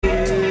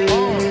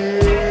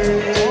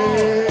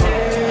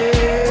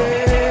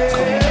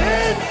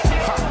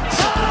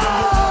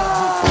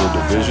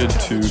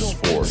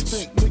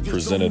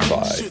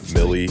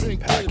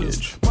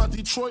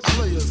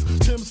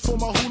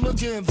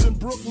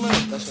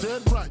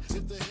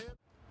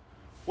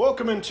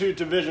Welcome into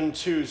Division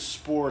II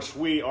Sports.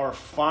 We are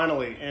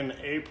finally in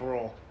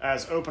April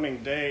as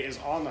opening day is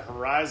on the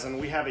horizon.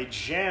 We have a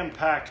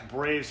jam-packed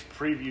Braves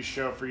preview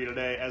show for you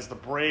today as the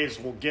Braves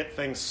will get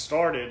things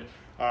started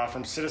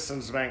from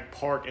Citizens Bank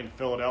Park in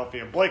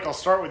Philadelphia. Blake, I'll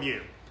start with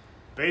you.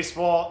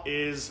 Baseball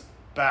is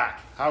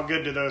back. How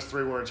good do those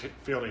three words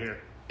feel to hear?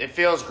 It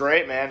feels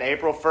great, man.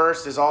 April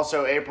 1st is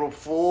also April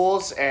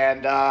Fool's,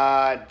 and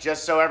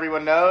just so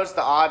everyone knows,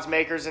 the odds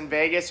makers in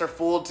Vegas are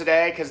fooled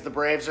today because the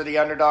Braves are the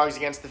underdogs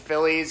against the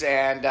Phillies,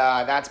 and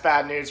that's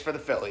bad news for the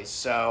Phillies.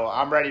 So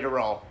I'm ready to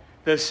roll.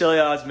 Those silly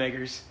odds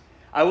makers.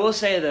 I will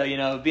say,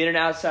 though, being an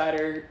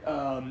outsider,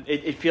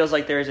 it feels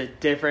like there's a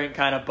different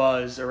kind of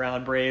buzz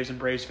around Braves and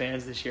Braves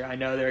fans this year. I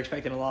know they're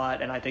expecting a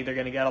lot, and I think they're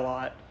going to get a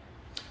lot.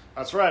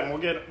 That's right, and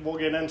we'll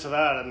get into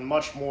that and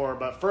much more.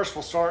 But first,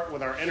 we'll start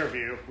with our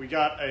interview. We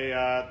got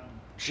a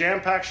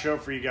jam-packed show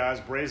for you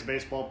guys, Braves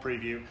baseball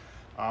preview.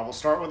 We'll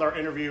start with our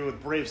interview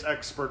with Braves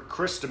expert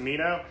Chris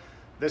Dimino.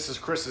 This is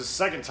Chris's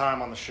second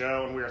time on the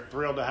show, and we are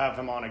thrilled to have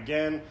him on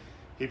again.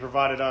 He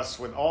provided us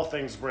with all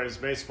things Braves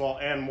baseball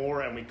and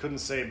more, and we couldn't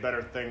say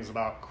better things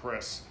about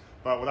Chris.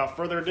 But without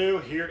further ado,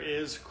 here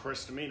is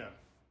Chris Dimino.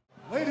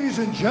 Ladies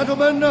and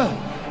gentlemen,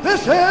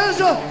 this is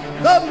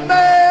the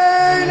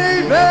main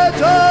event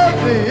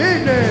of the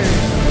evening.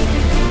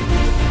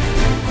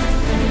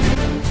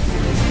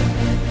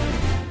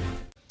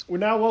 We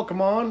now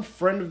welcome on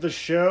friend of the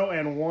show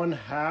and one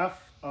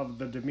half of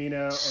the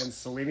Dimino and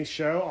Cellini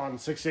show on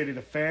 680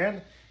 The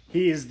Fan.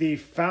 He is the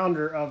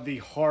founder of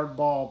the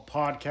Hardball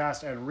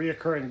podcast and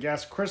reoccurring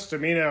guest, Chris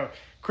Dimino.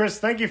 Chris,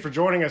 thank you for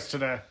joining us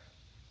today.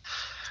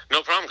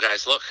 No problem,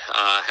 guys. Look,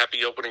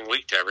 happy opening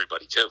week to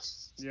everybody, too.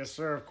 Yes,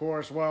 sir, of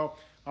course. Well,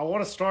 I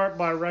want to start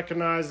by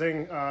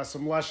recognizing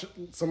some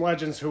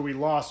legends who we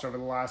lost over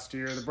the last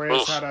year. The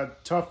Braves had a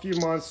tough few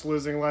months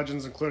losing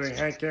legends, including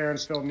Hank Aaron,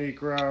 Phil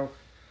Niekro,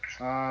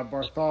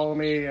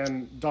 Bartholomew,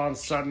 and Don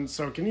Sutton.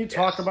 So can you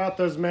talk about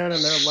those men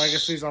and their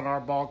legacies on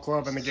our ball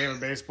club and the game of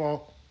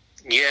baseball?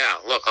 Yeah,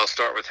 look, I'll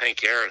start with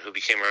Hank Aaron, who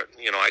became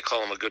I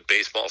call him a good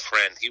baseball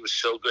friend. He was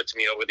so good to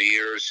me over the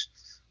years.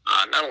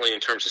 Not only in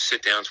terms of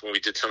sit-downs when we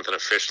did something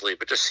officially,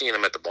 but just seeing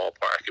him at the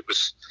ballpark.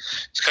 It's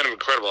kind of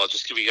incredible. I'll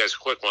just give you guys a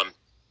quick one.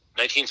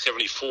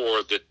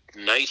 1974, the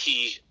night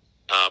he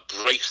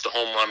breaks the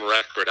home run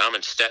record, I'm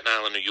in Staten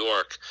Island, New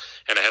York,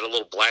 and I had a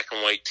little black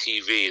and white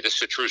TV. This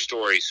is a true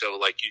story, so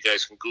you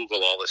guys can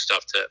Google all this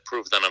stuff to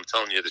prove that I'm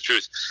telling you the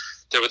truth.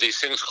 There were these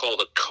things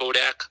called a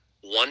Kodak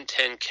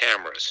 110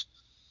 cameras,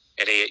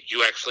 and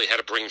you actually had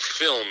to bring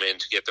film in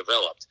to get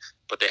developed.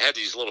 But they had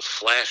these little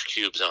flash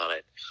cubes on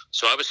it.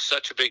 So I was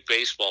such a big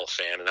baseball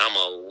fan, and I'm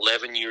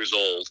 11 years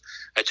old.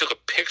 I took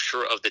a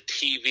picture of the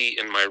TV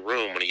in my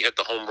room when he hit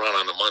the home run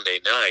on a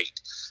Monday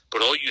night,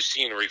 but all you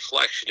see in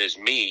reflection is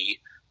me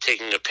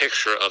taking a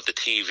picture of the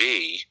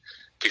TV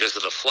because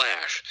of the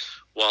flash.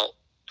 Well,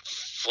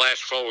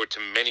 flash forward to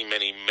many,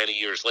 many, many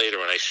years later,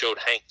 and I showed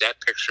Hank that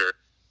picture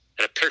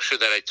and a picture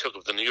that I took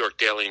of the New York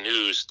Daily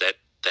News that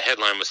the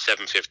headline was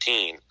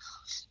 715.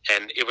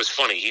 And it was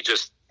funny. He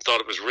just thought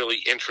it was really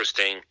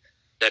interesting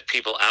that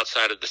people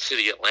outside of the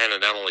city of Atlanta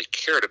not only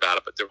cared about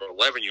it, but there were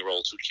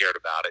 11-year-olds who cared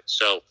about it.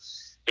 So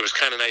it was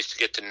kind of nice to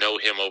get to know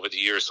him over the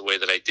years the way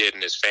that I did,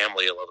 and his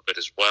family a little bit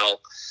as well.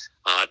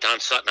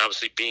 Don Sutton,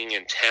 obviously being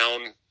in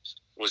town,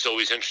 was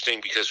always interesting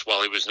because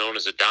while he was known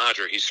as a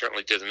Dodger, he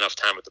certainly did enough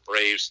time with the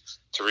Braves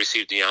to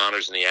receive the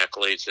honors and the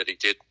accolades that he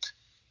did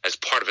as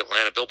part of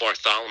Atlanta. Bill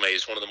Bartholomew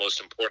is one of the most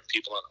important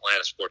people in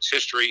Atlanta sports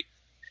history.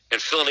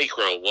 And Phil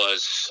Niekro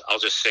was, I'll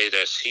just say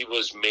this, he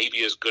was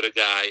maybe as good a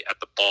guy at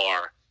the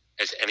bar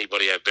as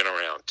anybody I've been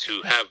around. To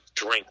have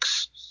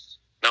drinks,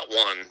 not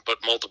one,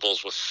 but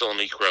multiples with Phil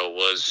Niekro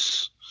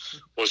was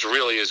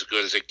really as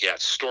good as it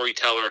gets.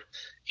 Storyteller,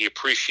 he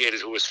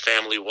appreciated who his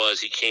family was.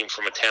 He came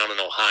from a town in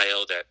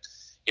Ohio that,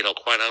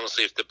 quite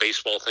honestly, if the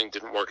baseball thing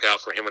didn't work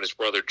out for him and his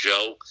brother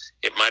Joe,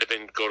 it might have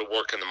been go to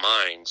work in the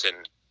mines.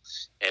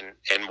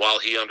 And while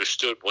he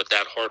understood what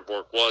that hard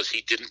work was,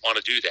 he didn't want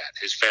to do that.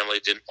 His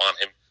family didn't want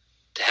him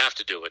to have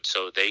to do it.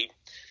 So they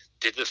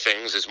did the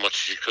things as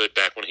much as you could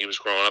back when he was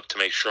growing up to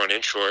make sure and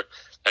ensure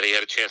that he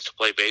had a chance to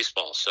play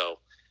baseball. So,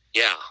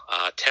 10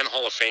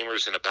 Hall of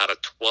Famers in about a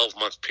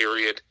 12-month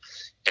period,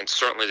 and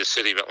certainly the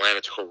city of Atlanta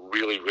took a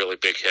really, really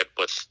big hit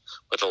with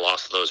the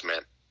loss of those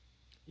men.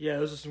 Yeah,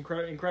 those are some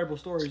incredible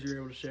stories you were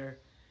able to share.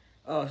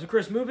 So,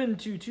 Chris, moving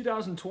to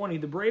 2020,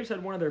 the Braves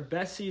had one of their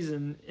best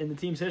seasons in the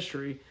team's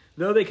history.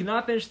 Though they could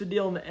not finish the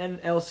deal in the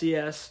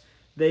NLCS,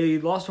 they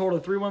lost hold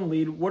of a 3-1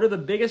 lead. What are the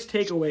biggest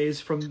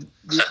takeaways from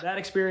that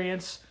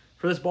experience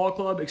for this ball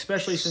club,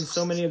 especially since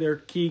so many of their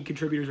key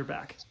contributors are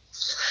back?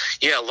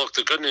 Yeah, look,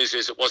 the good news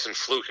is it wasn't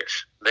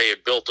flukish. They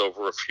had built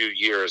over a few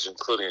years,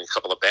 including a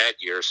couple of bad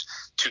years,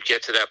 to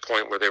get to that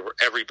point where they were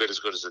every bit as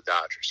good as the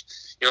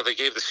Dodgers. They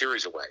gave the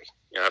series away.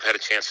 I've had a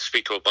chance to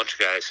speak to a bunch of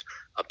guys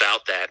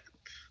about that.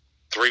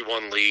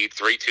 3-1 lead,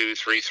 3-2,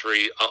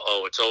 3-3,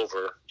 it's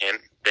over. And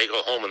they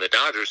go home, and the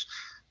Dodgers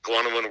go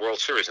on to win a World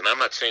Series. And I'm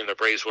not saying the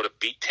Braves would have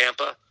beat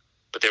Tampa,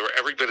 but they were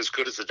every bit as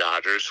good as the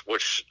Dodgers,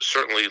 which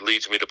certainly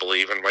leads me to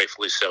believe, and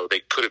rightfully so, they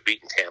could have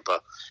beaten Tampa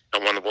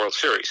and won the World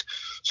Series.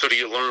 So do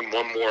you learn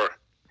one more,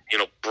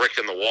 brick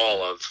in the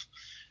wall of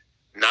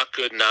not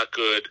good,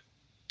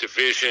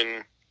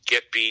 division,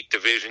 get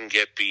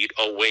beat.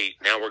 Oh, wait,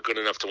 now we're good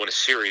enough to win a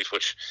series,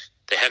 which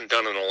they hadn't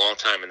done in a long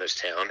time in this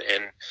town,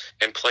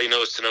 and play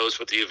nose-to-nose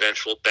with the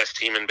eventual best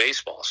team in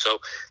baseball. So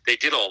they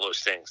did all those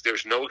things.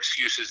 There's no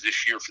excuses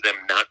this year for them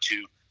not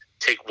to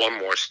take one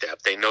more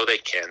step. They know they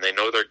can. They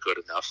know they're good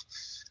enough.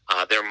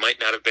 There might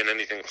not have been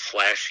anything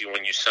flashy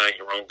when you sign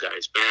your own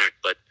guys back,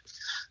 but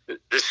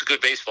this is a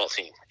good baseball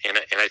team. And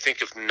I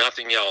think if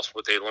nothing else,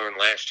 what they learned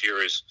last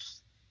year is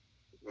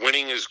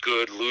winning is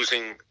good,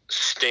 losing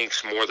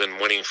stinks more than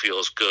winning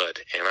feels good.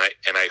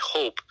 And I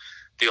hope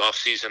the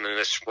offseason in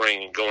this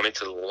spring and going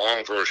into the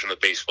long version of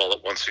baseball at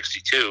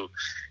 162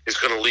 is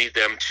going to lead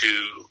them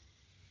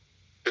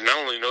to not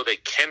only know they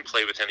can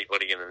play with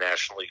anybody in the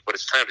National League, but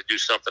it's time to do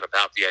something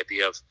about the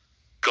idea of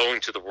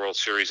going to the World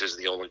Series as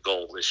the only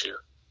goal this year.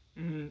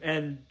 Mm-hmm.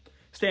 And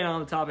staying on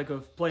the topic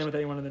of playing with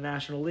anyone in the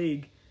National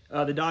League,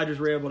 the Dodgers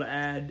were able to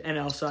add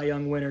NL Cy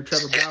Young winner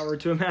Trevor Bauer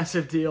to a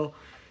massive deal.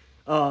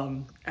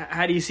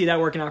 How do you see that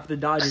working out for the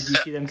Dodgers? Do you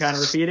see them kind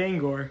of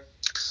repeating, or?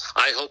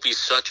 I hope he's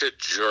such a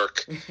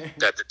jerk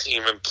that the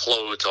team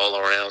implodes all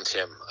around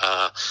him.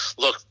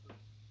 Look,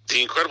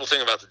 the incredible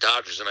thing about the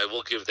Dodgers, and I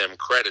will give them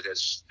credit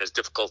as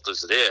difficult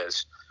as it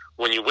is,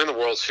 when you win the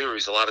World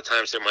Series, a lot of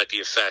times there might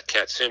be a fat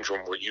cat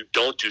syndrome where you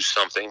don't do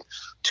something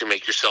to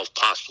make yourself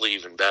possibly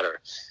even better.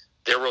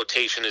 Their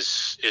rotation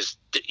is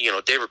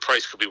David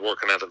Price could be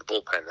working out of the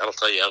bullpen. That'll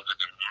tell you how good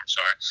their arms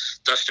are.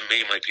 Dustin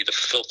May might be the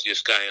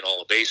filthiest guy in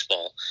all of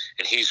baseball,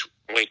 and he's,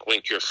 wink,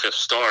 wink, your fifth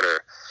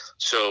starter.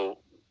 So,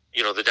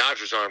 the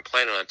Dodgers aren't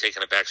planning on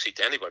taking a backseat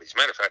to anybody. As a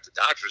matter of fact, the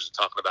Dodgers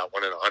are talking about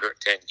winning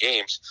 110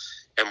 games,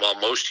 and while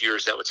most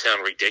years that would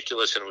sound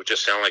ridiculous and it would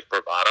just sound like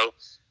bravado,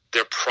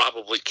 they're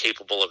probably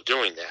capable of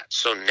doing that.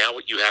 So now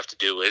what you have to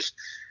do is,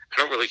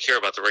 I don't really care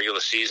about the regular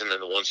season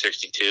and the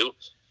 162.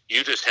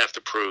 You just have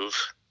to prove,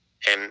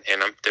 and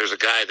there's a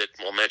guy that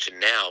we'll mention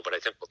now, but I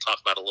think we'll talk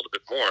about a little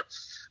bit more.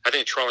 I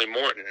think Charlie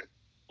Morton,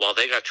 while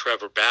they got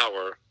Trevor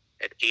Bauer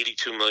at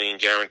 $82 million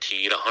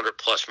guaranteed,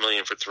 $100+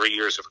 million for 3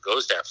 years if it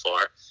goes that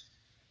far,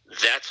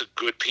 that's a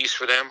good piece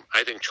for them.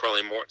 I think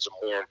Charlie Morton's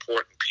a more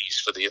important piece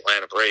for the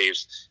Atlanta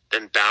Braves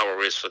than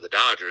Bauer is for the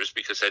Dodgers,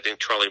 because I think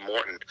Charlie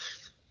Morton,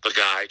 the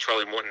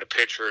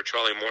pitcher,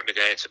 Charlie Morton, the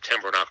guy in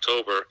September and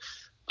October,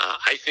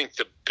 I think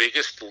the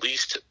biggest,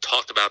 least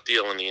talked about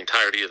deal in the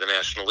entirety of the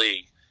National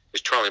League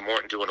is Charlie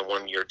Morton doing a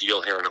 1-year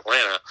deal here in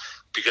Atlanta,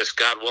 because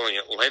God willing,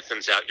 it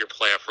lengthens out your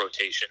playoff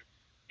rotation.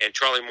 And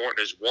Charlie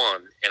Morton is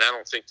one, and I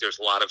don't think there's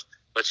a lot of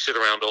let's sit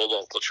around old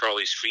Uncle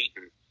Charlie's feet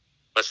and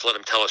let's let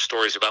him tell us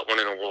stories about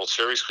winning a World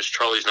Series, because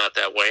Charlie's not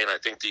that way, and I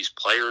think these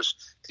players,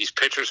 these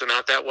pitchers are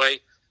not that way.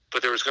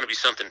 But there was going to be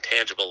something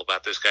tangible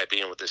about this guy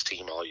being with this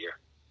team all year.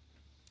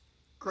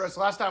 Chris,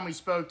 last time we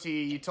spoke to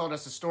you, you told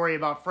us a story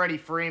about Freddie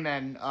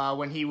Freeman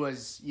when he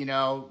was,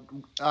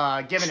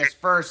 given his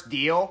first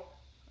deal,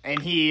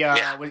 and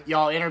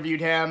y'all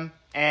interviewed him,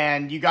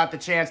 and you got the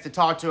chance to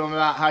talk to him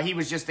about how he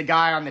was just a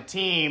guy on the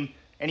team,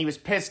 and he was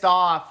pissed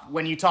off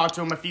when you talked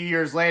to him a few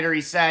years later.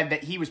 He said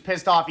that he was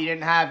pissed off he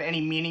didn't have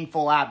any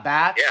meaningful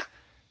at-bats. Yeah.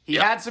 He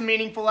had some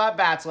meaningful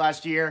at-bats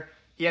last year.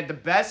 He had the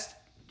best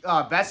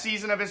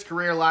season of his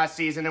career last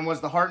season and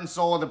was the heart and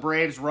soul of the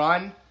Braves'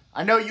 run.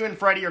 I know you and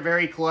Freddie are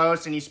very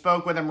close, and you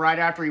spoke with him right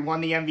after he won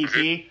the MVP.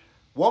 Mm-hmm.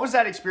 What was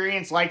that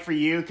experience like for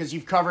you? Because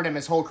you've covered him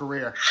his whole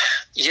career.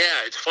 Yeah,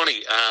 it's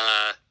funny.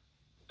 I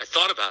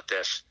thought about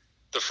this.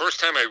 The first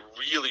time I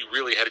really,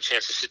 really had a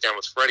chance to sit down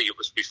with Freddie, it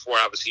was before,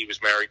 obviously, he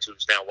was married to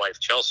his now wife,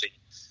 Chelsea.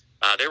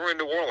 They were in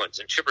New Orleans,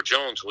 and Chipper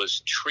Jones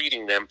was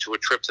treating them to a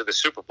trip to the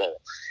Super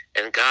Bowl.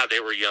 And, God, they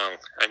were young.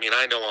 I mean,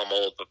 I know I'm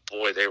old, but,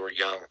 boy, they were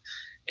young.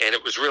 And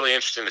it was really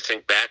interesting to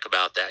think back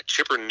about that.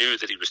 Chipper knew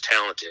that he was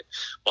talented.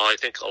 While I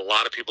think a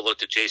lot of people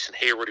looked at Jason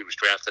Hayward, he was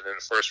drafted in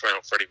the first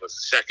round. Freddie was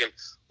the second.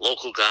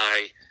 Local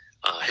guy,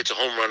 hits a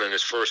home run in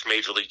his first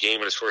Major League game,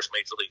 in his first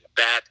Major League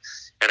at-bat.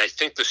 And I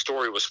think the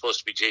story was supposed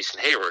to be Jason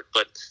Hayward.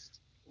 But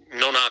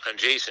no knock on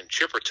Jason.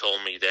 Chipper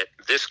told me that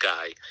this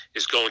guy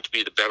is going to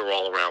be the better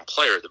all-around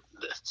player,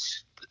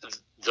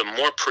 the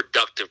more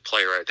productive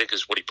player, I think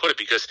is what he put it,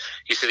 because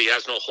he said he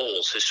has no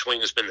holes. His swing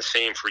has been the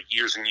same for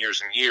years and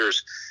years and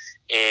years.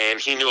 And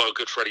he knew how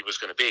good Freddie was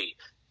going to be.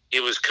 It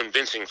was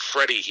convincing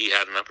Freddie he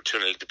had an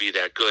opportunity to be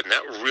that good, and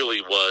that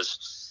really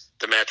was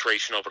the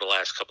maturation over the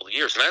last couple of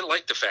years. And I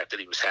like the fact that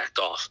he was hacked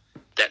off,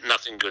 that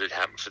nothing good had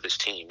happened for this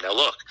team. Now,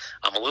 look,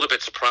 I'm a little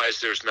bit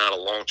surprised there's not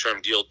a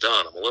long-term deal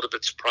done. I'm a little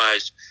bit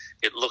surprised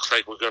it looks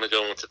like we're going to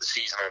go into the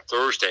season on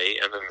Thursday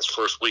and then this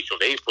first week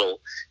of April,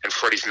 and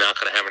Freddie's not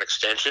going to have an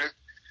extension.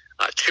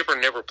 Chipper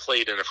never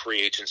played in a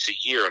free agency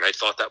year, and I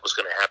thought that was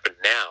going to happen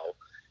now.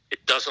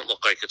 It doesn't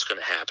look like it's going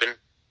to happen.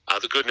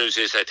 The good news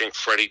is I think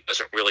Freddie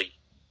doesn't really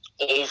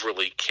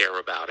overly care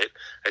about it.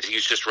 I think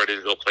he's just ready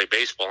to go play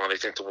baseball, and I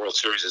think the World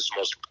Series is the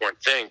most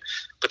important thing.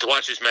 But to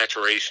watch his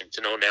maturation,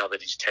 to know now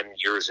that he's 10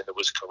 years into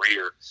his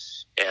career,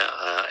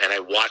 and I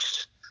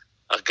watched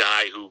a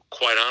guy who,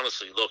 quite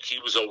honestly, look, he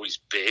was always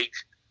big,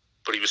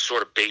 but he was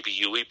sort of Baby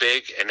Huey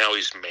big, and now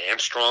he's man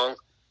strong.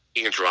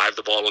 He can drive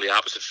the ball to the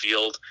opposite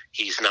field.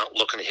 He's not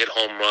looking to hit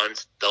home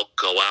runs. They'll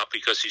go out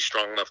because he's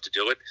strong enough to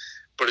do it.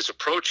 But his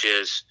approach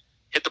is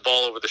hit the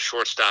ball over the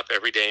shortstop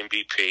every day in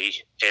BP,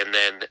 and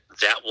then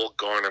that will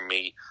garner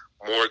me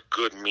more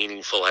good,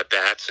 meaningful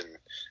at-bats, and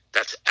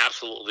that's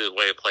absolutely the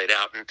way it played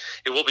out. And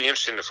it will be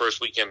interesting the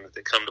first weekend that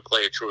they come to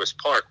play at Truist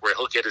Park, where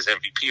he'll get his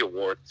MVP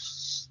award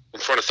in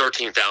front of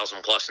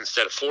 13,000 plus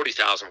instead of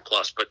 40,000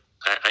 plus. But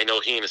I know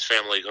he and his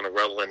family are going to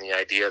revel in the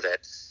idea that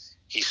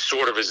he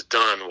sort of has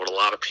done what a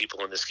lot of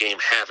people in this game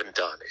haven't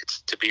done.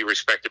 It's to be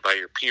respected by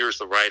your peers,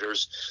 the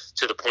writers,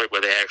 to the point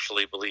where they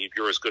actually believe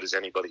you're as good as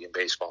anybody in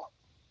baseball.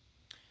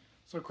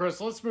 So,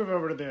 Chris, let's move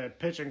over to the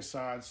pitching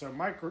side. So,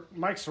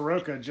 Mike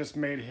Soroka just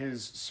made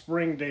his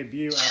spring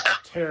debut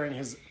after tearing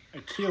his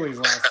Achilles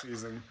last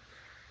season.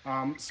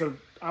 So,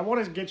 I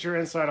want to get your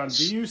insight on,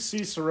 do you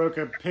see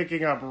Soroka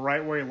picking up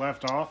right where he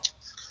left off?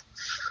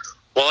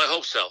 Well, I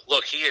hope so.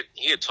 Look, he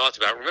had talked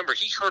about, remember,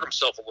 he hurt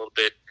himself a little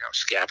bit,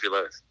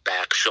 scapula,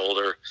 back,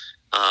 shoulder,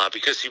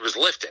 because he was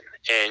lifting.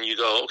 And you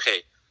go,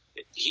 okay,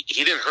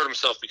 he didn't hurt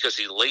himself because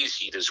he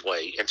lazied his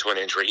way into an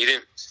injury. He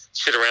didn't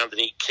sit around and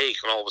eat cake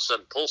and all of a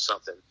sudden pull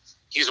something.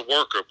 He's a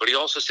worker, but he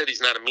also said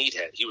he's not a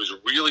meathead. He was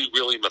really,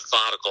 really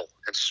methodical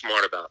and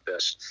smart about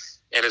this.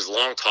 And his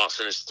long toss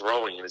and his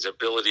throwing and his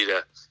ability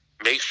to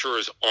make sure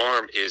his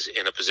arm is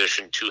in a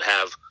position to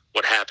have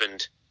what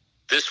happened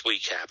this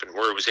week happen,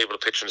 where he was able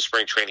to pitch in the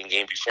spring training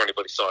game before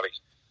anybody thought he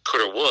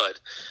could or would.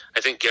 I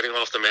think getting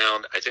off the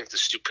mound, I think the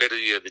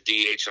stupidity of the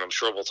DH, and I'm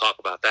sure we'll talk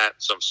about that in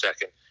some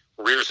second,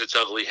 rears its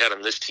ugly head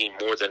on this team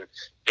more than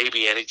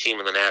maybe any team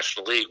in the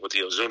National League, with the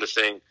Ozuna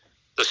thing,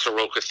 the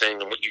Soroka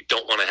thing, and what you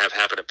don't want to have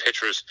happen to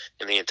pitchers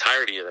in the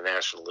entirety of the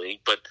National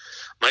League. But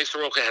Mike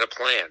Soroka had a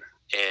plan,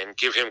 and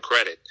give him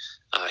credit.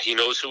 He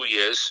knows who he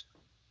is.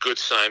 Good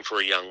sign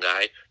for a young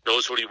guy.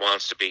 Knows what he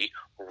wants to be.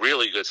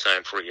 Really good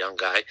sign for a young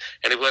guy.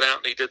 And he went out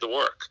and he did the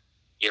work.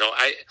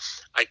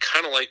 I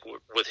kind of like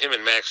with him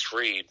and Max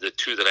Fried, the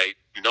two that I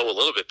know a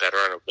little bit better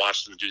and have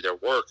watched them do their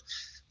work,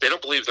 they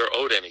don't believe they're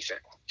owed anything.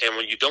 And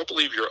when you don't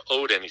believe you're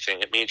owed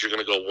anything, it means you're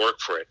going to go work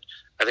for it.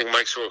 I think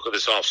Mike Soroka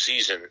this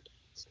offseason,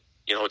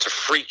 it's a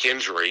freak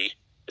injury.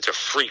 It's a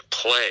freak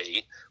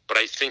play. But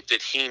I think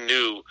that he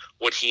knew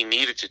what he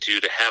needed to do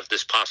to have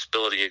this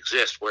possibility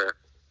exist, where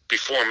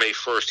before May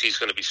 1st, he's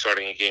going to be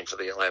starting a game for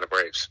the Atlanta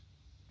Braves.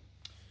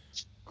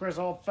 Chris,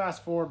 I'll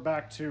fast forward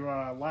back to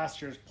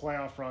last year's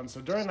playoff run.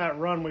 So during that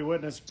run, we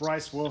witnessed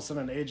Bryce Wilson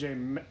and A.J.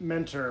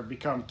 Minter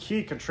become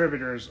key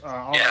contributors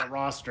on our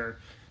roster.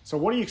 So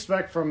what do you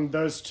expect from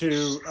those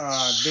two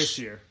this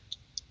year?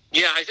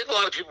 Yeah, I think a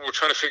lot of people were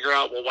trying to figure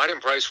out, well, why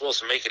didn't Bryce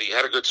Wilson make it? He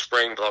had a good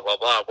spring, blah, blah,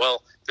 blah.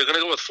 Well, they're going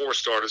to go with 4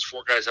 starters,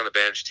 4 guys on the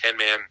bench,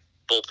 10-man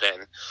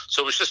bullpen.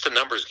 So it was just a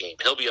numbers game.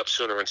 He'll be up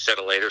sooner instead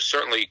of later.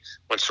 Certainly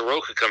when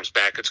Soroka comes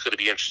back, it's going to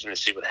be interesting to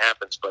see what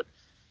happens. But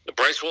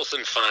Bryce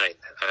Wilson, fine.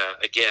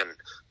 Again,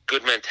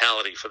 good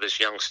mentality for this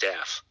young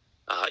staff.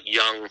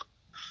 Young.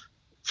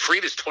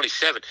 Fried is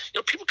 27.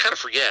 People kind of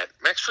forget.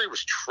 Max Fried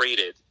was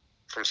traded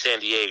from San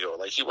Diego.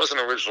 Like, he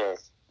wasn't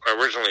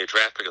originally a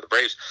draft pick of the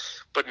Braves.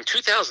 But in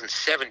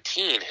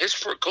 2017,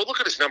 go look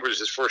at his numbers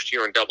his first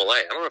year in Double A.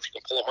 I don't know if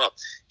you can pull them up.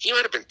 He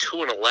might have been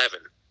 2-11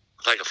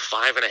 with like a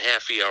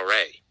 5.5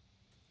 ERA.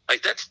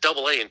 Like, that's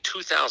Double A in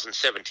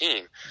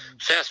 2017.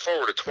 Fast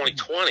forward to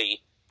 2020,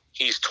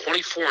 he's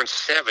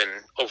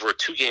 24-7 over a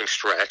 2-game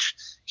stretch.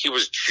 He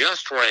was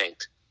just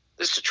ranked.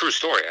 This is a true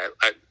story.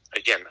 I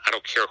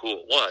don't care who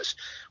it was,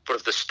 but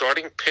of the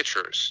starting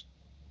pitchers,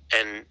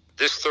 and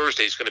this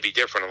Thursday is going to be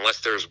different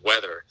unless there's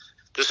weather.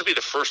 This will be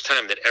the first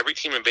time that every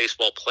team in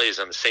baseball plays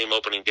on the same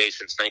opening day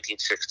since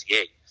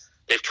 1968.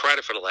 They've tried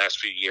it for the last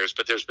few years,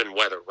 but there's been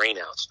weather,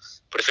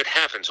 rainouts. But if it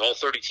happens, all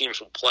 30 teams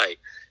will play.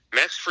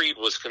 Max Fried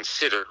was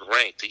considered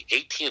ranked the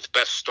 18th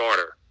best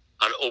starter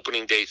on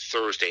opening day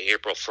Thursday,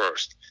 April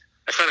 1st.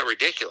 I find it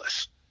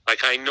ridiculous.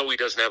 Like, I know he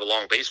doesn't have a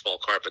long baseball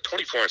card, but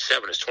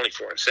 24-7 is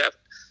 24-7.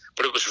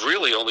 But it was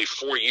really only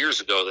 4 years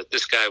ago that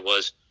this guy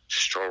was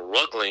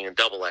struggling in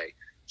Double A.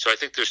 So I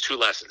think there's 2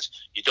 lessons.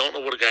 You don't know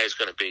what a guy is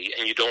going to be,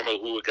 and you don't know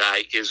who a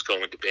guy is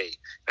going to be.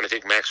 And I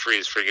think Max Fried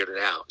has figured it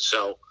out.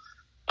 So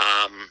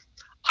I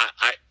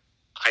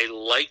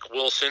like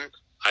Wilson.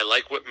 I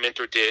like what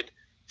Minter did.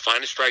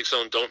 Find a strike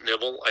zone, don't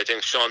nibble. I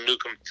think Sean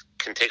Newcomb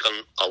can take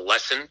a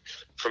lesson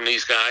from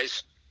these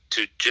guys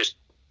to just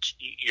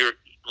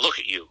look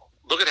at you.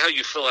 Look at how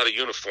you fill out a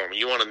uniform.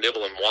 You want to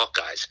nibble and walk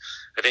guys.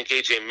 I think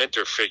A.J.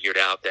 Minter figured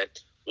out that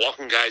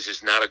walking guys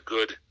is not a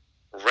good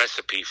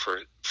recipe for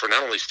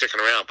not only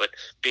sticking around, but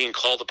being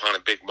called upon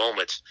in big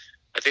moments.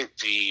 I think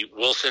the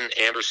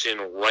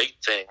Wilson-Anderson-Wright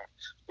thing,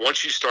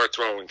 once you start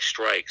throwing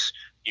strikes,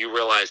 you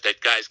realize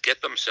that guys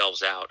get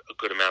themselves out a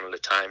good amount of the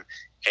time,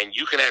 and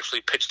you can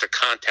actually pitch to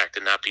contact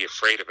and not be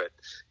afraid of it.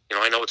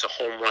 I know it's a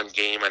home run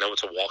game. I know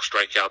it's a walk,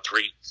 strikeout,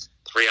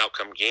 three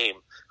outcome game,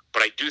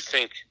 but I do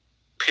think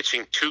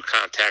pitching to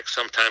contact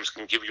sometimes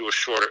can give you a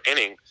shorter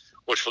inning,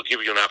 which will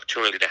give you an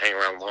opportunity to hang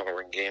around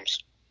longer in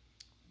games.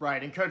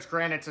 Right, and Coach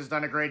Granitz has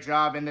done a great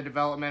job in the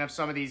development of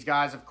some of these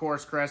guys, of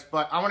course, Chris.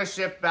 But I want to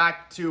shift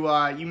back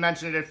to, you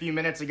mentioned it a few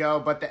minutes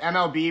ago, but the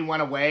MLB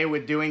went away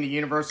with doing the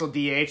universal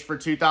DH for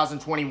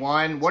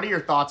 2021. What are your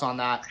thoughts on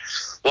that?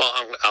 Well,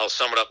 I'll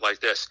sum it up like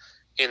this.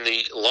 In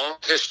the long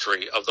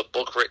history of the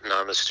book written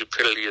on the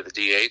stupidity of the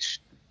DH,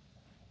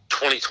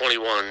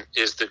 2021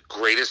 is the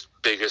greatest,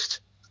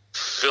 biggest,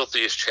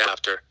 filthiest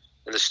chapter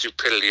in the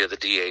stupidity of the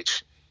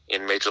DH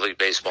in Major League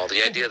Baseball.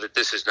 The idea that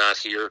this is not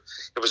here,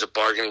 it was a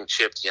bargaining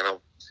chip,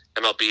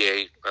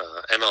 MLBPA,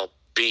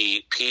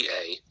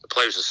 the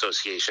Players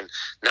Association,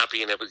 not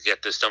being able to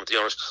get this done with the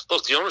owners.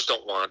 Look, the owners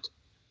don't want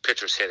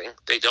pitchers hitting.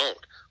 They don't.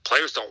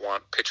 Players don't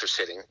want pitchers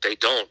hitting. They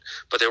don't.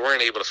 But they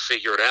weren't able to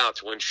figure it out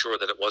to ensure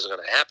that it wasn't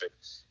going to happen.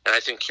 And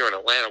I think here in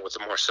Atlanta with the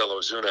Marcell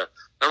Ozuna,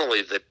 not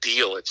only the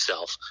deal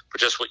itself,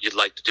 but just what you'd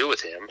like to do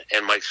with him,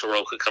 and Mike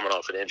Soroka coming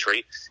off an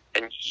injury.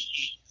 And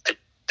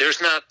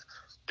there's not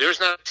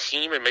a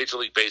team in Major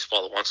League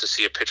Baseball that wants to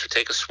see a pitcher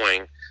take a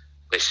swing.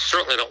 They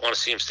certainly don't want to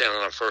see him standing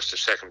on first or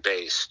second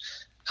base.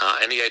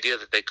 And the idea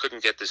that they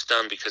couldn't get this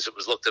done because it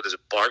was looked at as a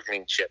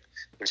bargaining chip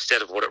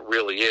instead of what it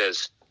really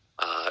is,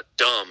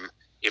 dumb.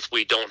 If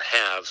we don't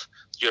have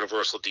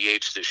universal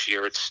DH this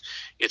year,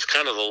 it's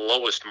kind of the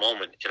lowest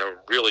moment in a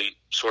really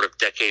sort of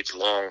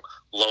decades-long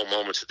low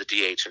moments of the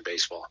DH in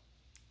baseball.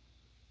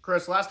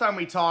 Chris, last time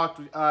we talked,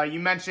 you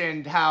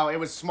mentioned how it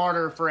was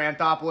smarter for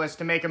Anthopoulos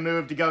to make a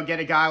move to go get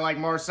a guy like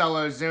Marcell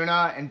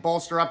Ozuna and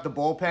bolster up the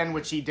bullpen,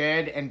 which he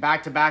did in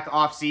back-to-back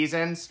off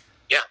seasons.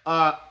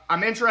 Yeah.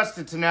 I'm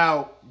interested to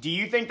know, do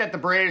you think that the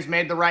Braves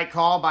made the right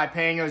call by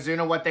paying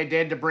Ozuna what they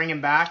did to bring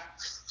him back?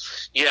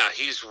 Yeah,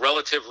 he's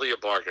relatively a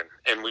bargain,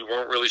 and we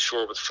weren't really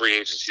sure with free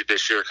agency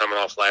this year coming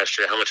off last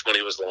year how much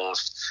money was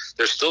lost.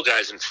 There's still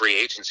guys in free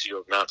agency who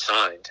have not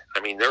signed. I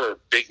mean, there are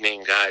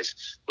big-name guys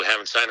who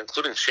haven't signed,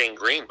 including Shane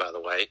Green, by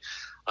the way.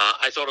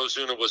 I thought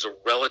Ozuna was a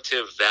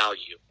relative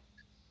value.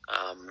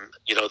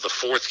 The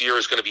fourth year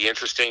is going to be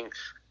interesting.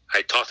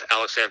 I talked to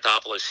Alex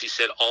Anthopoulos. He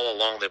said all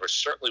along they were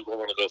certainly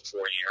willing to go 4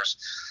 years.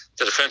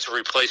 The defensive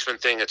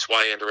replacement thing, it's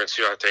why Ender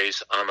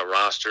Inciarte's on the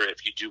roster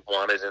if you do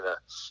want it in a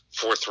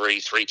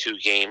 4-3, 3-2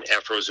 game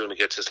after Ozuna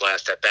gets his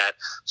last at-bat.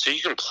 So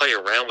you can play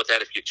around with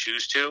that if you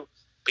choose to.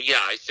 But,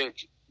 yeah, I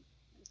think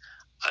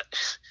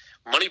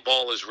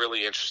Moneyball is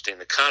really interesting.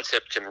 The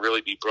concept can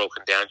really be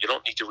broken down. You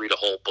don't need to read a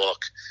whole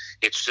book.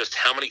 It's just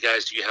how many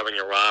guys do you have on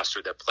your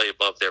roster that play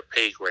above their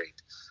pay grade?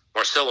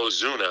 Marcell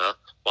Ozuna,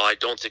 while I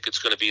don't think it's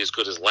going to be as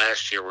good as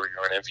last year where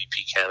you're an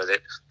MVP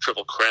candidate,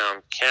 Triple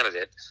Crown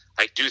candidate,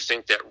 I do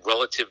think that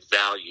relative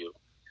value,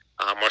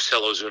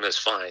 Marcell Ozuna is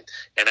fine.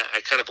 And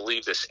I kind of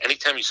believe this.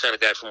 Anytime you sign a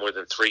guy for more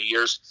than 3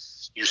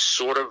 years, you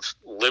sort of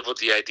live with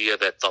the idea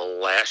that the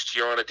last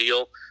year on a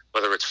deal,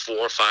 whether it's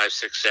 4, 5,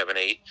 6, 7,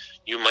 8,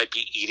 you might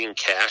be eating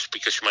cash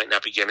because you might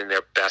not be getting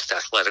their best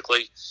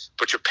athletically,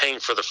 but you're paying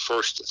for the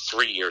first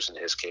 3 years in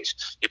his case.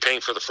 You're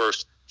paying for the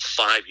first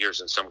 5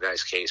 years in some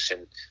guy's case.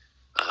 And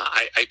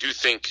I do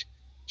think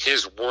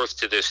his worth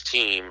to this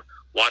team,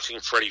 watching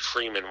Freddie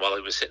Freeman while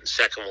he was hitting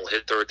second, will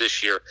hit third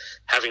this year,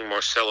 having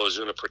Marcell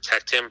Ozuna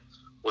protect him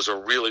was a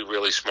really,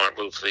 really smart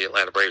move for the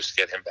Atlanta Braves to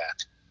get him back.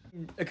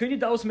 Acuna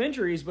dealt with some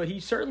injuries, but he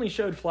certainly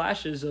showed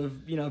flashes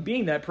of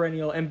being that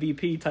perennial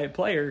MVP type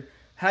player.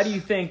 How do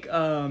you think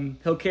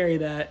he'll carry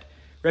that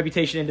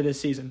reputation into this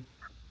season?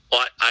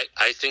 Well,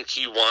 I think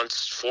he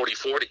wants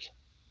 40-40.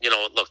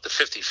 Look, the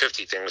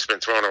 50-50 thing has been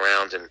thrown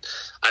around, and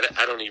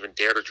I don't even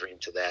dare to dream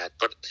to that.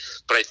 But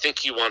I think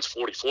he wants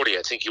 40-40.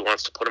 I think he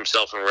wants to put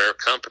himself in rare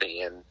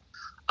company, and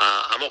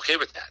I'm okay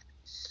with that.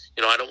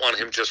 I don't want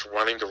him just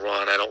running to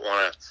run. I don't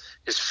want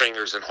his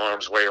fingers in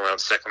harm's way around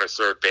second or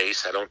third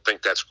base. I don't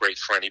think that's great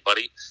for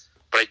anybody.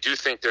 But I do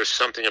think there's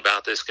something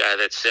about this guy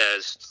that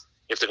says,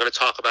 if they're going to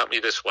talk about me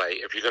this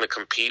way, if you're going to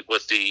compete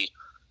with the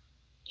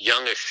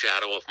youngest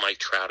shadow of Mike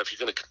Trout, if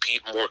you're going to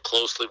compete more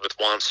closely with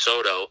Juan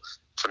Soto,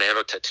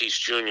 Fernando Tatis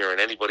Jr., and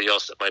anybody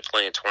else that might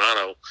play in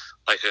Toronto,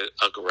 like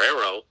a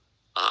Guerrero,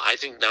 I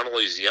think not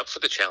only is he up for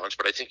the challenge,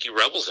 but I think he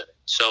revels in it.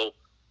 So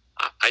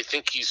I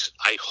think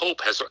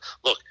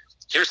look,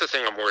 here's the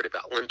thing I'm worried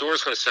about.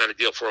 Lindor's going to sign a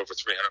deal for over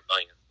 $300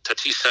 million.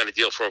 Tatis signed a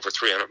deal for over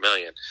 $300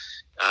 million.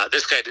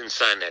 This guy didn't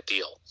sign that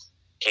deal.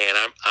 And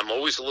I'm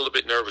always a little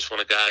bit nervous when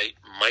a guy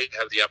might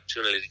have the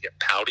opportunity to get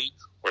pouty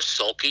or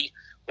sulky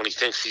when he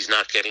thinks he's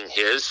not getting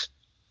his.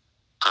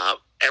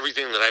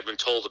 Everything that I've been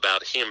told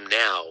about him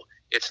now,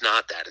 it's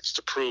not that. It's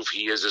to prove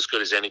he is as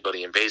good as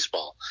anybody in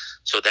baseball.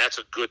 So that's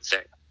a good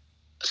thing.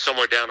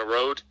 Somewhere down the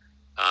road,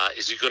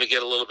 is he going to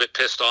get a little bit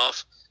pissed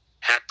off,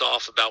 hacked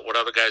off about what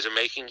other guys are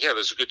making? Yeah,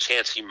 there's a good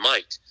chance he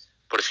might.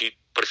 But if he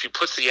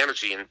puts the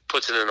energy and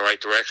puts it in the right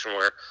direction,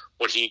 where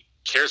what he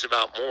cares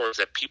about more is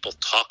that people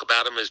talk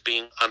about him as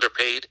being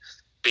underpaid,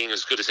 being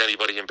as good as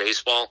anybody in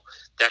baseball,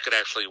 that could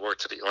actually work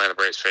to the Atlanta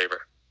Braves'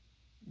 favor.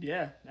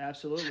 Yeah,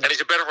 absolutely. And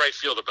he's a better right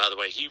fielder, by the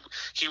way. He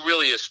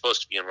really is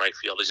supposed to be in right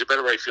field. He's a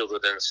better right fielder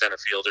than a center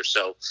fielder.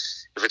 So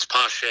if it's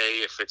Pache,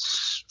 if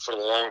it's for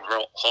the long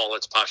haul,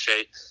 it's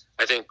Pache.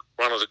 I think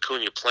Ronald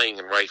Acuna playing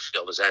in right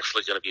field is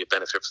actually going to be a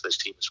benefit for this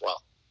team as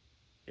well.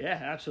 Yeah,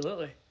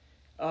 absolutely.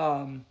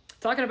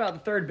 Talking about the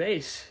third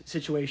base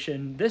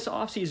situation, this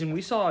offseason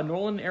we saw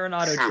Nolan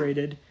Arenado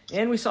traded,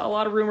 and we saw a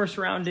lot of rumors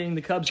surrounding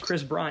the Cubs'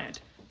 Chris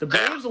Bryant. The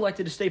Braves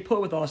elected to stay put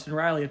with Austin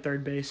Riley at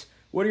third base.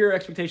 What are your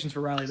expectations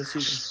for Riley this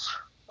season?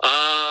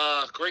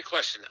 Great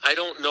question. I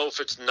don't know if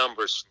it's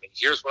numbers for me.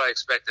 Here's what I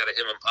expect out of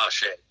him and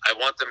Pache. I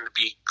want them to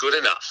be good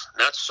enough,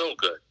 not so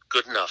good,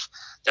 good enough,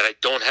 that I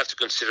don't have to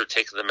consider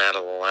taking them out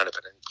of the lineup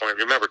at any point.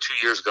 Remember,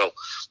 2 years ago,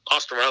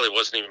 Austin Riley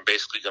wasn't even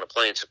basically going to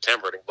play in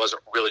September, and he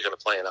wasn't really going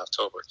to play in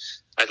October.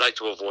 I'd like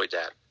to avoid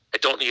that. I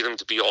don't need him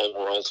to be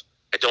all-world.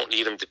 I don't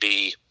need him to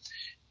be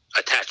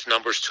attach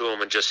numbers to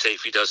him and just say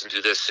if he doesn't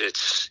do this,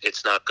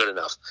 it's not good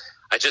enough.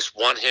 I just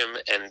want him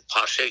and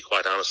Pache,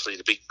 quite honestly,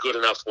 to be good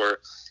enough where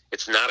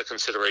it's not a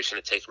consideration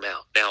to take him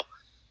out. Now,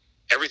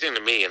 everything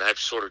to me, and I've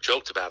sort of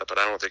joked about it, but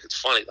I don't think it's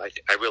funny.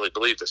 Like, I really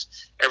believe this.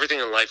 Everything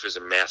in life is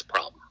a math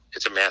problem.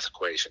 It's a math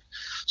equation.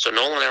 So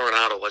Nolan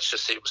Arenado, let's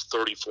just say it was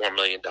 $34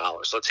 million.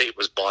 Let's say it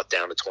was bought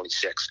down to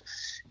 26.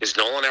 Is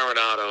Nolan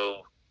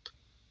Arenado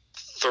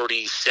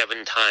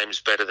 37 times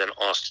better than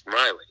Austin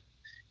Riley?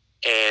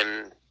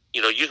 And,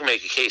 you know, you can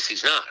make a case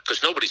he's not,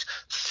 because nobody's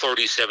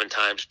 37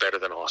 times better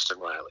than Austin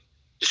Riley.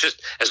 It's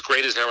just as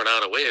great as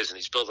Arenado is, and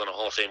he's building a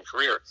Hall of Fame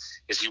career,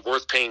 is he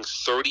worth paying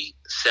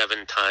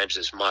 37 times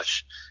as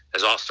much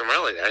as Austin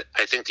Riley?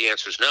 I think the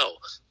answer is no.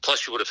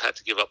 Plus, you would have had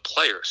to give up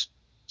players.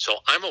 So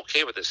I'm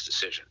okay with this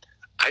decision.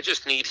 I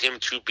just need him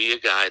to be a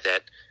guy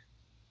that,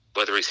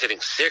 whether he's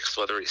hitting sixth,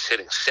 whether he's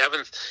hitting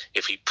seventh,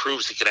 if he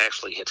proves he can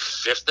actually hit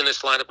fifth in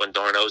this lineup when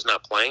d'Arnaud's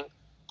not playing,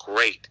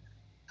 great.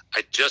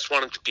 I just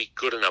want him to be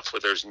good enough where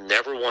there's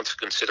never once a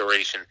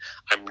consideration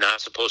I'm not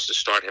supposed to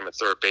start him at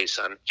third base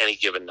on any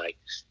given night.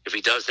 If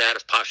he does that,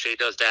 if Pache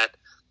does that,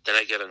 then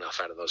I get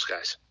enough out of those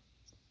guys.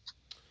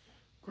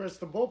 Chris,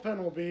 the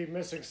bullpen will be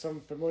missing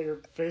some familiar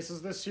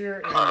faces this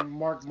year, and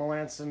Mark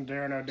Melancon,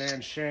 Darren O'Day,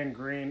 and Shane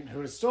Green, who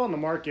is still in the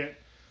market.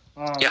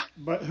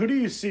 But who do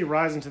you see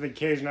rising to the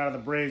occasion out of the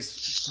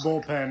Braves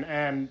bullpen?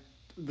 And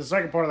the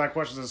second part of that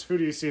question is, who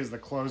do you see as the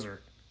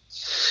closer?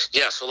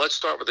 Yeah, so let's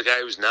start with the guy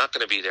who's not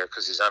going to be there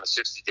because he's on a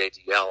 60-day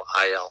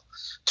IL.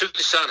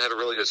 Tucson had a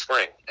really good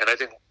spring, and I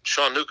think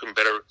Sean Newcomb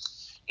better,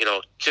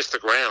 kiss the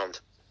ground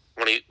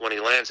when he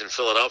lands in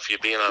Philadelphia,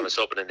 being on his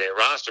opening day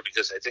roster,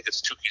 because I think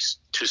it's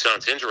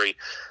Tucson's injury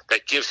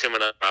that gives him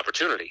an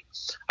opportunity.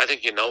 I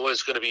think Ynoa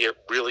is going to be a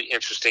really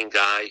interesting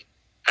guy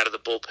out of the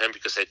bullpen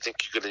because I think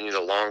you're going to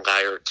need a long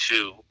guy or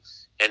two,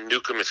 and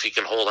Newcomb, if he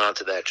can hold on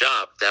to that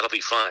job, that'll be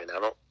fine. I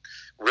don't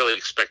really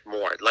expect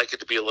more. I'd like it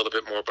to be a little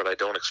bit more, but I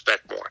don't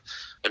expect more.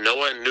 And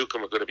Noah and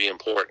Newcomb are going to be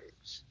important.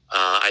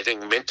 I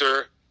think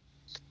Minter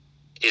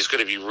is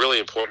going to be really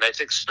important. I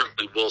think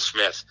certainly Will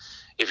Smith,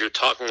 if you're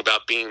talking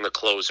about being the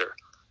closer,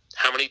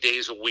 how many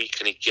days a week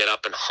can he get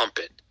up and hump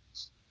it?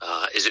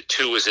 Is it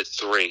 2? Is it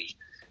 3?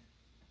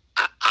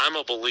 I'm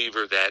a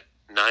believer that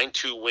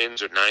 9-2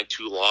 wins or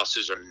 9-2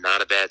 losses are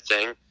not a bad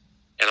thing.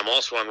 And I'm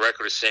also on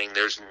record as saying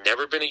there's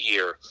never been a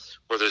year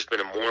where there's been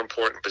a more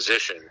important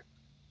position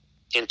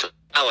in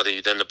totality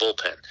than the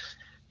bullpen.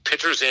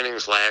 Pitchers'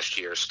 innings last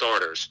year,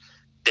 starters,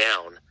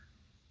 down,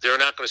 they're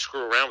not going to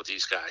screw around with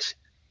these guys.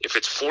 If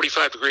it's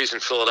 45 degrees in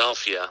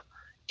Philadelphia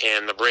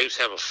and the Braves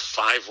have a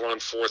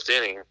 5-run fourth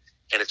inning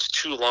and it's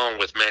too long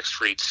with Max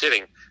Fried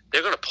sitting,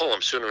 they're going to pull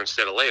him sooner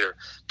instead of later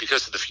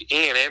because of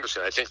Ian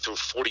Anderson, I think, threw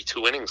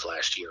 42 innings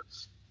last year.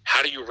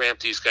 How do you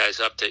ramp these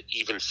guys up to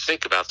even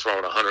think about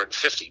throwing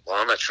 150?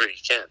 Well, I'm not sure you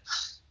can.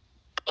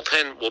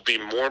 Bullpen will be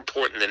more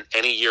important than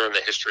any year in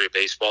the history of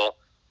baseball.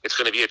 It's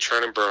going to be a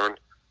churn and burn.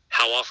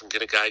 How often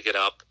can a guy get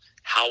up?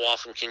 How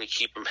often can you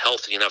keep him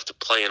healthy enough to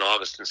play in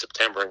August and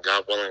September and,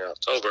 God willing,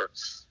 October?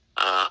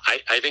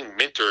 I think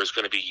Minter is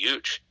going to be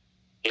huge.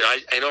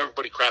 I know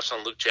everybody craps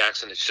on Luke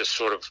Jackson. It's just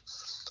sort of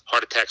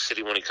heart attack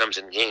city when he comes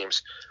in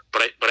games.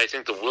 But I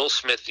think the Will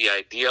Smith, the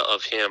idea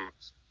of him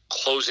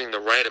closing the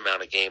right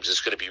amount of games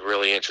is going to be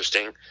really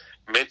interesting.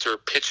 Minter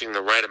pitching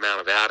the right amount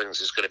of outings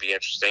is going to be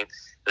interesting.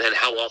 And then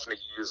how often do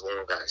you use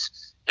long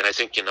guys? And I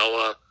think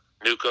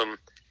Newcomb,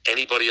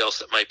 anybody else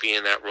that might be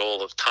in that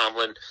role of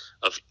Tomlin,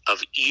 of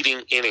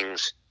eating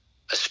innings,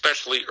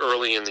 especially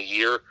early in the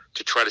year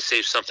to try to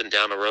save something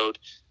down the road.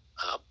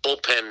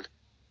 Bullpen,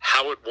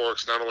 how it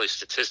works, not only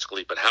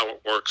statistically, but how it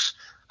works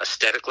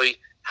aesthetically,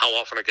 how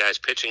often a guy's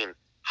pitching, and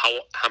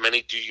how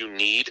many do you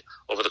need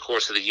over the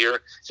course of the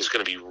year is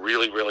going to be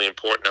really, really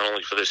important, not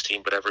only for this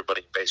team, but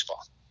everybody in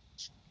baseball.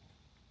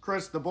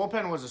 Chris, the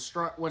bullpen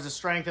was a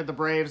strength of the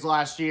Braves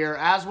last year,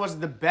 as was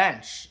the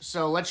bench.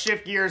 So let's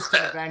shift gears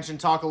to the bench and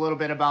talk a little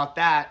bit about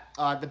that.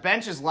 The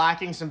bench is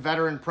lacking some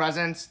veteran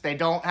presence. They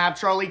don't have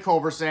Charlie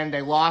Culberson.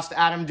 They lost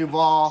Adam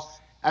Duvall,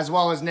 as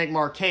well as Nick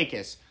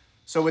Markakis.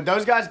 So with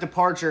those guys'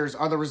 departures,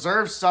 are the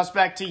reserves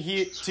suspect to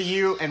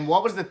you? And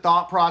what was the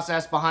thought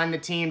process behind the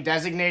team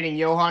designating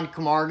Johan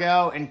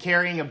Camargo and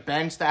carrying a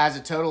bench that has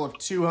a total of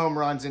 2 home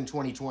runs in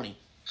 2020?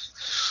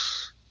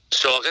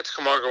 So I'll get to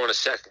Camargo in a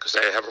second because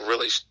I have a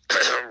really,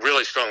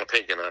 really strong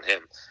opinion on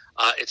him.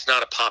 It's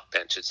not a pop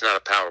bench. It's not a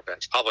power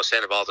bench. Pablo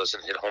Sandoval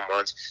doesn't hit home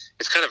runs.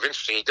 It's kind of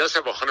interesting. He does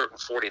have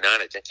 149,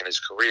 I think, in his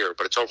career,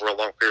 but it's over a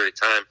long period of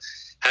time.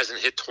 Hasn't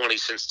hit 20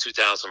 since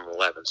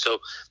 2011. So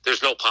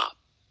there's no pop.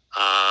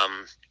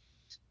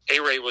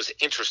 A-Ray was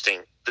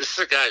interesting. This is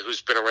a guy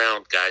who's been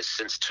around, guys,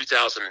 since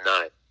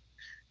 2009.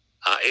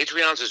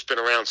 Adrianzo's been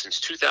around since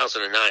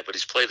 2009, but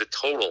he's played a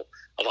total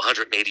of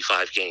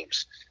 185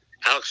 games.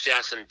 Alex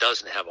Jackson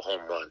doesn't have a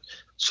home run.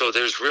 So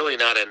there's really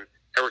not an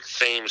Eric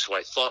Thames, who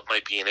I thought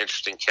might be an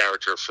interesting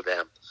character for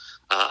them,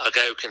 a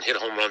guy who can hit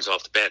home runs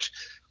off the bench.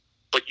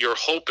 But you're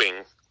hoping,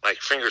 like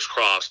fingers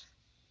crossed,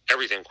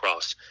 everything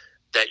crossed,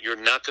 that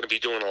you're not going to be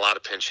doing a lot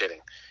of pinch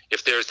hitting.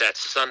 If there's that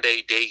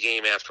Sunday day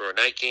game after a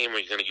night game, where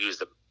you're going to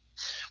use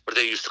what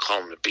do they used to call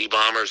them, the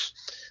B-bombers?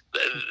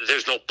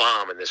 There's no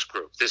bomb in this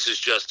group. This is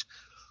just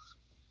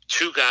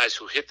two guys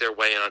who hit their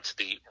way onto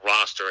the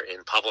roster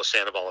in Pablo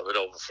Sandoval, who hit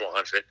over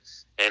 400,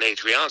 and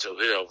Adrianzo, who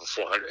hit over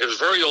 400. It was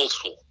very old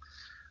school.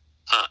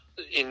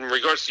 In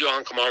regards to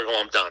Johan Camargo,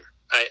 I'm done.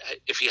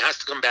 If he has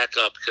to come back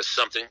up because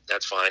something,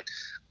 that's fine.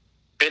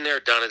 Been there,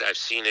 done it. I've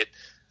seen it.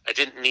 I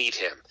didn't need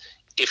him.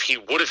 If he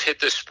would have hit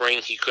this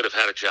spring, he could have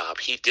had a job.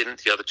 He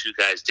didn't. The other two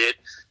guys did.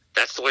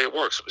 That's the way it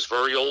works. It was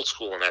very old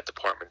school in that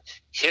department.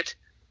 Hit,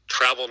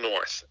 travel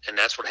north. And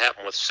that's what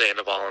happened with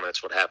Sandoval, and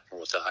that's what happened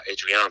with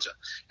Adrianza.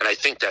 And I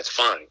think that's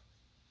fine.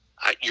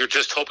 You're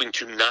just hoping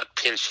to not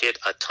pinch hit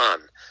a ton.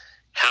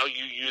 How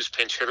you use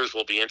pinch hitters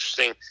will be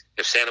interesting.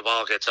 If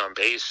Sandoval gets on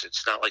base,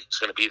 it's not like he's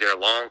going to be there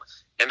long.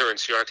 Ender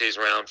Inciarte's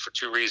around for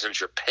two reasons.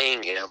 You're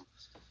paying him,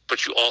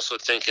 but you also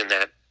think in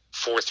that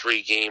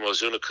 4-3 game,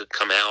 Ozuna could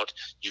come out.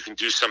 You can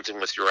do something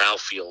with your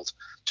outfield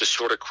to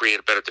sort of create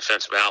a better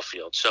defensive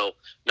outfield. So,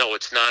 no,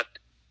 it's not.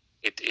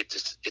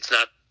 It's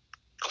not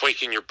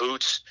quaking your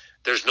boots.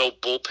 There's no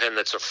bullpen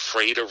that's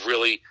afraid of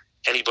really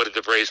anybody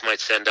the Braves might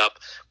send up.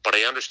 But I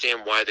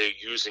understand why they're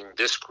using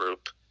this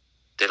group.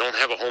 They don't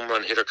have a home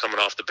run hitter coming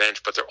off the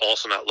bench, but they're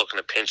also not looking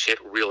to pinch hit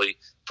really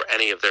for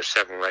any of their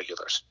 7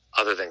 regulars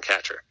other than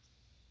catcher.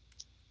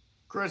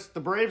 Chris, the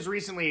Braves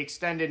recently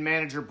extended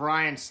manager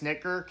Brian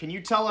Snitker. Can you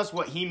tell us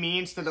what he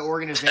means to the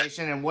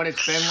organization and what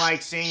it's been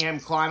like seeing him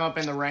climb up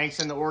in the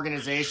ranks in the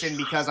organization?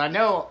 Because I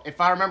know,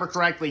 if I remember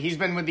correctly, he's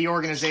been with the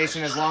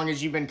organization as long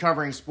as you've been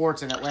covering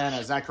sports in Atlanta.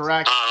 Is that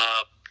correct?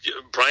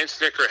 Brian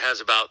Snitker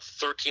has about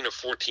 13 or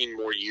 14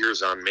 more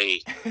years on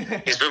me.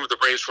 He's been with the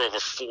Braves for over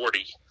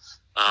 40.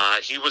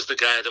 He was the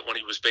guy that when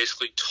he was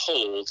basically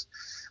told,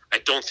 I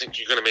don't think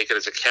you're going to make it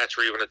as a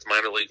catcher even at the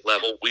minor league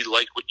level. We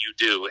like what you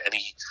do. And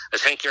he,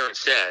 as Hank Aaron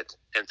said,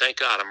 and thank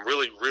God, I'm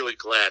really, really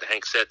glad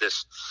Hank said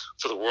this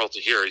for the world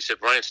to hear. He said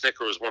Brian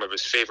Snitker was one of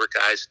his favorite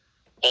guys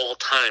all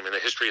time in the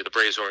history of the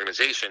Braves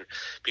organization,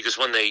 because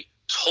when they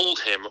told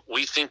him,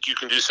 we think you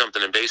can do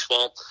something in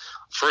baseball,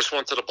 first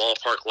one to the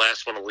ballpark,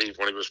 last one to leave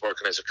when he was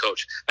working as a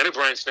coach. I knew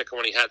Brian Snitker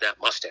when he had that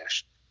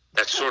mustache.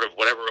 That's sort of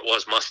whatever it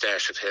was,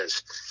 mustache of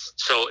his.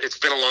 So it's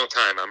been a long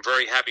time. I'm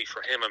very happy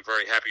for him. I'm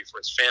very happy for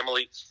his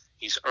family.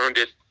 He's earned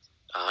it.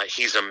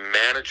 He's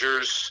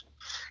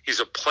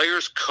a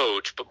player's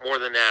coach, but more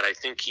than that, I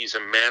think he's a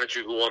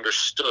manager who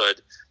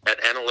understood that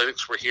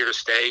analytics were here to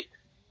stay,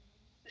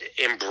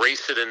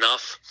 embrace it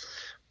enough.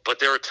 But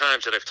there are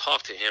times that I've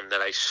talked to him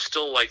that I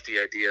still like the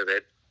idea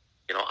that,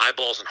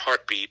 eyeballs and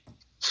heartbeat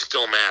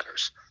still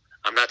matters.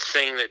 I'm not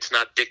saying that it's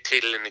not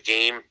dictated in the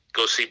game.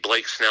 Go see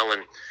Blake Snell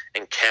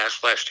and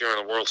Cash last year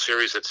in the World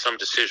Series, that some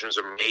decisions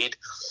are made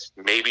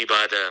maybe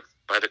by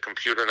the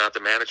computer, not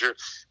the manager.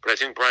 But I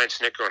think Brian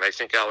Snitker and I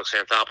think Alex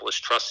Anthopoulos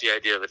trust the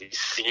idea that he's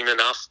seen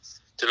enough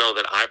to know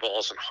that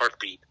eyeballs and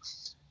heartbeat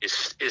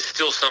is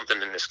still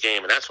something in this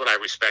game, and that's what I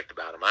respect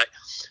about him.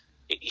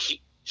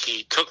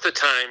 He took the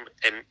time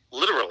and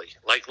literally,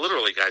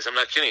 guys, I'm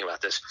not kidding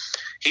about this.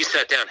 He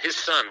sat down. His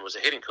son is a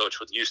hitting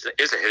coach with the Houston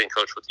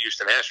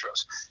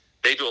Astros.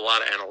 They do a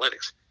lot of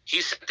analytics.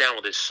 He sat down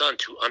with his son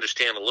to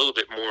understand a little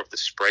bit more of the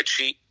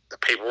spreadsheet, the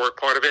paperwork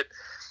part of it.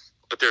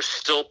 But there's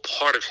still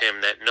part of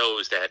him that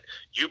knows that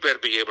you better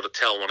be able to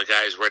tell when a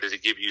guy is ready to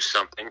give you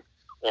something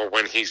or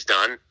when he's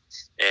done.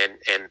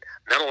 And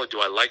not only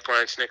do I like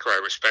Brian Snitker,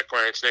 I respect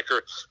Brian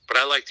Snitker, but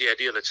I like the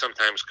idea that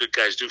sometimes good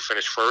guys do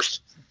finish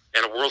first.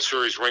 And a World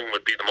Series ring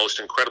would be the most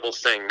incredible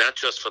thing, not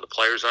just for the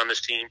players on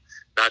this team,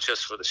 not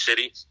just for the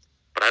city,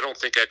 but I don't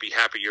think I'd be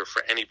happier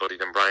for anybody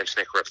than Brian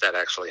Snitker if that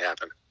actually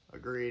happened.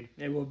 Agreed.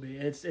 It will be.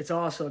 It's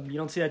awesome. You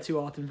don't see that too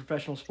often in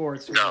professional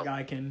sports where No. a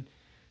guy can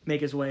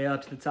make his way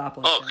up to the top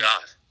like Oh, that.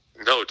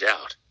 God. No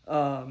doubt.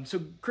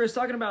 So, Chris,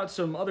 talking about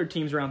some other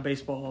teams around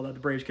baseball that the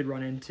Braves could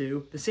run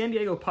into, the San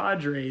Diego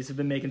Padres have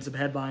been making some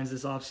headlines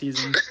this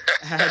offseason,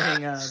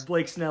 adding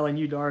Blake Snell and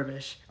Yu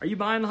Darvish. Are you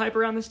buying the hype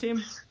around this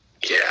team?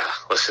 Yeah,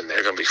 listen,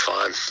 they're going to be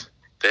fun.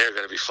 They're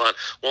going to be fun.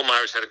 Will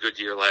Myers had a good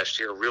year last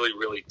year. Really,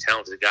 really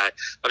talented guy.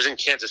 I was in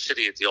Kansas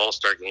City at the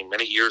All-Star game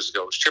many years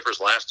ago. It was Chipper's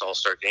last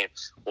All-Star game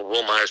when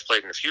Will Myers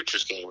played in the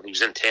Futures game when he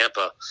was in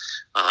Tampa.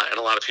 And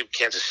a lot of people,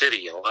 Kansas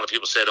City, and a lot of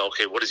people said,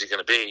 okay, what is he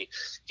going to be?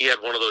 He had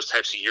one of those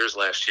types of years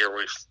last year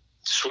where he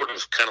sort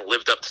of kind of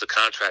lived up to the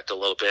contract a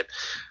little bit.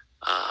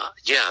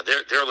 Yeah,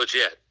 they're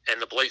legit. And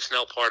the Blake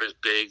Snell part is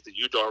big. The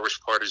Yu Darvish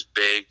part is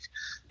big.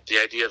 The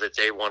idea that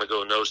they want to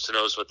go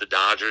nose-to-nose with the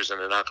Dodgers and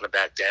they're not going to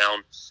back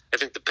down. I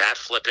think the bat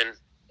flipping,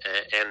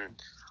 and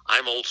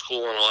I'm old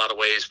school in a lot of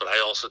ways, but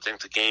I also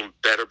think the game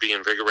better be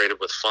invigorated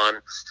with fun.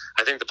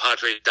 I think the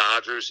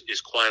Padres-Dodgers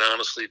is quite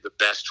honestly the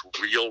best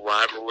real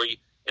rivalry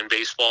in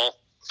baseball.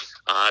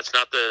 It's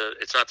not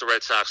the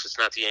Red Sox. It's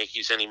not the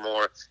Yankees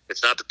anymore.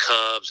 It's not the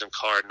Cubs and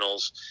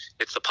Cardinals.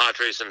 It's the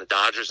Padres and the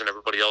Dodgers, and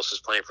everybody else is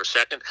playing for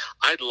second.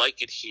 I'd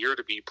like it here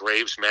to be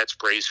Braves, Mets,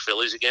 Braves,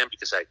 Phillies again,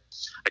 because I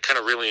kind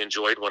of really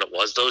enjoyed when it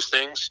was those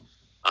things.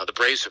 The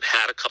Braves have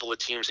had a couple of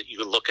teams that you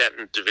could look at in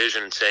the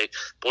division and say,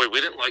 boy,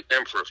 we didn't like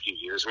them for a few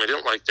years, and we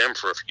didn't like them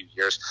for a few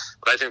years.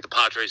 But I think the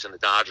Padres and the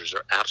Dodgers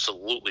are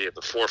absolutely at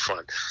the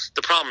forefront.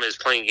 The problem is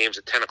playing games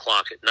at 10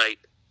 o'clock at night.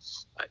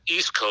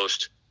 East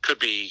Coast could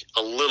be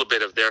a little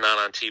bit of they're not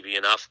on TV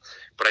enough,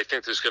 but I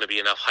think there's going to be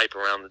enough hype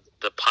around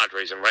the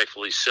Padres, and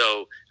rightfully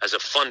so, as a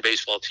fun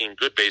baseball team,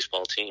 good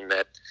baseball team,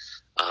 that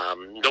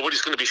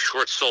nobody's going to be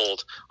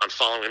short-sold on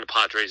following the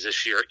Padres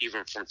this year,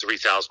 even from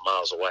 3,000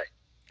 miles away.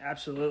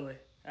 Absolutely.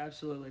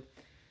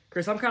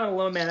 Chris, I'm kind of a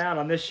lone man out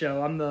on this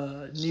show. I'm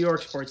the New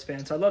York sports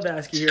fan, so I'd love to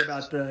ask you here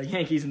about the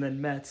Yankees and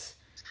then Mets.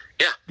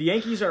 Yeah. The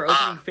Yankees are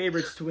opening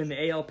favorites to win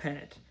the AL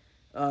pennant.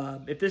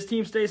 If this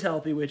team stays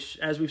healthy, which,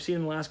 as we've seen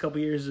in the last couple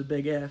of years, is a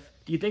big if,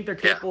 do you think they're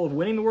capable of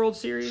winning the World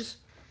Series?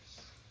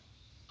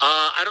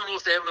 I don't know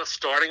if they have enough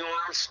starting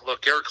arms.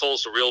 Look, Garrett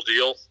Cole's the real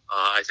deal.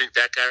 I think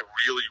that guy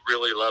really,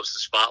 really loves the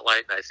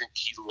spotlight, and I think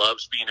he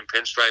loves being in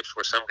pinstripes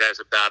where some guys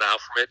have bowed out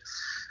from it.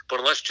 But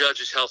unless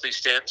Judge is healthy,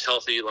 Stanton's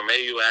healthy,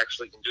 LeMahieu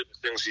actually can do the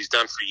things he's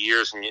done for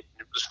years, and it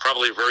was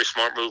probably a very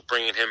smart move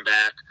bringing him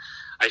back.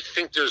 I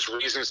think there's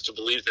reasons to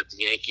believe that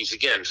the Yankees,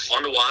 again,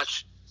 fun to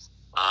watch,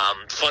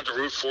 fun to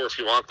root for if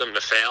you want them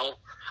to fail.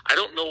 I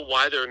don't know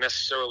why they're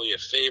necessarily a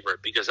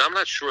favorite, because I'm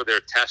not sure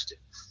they're tested.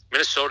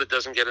 Minnesota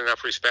doesn't get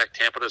enough respect.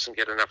 Tampa doesn't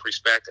get enough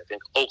respect. I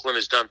think Oakland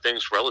has done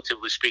things,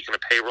 relatively speaking,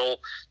 of payroll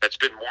that's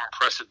been more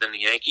impressive than the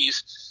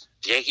Yankees.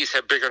 The Yankees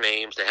have bigger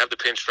names. They have the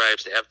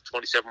pinstripes. They have the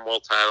 27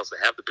 world titles.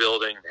 They have the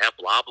building. They have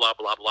blah, blah,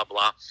 blah, blah,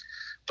 blah.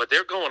 But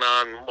they're going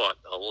on,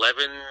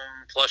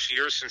 11-plus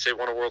years since they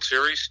won a World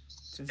Series?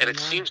 And it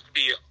seems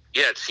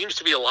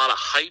to be a lot of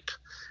hype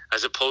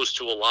as opposed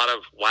to a lot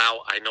of,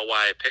 wow, I know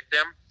why I picked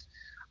them.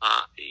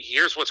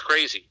 Here's what's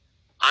crazy.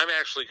 I'm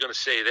actually going to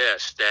say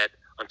this, that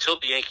until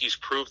the Yankees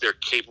prove they're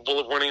capable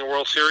of winning a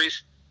World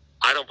Series,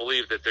 I don't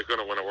believe that they're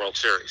going to win a World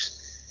Series.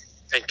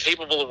 And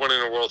capable of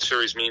winning a World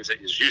Series means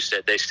that, as you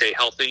said, they stay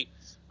healthy,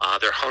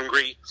 they're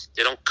hungry,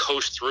 they don't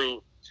coast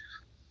through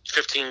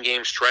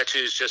 15-game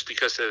stretches just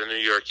because they're the New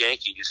York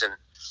Yankees. And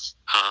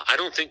I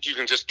don't think you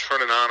can just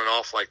turn it on and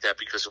off like that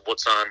because of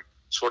what's on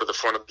sort of the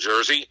front of the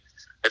jersey.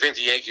 I think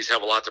the Yankees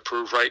have a lot to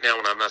prove right now,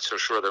 and I'm not so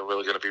sure they're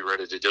really going to be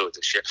ready to do it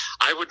this year.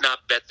 I would not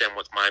bet them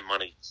with my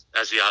money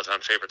as the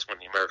odds-on favorites win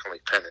the American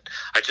League pennant.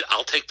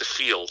 I'll take the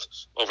field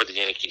over the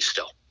Yankees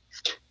still.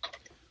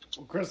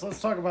 Well, Chris,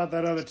 let's talk about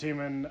that other team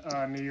in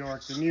New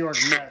York, the New York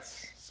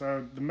Mets.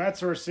 So the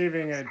Mets are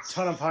receiving a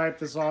ton of hype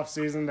this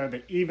offseason. They're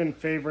the even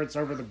favorites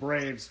over the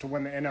Braves to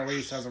win the NL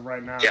East as of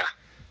right now. Yeah.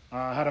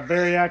 Had a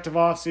very active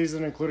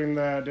offseason, including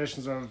the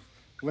additions of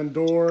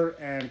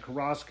Lindor and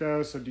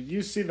Carrasco. So do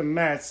you see the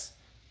Mets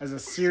as a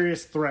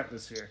serious threat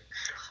this year?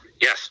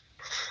 Yes.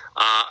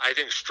 I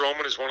think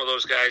Stroman is one of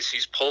those guys.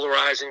 He's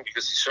polarizing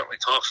because he certainly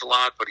talks a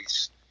lot, but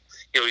he's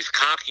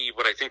cocky,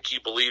 but I think he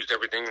believes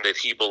everything that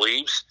he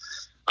believes.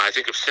 I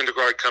think if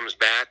Syndergaard comes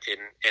back, and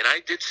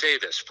I did say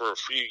this for a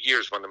few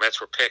years when the Mets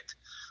were picked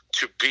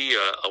to be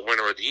a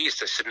winner of the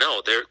East, I said,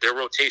 no, their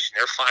rotation,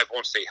 their five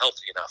won't stay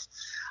healthy enough.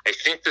 I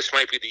think this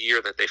might be the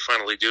year that they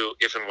finally do,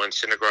 if and when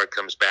Syndergaard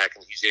comes back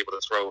and he's able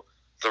to throw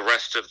the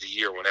rest of the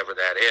year, whenever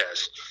that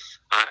is.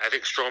 I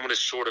think Stroman is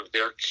sort of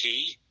their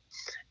key,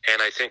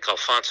 and I think Pete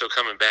Alonso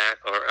coming back,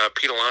 and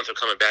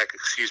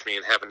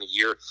having the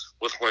year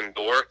with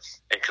Lindor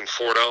and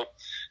Conforto,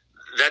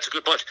 that's a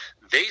good bunch.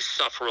 They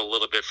suffer a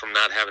little bit from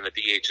not having the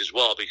DH as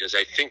well, because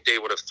I think they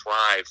would have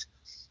thrived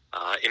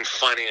in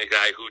finding a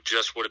guy who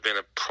just would have been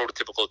a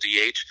prototypical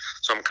DH.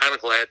 So I'm kind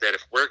of glad that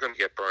if we're going to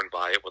get burned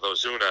by it with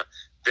Ozuna,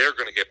 they're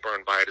going to get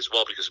burned by it as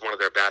well, because one of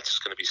their bats is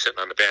going to be sitting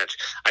on the bench.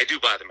 I do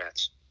buy the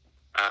Mets.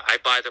 I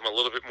buy them a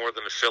little bit more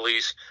than the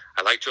Phillies.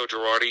 I like Joe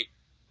Girardi.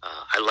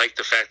 I like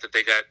the fact that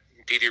they got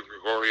Didi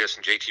Gregorius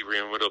and JT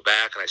Realmuto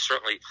back, and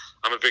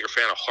I'm a bigger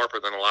fan of Harper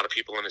than a lot of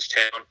people in this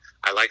town.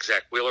 I like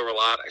Zach Wheeler a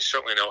lot. I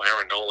certainly know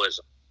Aaron Nola is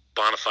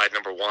bona fide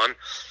number one,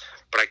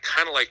 but I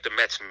kind of like the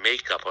Mets'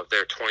 makeup of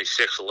their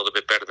 26 a little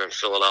bit better than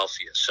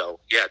Philadelphia.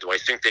 So, yeah, do I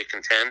think they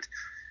contend?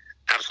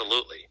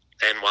 Absolutely.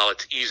 And while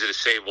it's easy to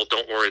say, well,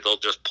 don't worry, they'll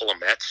just pull a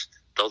Mets,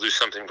 they'll do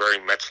something very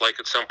Mets-like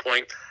at some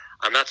point,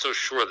 I'm not so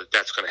sure that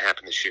that's going to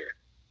happen this year.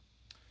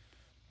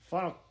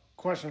 Final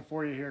question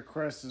for you here,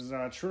 Chris, is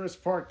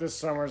Truist Park this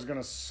summer is going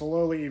to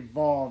slowly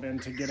evolve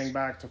into getting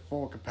back to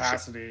full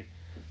capacity.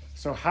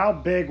 So how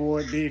big will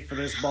it be for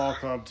this ball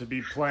club to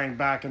be playing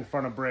back in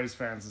front of Braves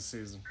fans this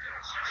season?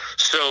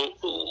 So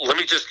let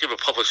me just give a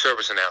public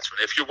service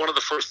announcement. If you're one of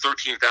the first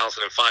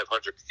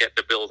 13,500 to get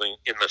the building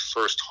in the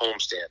first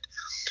homestand,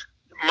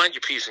 mind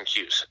your P's and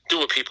Q's. Do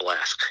what people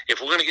ask.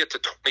 If we're going to get to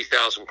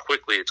 20,000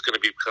 quickly, it's going to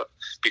be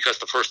because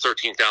the first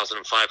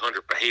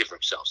 13,500 behave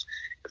themselves.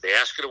 If they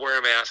ask you to wear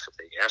a mask, if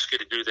they ask you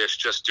to do this,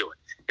 just do it.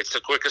 It's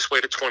the quickest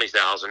way to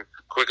 20,000,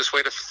 quickest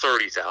way to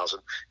 30,000,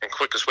 and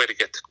quickest way to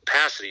get to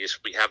capacity is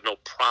we have no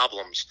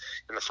problems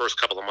in the first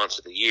couple of months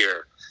of the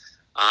year.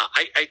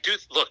 I do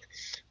look.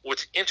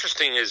 What's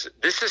interesting is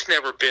this has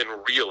never been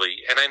really,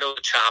 and I know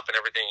the chop and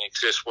everything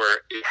exists where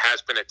it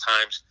has been at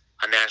times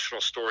a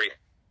national story.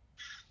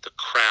 The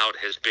crowd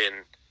has been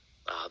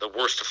the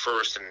worst to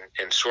first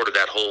and sort of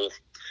that whole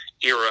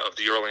era of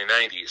the early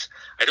 90s.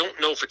 I don't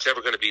know if it's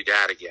ever going to be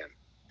that again,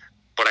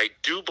 but I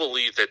do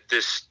believe that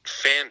this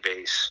fan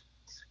base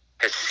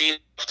has seen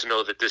enough to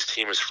know that this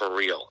team is for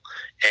real.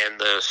 And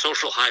the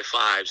social high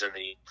fives and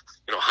the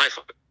high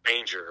five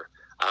Ranger,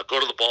 go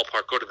to the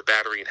ballpark, go to the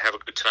Battery, and have a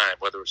good time,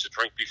 whether it's a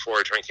drink before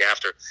or a drink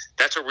after.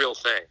 That's a real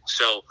thing.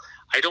 So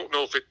I don't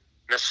know if it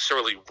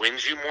necessarily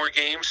wins you more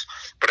games,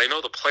 but I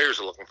know the players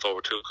are looking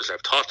forward to it because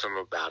I've talked to them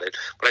about it.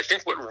 But I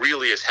think what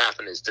really has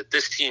happened is that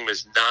this team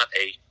is not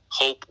a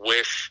hope,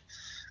 wish,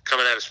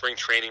 coming out of spring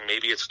training,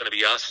 maybe it's going to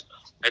be us.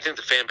 I think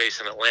the fan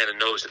base in Atlanta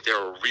knows that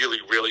they're a really,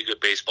 really good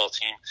baseball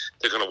team.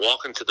 They're going to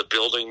walk into the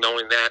building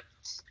knowing that.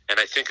 And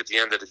I think at the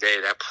end of the day,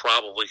 that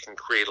probably can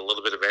create a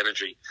little bit of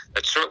energy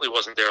that certainly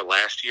wasn't there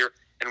last year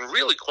and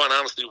really, quite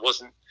honestly,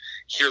 wasn't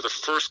here the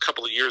first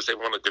couple of years they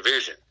won a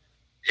division.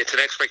 It's an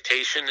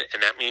expectation,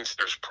 and that means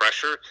there's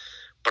pressure.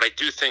 But I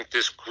do think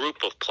this group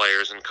of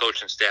players and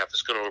coaching staff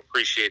is going to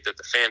appreciate that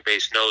the fan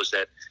base knows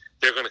that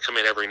they're going to come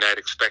in every night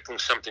expecting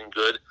something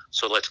good,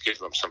 so let's give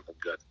them something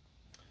good.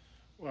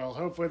 Well,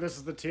 hopefully this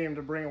is the team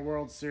to bring a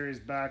World Series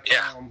back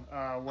home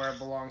where it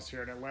belongs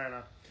here in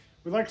Atlanta.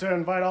 We'd like to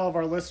invite all of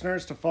our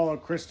listeners to follow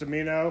Chris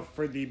Dimino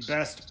for the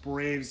best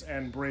Braves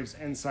and Braves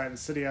insight the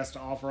city has to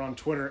offer on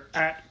Twitter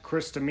at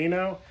Chris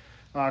Dimino.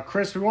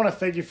 Chris, we want to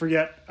thank you for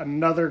yet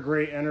another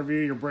great interview.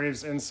 Your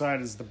Braves insight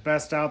is the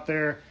best out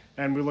there,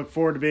 and we look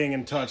forward to being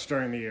in touch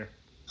during the year.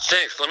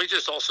 Thanks. Let me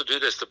just also do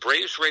this. The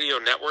Braves Radio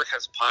Network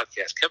has a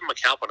podcast. Kevin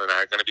McAlpin and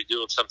I are going to be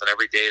doing something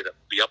every day that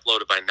will be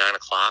uploaded by 9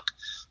 o'clock.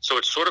 So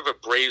it's sort of a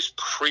Braves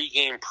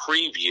pregame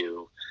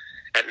preview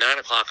at 9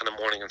 o'clock in the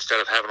morning instead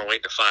of having to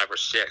wait to 5 or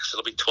 6.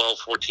 It'll be 12,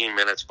 14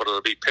 minutes, but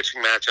it'll be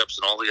pitching matchups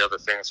and all the other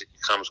things that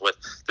it comes with.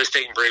 This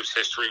date in Braves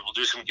history. We'll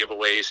do some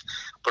giveaways.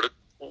 But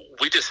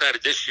we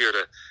decided this year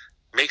to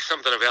make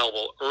something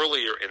available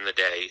earlier in the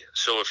day.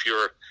 So if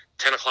you're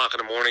 10 o'clock in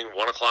the morning,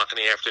 1 o'clock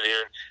in the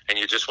afternoon, and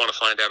you just want to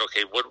find out,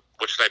 okay, what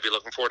should I be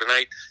looking for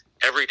tonight?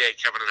 Every day,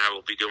 Kevin and I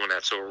will be doing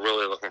that, so we're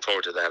really looking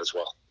forward to that as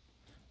well.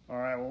 All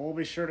right, well, we'll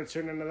be sure to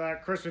tune into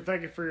that. Chris, we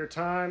thank you for your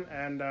time,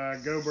 and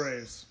go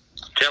Braves.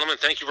 Gentlemen,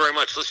 thank you very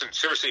much. Listen,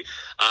 seriously,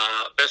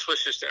 best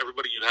wishes to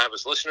everybody you have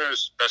as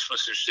listeners, best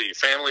wishes to your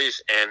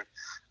families, and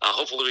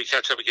hopefully we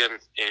catch up again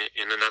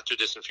in the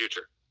not-too-distant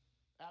future.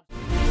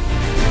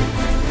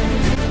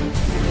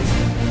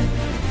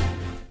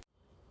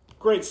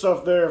 Great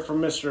stuff there from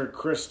Mr.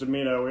 Chris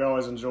Dimino. We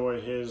always enjoy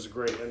his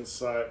great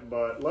insight,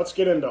 but let's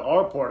get into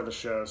our part of the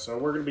show. So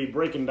we're going to be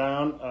breaking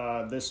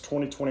down this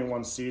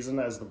 2021 season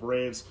as the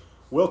Braves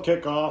will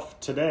kick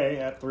off today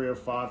at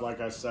 3:05, like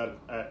I said,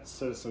 at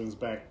Citizens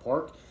Bank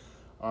Park.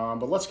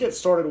 But let's get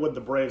started with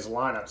the Braves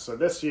lineup. So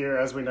this year,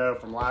 as we know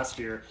from last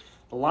year,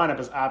 the lineup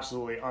is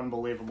absolutely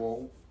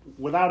unbelievable.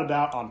 Without a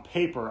doubt, on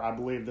paper, I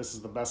believe this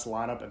is the best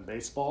lineup in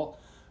baseball.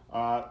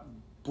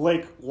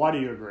 Blake, why do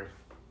you agree?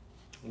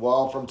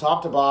 Well, from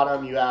top to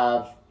bottom, you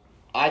have,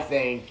 I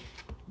think,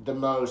 the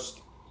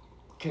most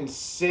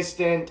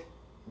consistent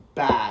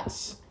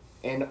bats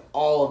in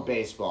all of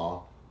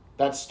baseball.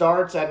 That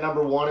starts at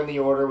number 1 in the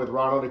order with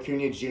Ronald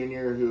Acuna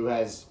Jr., who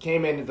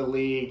came into the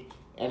league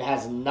and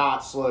has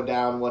not slowed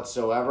down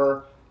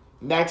whatsoever.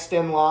 Next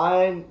in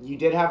line, you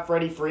did have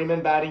Freddie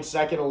Freeman batting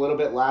second a little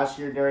bit last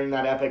year during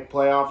that epic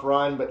playoff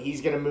run, but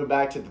he's going to move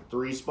back to the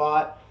 3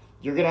 spot.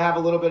 You're going to have a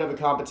little bit of a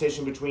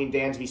competition between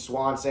Dansby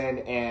Swanson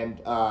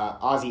and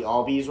Ozzie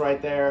Albies right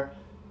there.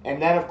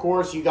 And then, of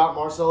course, you got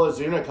Marcell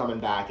Ozuna coming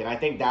back, and I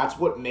think that's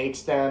what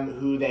makes them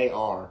who they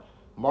are.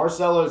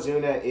 Marcell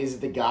Ozuna is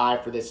the guy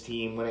for this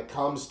team when it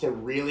comes to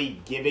really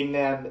giving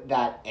them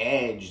that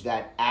edge,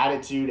 that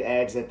attitude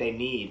edge that they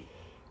need.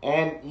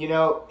 And,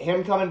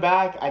 him coming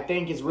back, I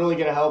think, is really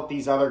going to help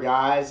these other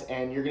guys,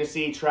 and you're going to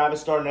see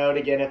Travis d'Arnaud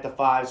again at the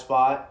 5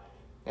 spot.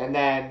 And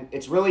then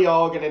it's really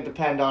all going to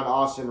depend on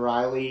Austin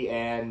Riley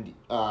and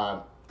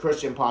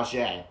Christian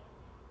Pache.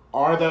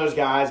 Are those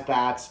guys'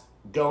 bats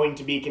going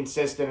to be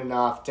consistent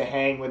enough to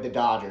hang with the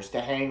Dodgers,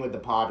 to hang with the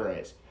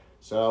Padres?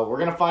 So we're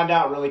going to find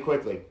out really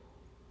quickly.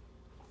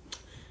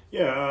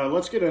 Yeah,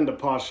 let's get into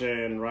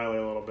Pache and Riley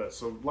a little bit.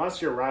 So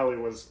last year Riley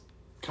was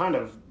kind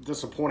of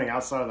disappointing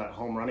outside of that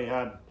home run he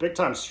had.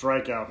 Big-time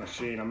strikeout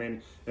machine. I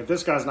mean, if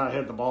this guy's not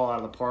hitting the ball out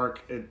of the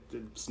park,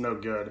 it's no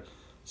good.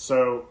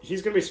 So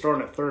he's going to be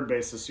starting at third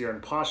base this year,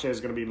 and Pache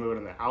is going to be moving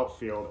in the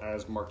outfield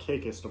as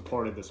Markakis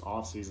departed this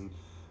offseason.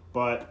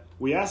 But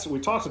we talked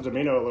to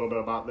Dimino a little bit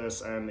about this,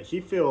 and he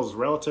feels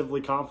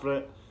relatively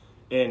confident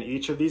in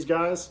each of these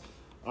guys.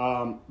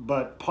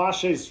 But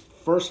Pache's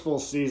first full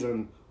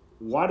season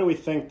why do we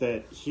think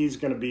that he's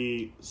going to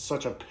be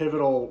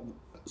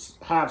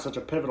have such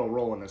a pivotal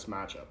role in this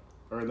matchup,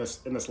 or in this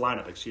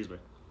lineup, excuse me?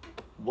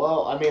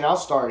 Well, I mean, I'll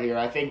start here.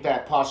 I think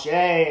that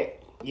Pache,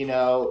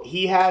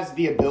 he has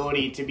the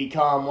ability to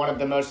become one of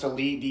the most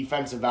elite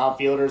defensive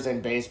outfielders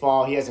in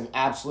baseball. He has an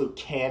absolute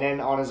cannon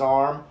on his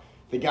arm.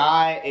 The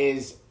guy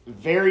is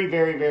very,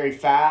 very, very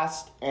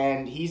fast,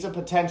 and he's a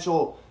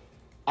potential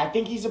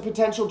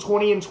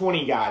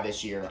 20-20 guy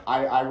this year.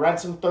 I read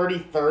some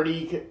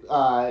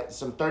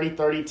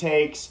 30-30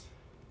 takes.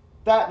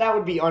 That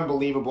would be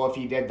unbelievable if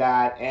he did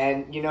that.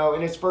 And,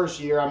 in his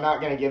first year, I'm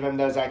not going to give him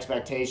those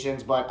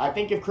expectations. But I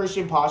think if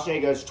Christian Pache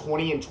goes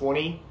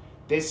 20-20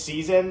 this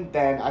season,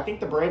 then I think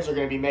the Braves are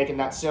going to be making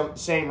that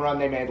same run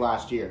they made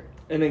last year.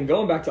 And then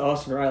going back to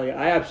Austin Riley,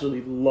 I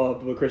absolutely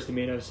loved what Chris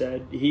Domino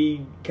said.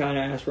 He kind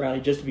of asked Riley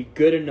just to be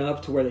good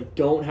enough to where they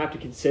don't have to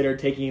consider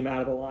taking him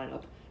out of the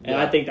lineup. And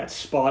I think that's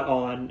spot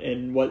on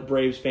in what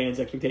Braves fans'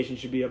 expectations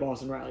should be of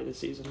Austin Riley this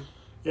season.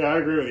 Yeah, I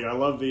agree with you. I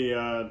love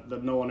the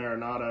Nolan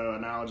Arenado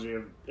analogy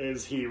of,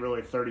 is he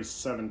really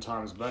 37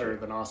 times better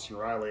than Austin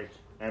Riley?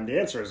 And the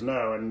answer is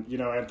no. And,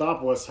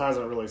 Anthopoulos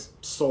hasn't really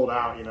sold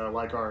out,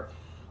 like our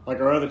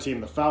other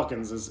team, the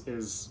Falcons, is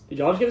Did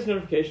y'all just get this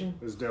notification?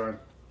 Is doing.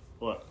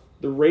 What?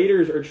 The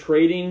Raiders are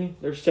trading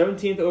their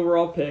 17th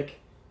overall pick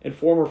and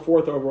former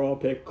 4th overall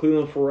pick,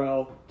 Cleveland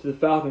Farrell, to the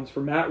Falcons for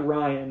Matt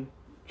Ryan.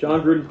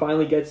 John Gruden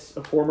finally gets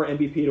a former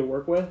MVP to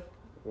work with.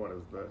 What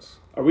is this?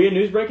 Are we a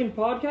news-breaking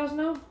podcast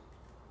now?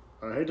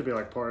 I hate to be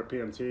like part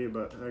PMT,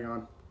 but hang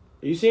on.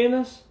 Are you seeing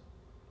this?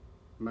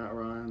 Matt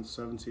Ryan,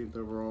 17th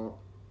overall.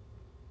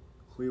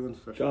 Cleveland.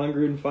 John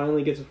Gruden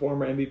finally gets a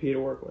former MVP to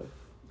work with.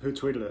 Who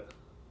tweeted it?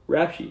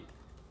 Rap Sheet.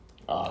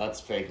 Oh, that's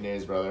fake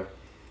news, brother.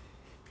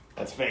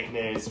 That's fake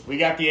news. We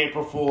got the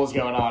April Fools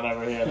going on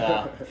over here,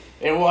 though.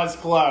 It was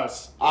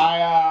close.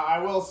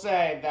 I will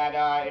say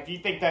that if you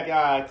think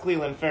that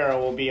Cleveland Farrell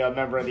will be a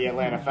member of the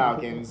Atlanta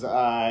Falcons,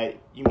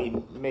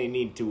 you may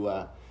need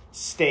to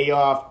stay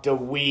off the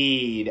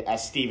weed,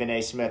 as Stephen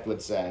A. Smith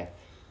would say.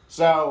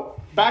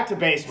 So, back to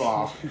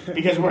baseball,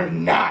 because we're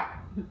not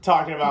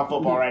talking about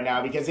football right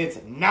now, because it's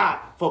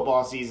not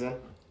football season.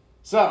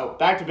 So,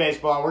 back to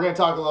baseball. We're going to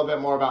talk a little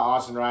bit more about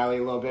Austin Riley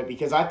a little bit,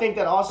 because I think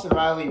that Austin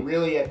Riley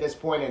really, at this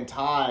point in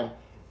time,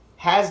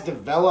 has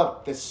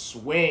developed the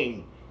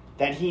swing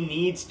that he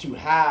needs to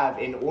have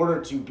in order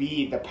to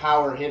be the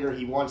power hitter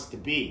he wants to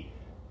be.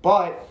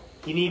 But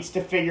he needs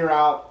to figure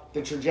out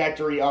the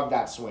trajectory of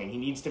that swing. He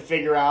needs to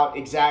figure out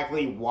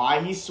exactly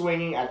why he's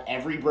swinging at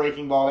every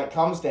breaking ball that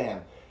comes to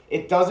him.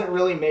 It doesn't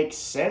really make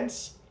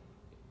sense,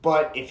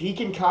 but if he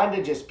can kind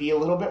of just be a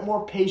little bit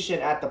more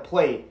patient at the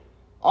plate,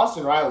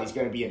 Austin Riley's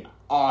going to be an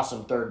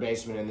awesome third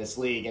baseman in this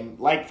league. And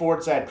like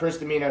Ford said, Chris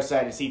Domino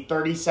said, is he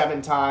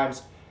 37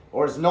 times,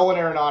 or is Nolan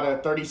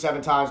Arenado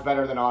 37 times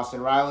better than Austin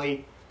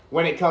Riley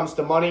when it comes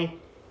to money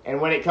and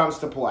when it comes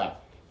to play?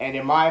 And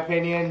in my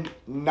opinion,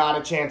 not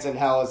a chance in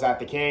hell is that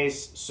the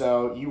case.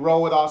 So you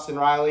roll with Austin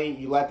Riley,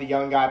 you let the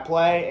young guy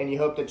play, and you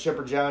hope that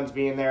Chipper Jones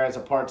being there as a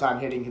part-time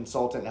hitting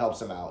consultant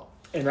helps him out.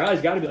 And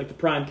Riley's got to be like the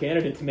prime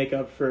candidate to make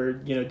up for,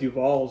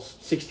 Duvall's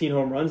 16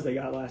 home runs they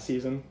got last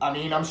season. I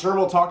mean, I'm sure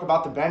we'll talk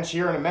about the bench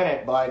here in a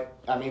minute, but,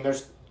 I mean,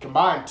 there's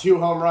combined 2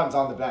 home runs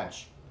on the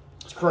bench.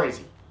 It's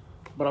crazy.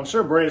 But I'm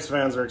sure Braves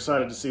fans are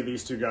excited to see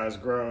these two guys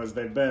grow, as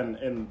they've been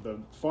in the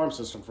farm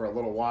system for a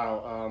little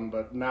while,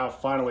 but now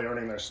finally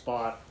earning their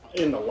spot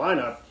in the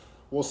lineup.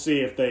 We'll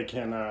see if they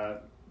can,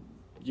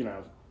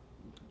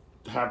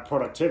 have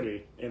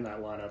productivity in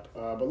that lineup.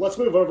 But let's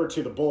move over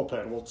to the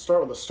bullpen. We'll start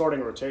with the starting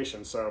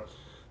rotation. So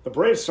the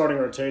Braves starting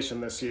rotation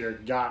this year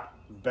got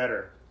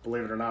better,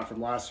 believe it or not,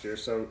 from last year.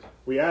 So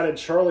we added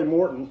Charlie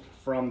Morton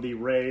from the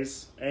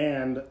Rays,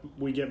 and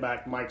we get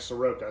back Mike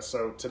Soroka.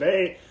 So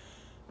today,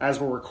 as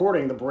we're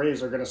recording, the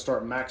Braves are going to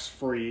start Max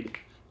Fried,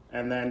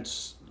 and then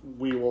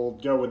we will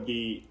go with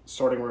the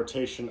starting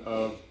rotation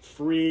of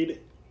Fried,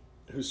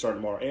 who's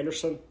starting tomorrow,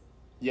 Anderson?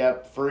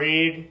 Yep,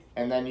 Fried,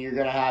 and then you're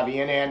going to have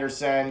Ian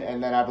Anderson,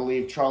 and then I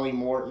believe Charlie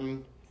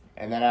Morton,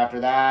 and then after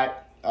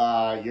that,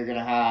 you're going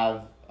to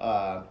have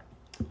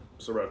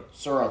Soroka.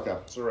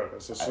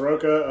 So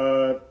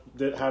Soroka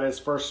had his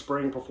first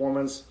spring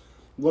performance,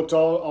 looked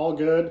all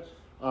good,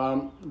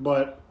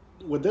 but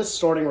with this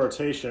starting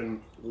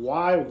rotation,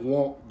 why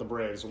won't the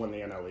Braves win the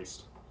NL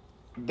East?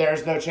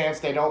 There's no chance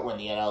they don't win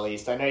the NL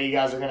East. I know you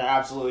guys are going to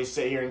absolutely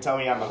sit here and tell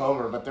me I'm a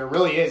homer, but there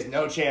really is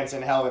no chance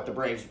in hell that the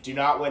Braves do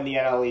not win the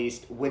NL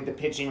East with the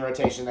pitching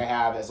rotation they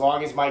have, as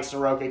long as Mike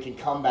Soroka can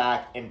come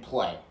back and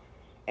play.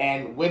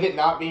 And with it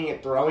not being a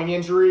throwing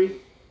injury,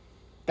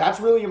 that's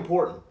really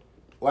important.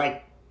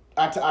 Like,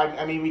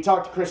 I mean, we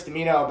talked to Chris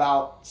Domino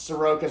about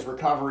Soroka's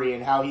recovery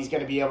and how he's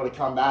going to be able to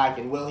come back,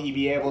 and will he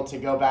be able to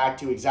go back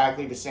to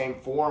exactly the same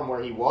form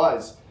where he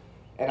was?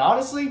 And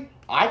honestly,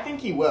 I think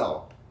he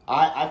will.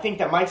 I think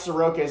that Mike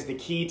Soroka is the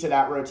key to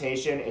that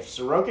rotation. If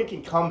Soroka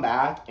can come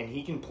back and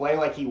he can play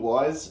like he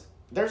was,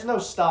 there's no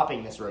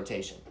stopping this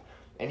rotation.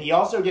 And he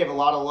also gave a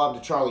lot of love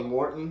to Charlie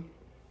Morton.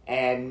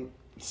 And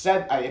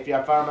said,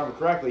 if I remember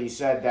correctly, he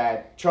said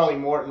that Charlie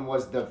Morton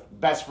was the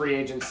best free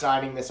agent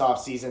signing this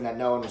offseason that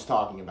no one was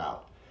talking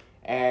about.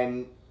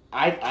 And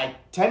I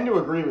tend to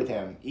agree with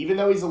him. Even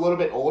though he's a little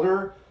bit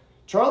older,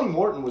 Charlie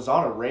Morton was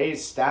on a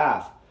Rays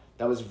staff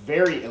that was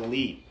very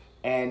elite.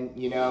 And,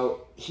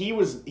 he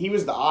was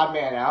the odd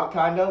man out,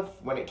 kind of,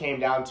 when it came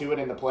down to it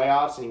in the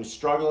playoffs. And he was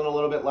struggling a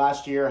little bit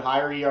last year,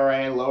 higher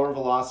ERA, lower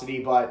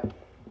velocity. But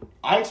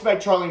I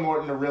expect Charlie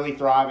Morton to really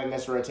thrive in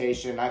this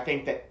rotation. I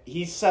think that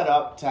he's set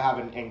up to have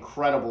an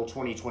incredible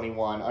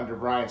 2021 under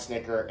Brian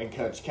Snicker and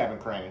Coach Kevin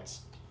Kranitz.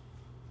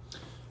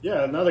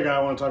 Yeah, another guy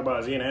I want to talk about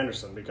is Ian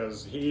Anderson,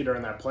 because he,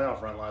 during that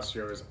playoff run last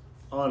year, was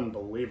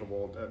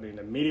unbelievable. I mean,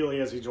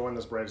 immediately as he joined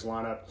this Braves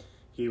lineup,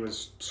 he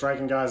was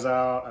striking guys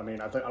out. I mean,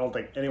 I don't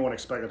think anyone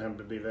expected him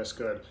to be this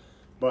good.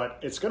 But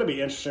it's going to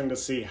be interesting to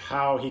see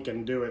how he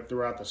can do it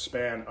throughout the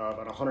span of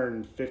an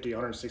 150,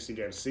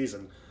 160-game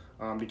season,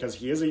 because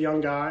he is a young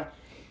guy.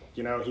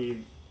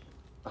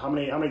 How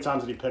many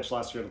times did he pitch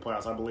last year in the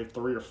playoffs? I believe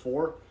 3 or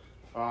 4.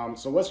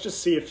 So let's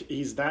just see if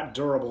he's that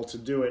durable to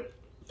do it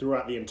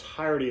throughout the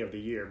entirety of the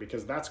year,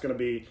 because that's going to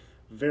be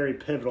very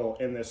pivotal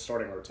in this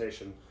starting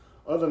rotation.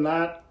 Other than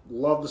that,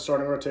 love the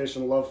starting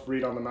rotation, love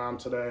Fried on the mound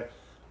today.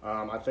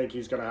 I think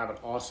he's going to have an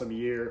awesome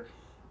year.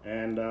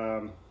 And,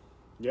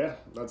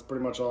 that's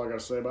pretty much all I got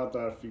to say about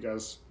that, if you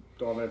guys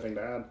don't have anything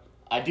to add.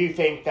 I do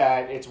think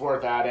that it's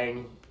worth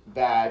adding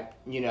that,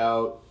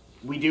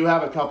 we do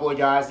have a couple of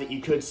guys that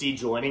you could see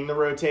joining the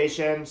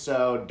rotation,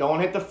 so don't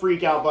hit the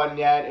freak out button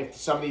yet if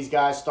some of these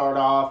guys start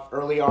off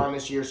early on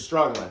this year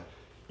struggling.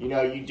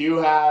 You do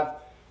have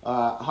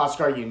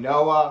Huascar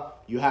Ynoa,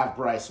 you have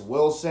Bryce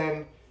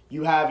Wilson,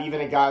 you have even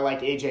a guy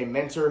like AJ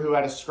Minter who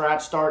had a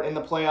scratch start in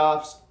the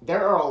playoffs.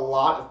 There are a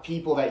lot of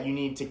people that you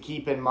need to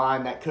keep in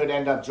mind that could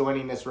end up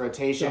joining this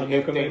rotation. Sean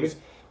Newcomb, maybe?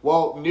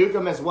 Well,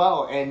 Newcomb as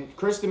well, and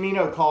Chris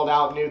Domino called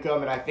out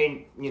Newcomb, and I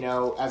think,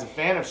 as a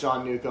fan of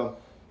Sean Newcomb,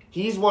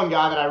 he's one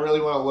guy that I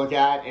really want to look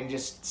at and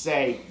just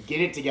say, get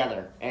it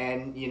together,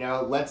 and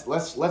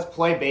let's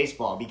play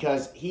baseball,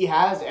 because he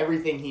has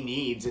everything he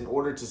needs in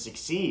order to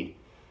succeed.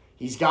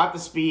 He's got the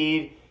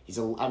speed. He's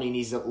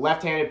a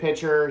left-handed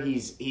pitcher.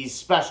 He's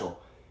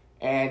special,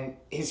 and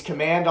his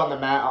command on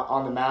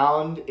the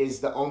mound is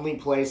the only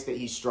place that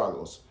he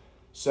struggles.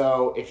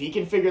 So if he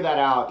can figure that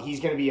out,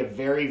 he's going to be a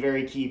very,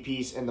 very key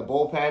piece in the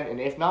bullpen.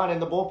 And if not in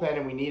the bullpen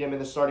and we need him in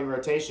the starting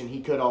rotation, he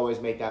could always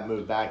make that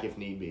move back if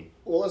need be.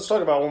 Well, let's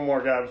talk about one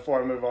more guy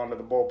before I move on to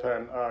the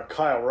bullpen,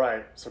 Kyle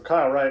Wright. So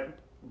Kyle Wright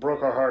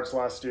broke our hearts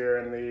last year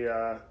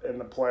in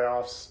the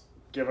playoffs,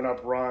 giving up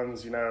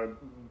runs.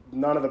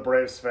 None of the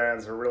Braves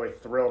fans are really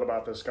thrilled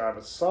about this guy,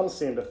 but some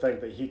seem to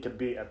think that he could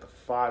be at the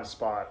 5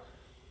 spot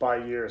by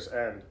year's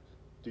end.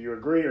 Do you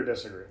agree or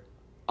disagree?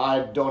 I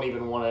don't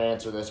even want to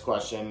answer this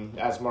question,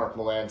 as Mark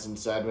Melancon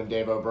said when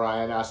Dave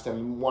O'Brien asked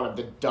him one of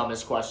the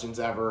dumbest questions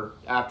ever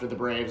after the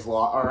Braves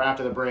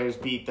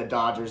beat the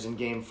Dodgers in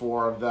Game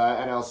 4 of the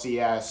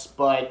NLCS.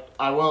 But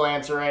I will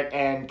answer it,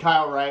 and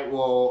Kyle Wright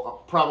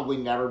will probably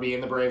never be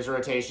in the Braves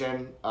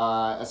rotation,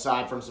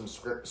 aside from some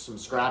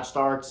scratch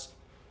starts.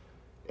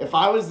 If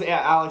I was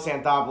Alex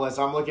Anthopoulos,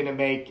 I'm looking to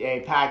make a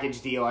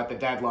package deal at the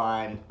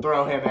deadline,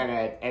 throw him in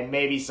it, and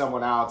maybe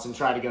someone else, and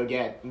try to go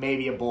get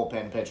maybe a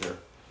bullpen pitcher.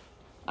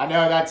 I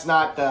know that's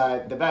not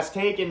the best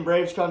take in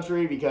Braves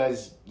country,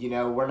 because,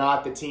 we're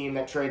not the team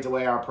that trades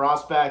away our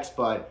prospects,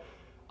 but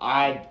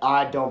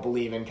I don't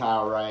believe in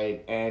Kyle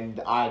Wright, and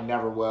I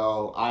never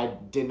will. I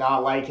did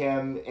not like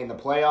him in the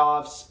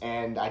playoffs,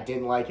 and I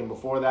didn't like him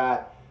before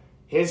that.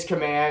 His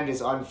command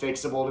is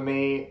unfixable to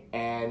me,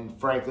 and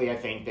frankly, I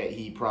think that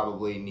he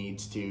probably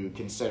needs to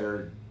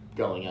consider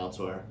going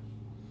elsewhere.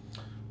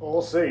 Well,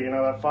 we'll see.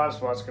 That 5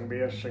 spot's going to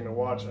be interesting to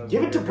watch.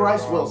 Give it to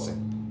Bryce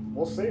Wilson.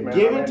 We'll see, man.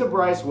 Give it to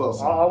Bryce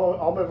Wilson.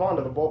 I'll move on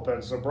to the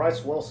bullpen. So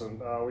Bryce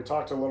Wilson, we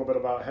talked a little bit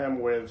about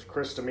him with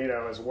Chris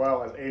Domino as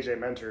well as AJ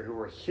Minter, who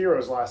were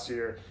heroes last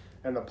year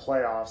in the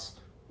playoffs.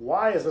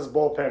 Why is this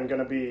bullpen going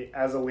to be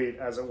as elite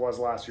as it was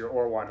last year,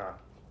 or why not?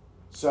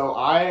 So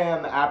I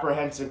am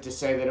apprehensive to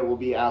say that it will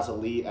be as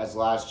elite as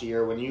last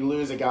year. When you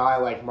lose a guy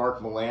like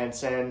Mark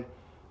Melancon,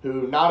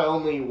 who not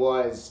only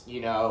was,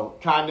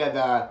 kind of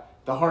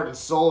the heart and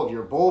soul of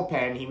your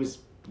bullpen, he was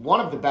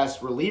one of the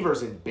best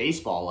relievers in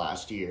baseball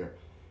last year.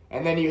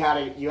 And then you had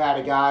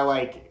a guy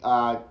like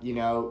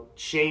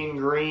Shane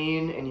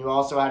Green, and you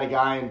also had a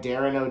guy in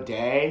Darren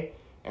O'Day,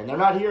 and they're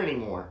not here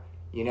anymore.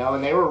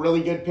 And they were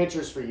really good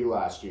pitchers for you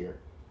last year.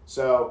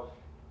 So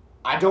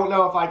I don't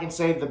know if I can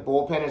say the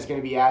bullpen is going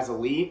to be as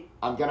elite.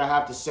 I'm going to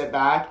have to sit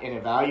back and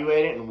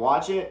evaluate it and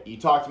watch it. You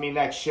talk to me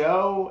next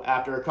show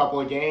after a couple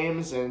of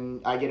games,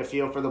 and I get a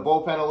feel for the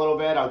bullpen a little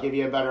bit. I'll give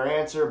you a better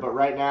answer, but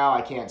right now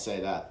I can't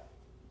say that.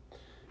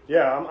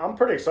 Yeah, I'm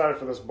pretty excited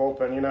for this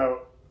bullpen.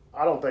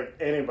 I don't think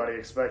anybody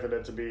expected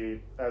it to be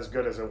as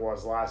good as it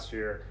was last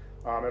year.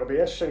 It'll be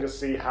interesting to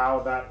see how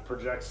that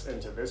projects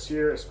into this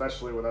year,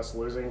 especially with us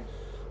losing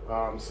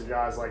some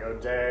guys like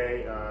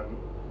O'Day,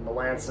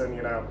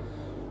 Melancon,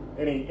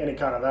 any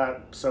kind of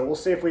that. So we'll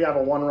see if we have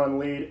a 1-run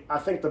lead. I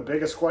think the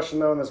biggest question,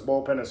 though, in this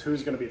bullpen is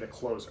who's going to be the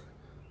closer.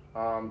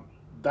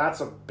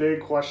 that's a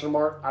big question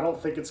mark. I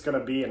don't think it's going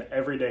to be an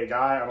everyday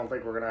guy. I don't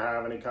think we're going to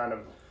have any kind of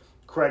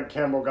Craig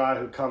Kimbrell guy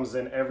who comes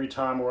in every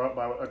time we're up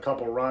by a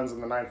couple runs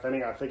in the ninth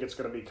inning. I think it's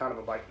going to be kind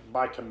of a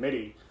by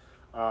committee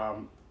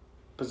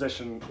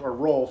position or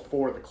role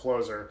for the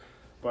closer.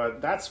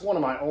 But that's one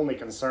of my only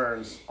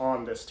concerns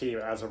on this team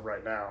as of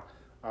right now.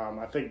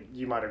 I think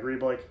you might agree,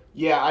 Blake.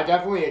 Yeah, I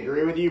definitely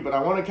agree with you, but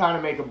I want to kind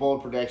of make a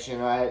bold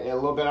prediction. A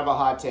little bit of a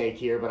hot take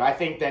here, but I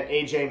think that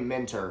A.J.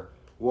 Minter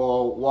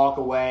will walk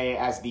away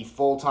as the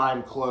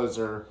full-time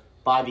closer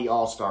by the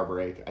All-Star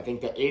break. I think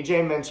that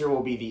A.J. Minter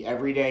will be the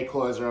everyday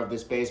closer of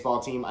this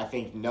baseball team. I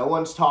think no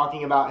one's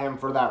talking about him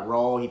for that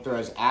role. He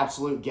throws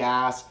absolute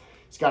gas.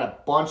 He's got a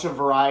bunch of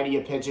variety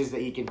of pitches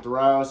that he can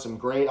throw, some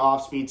great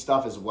off-speed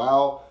stuff as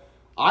well.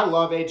 I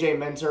love A.J.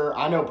 Minter.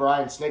 I know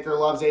Brian Snicker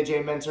loves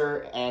A.J.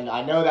 Minter, and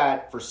I know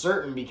that for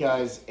certain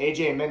because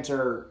A.J.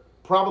 Minter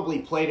probably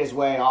played his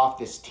way off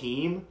this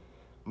team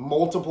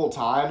multiple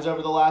times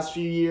over the last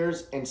few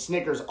years, and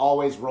Snicker's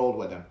always rolled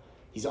with him.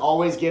 He's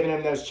always given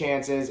him those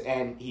chances,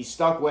 and he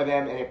stuck with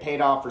him, and it paid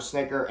off for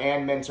Snicker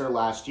and Minter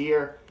last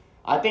year.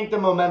 I think the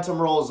momentum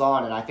rolls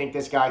on, and I think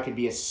this guy could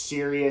be a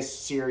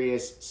serious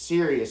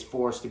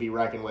force to be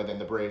reckoned with in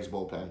the Braves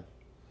bullpen.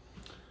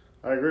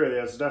 I agree with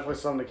you. It's definitely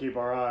something to keep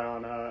our eye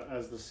on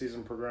as the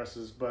season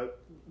progresses. But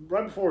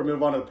right before we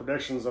move on to the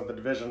predictions of the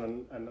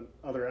division and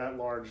other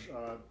at-large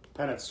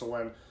pennants to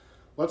win,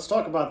 let's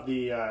talk about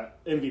the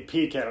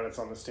MVP candidates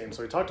on this team.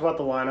 So we talked about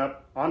the lineup.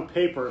 On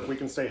paper, if we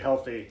can stay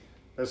healthy,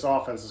 this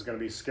offense is going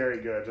to be scary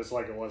good, just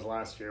like it was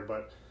last year.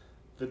 But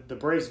the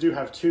Braves do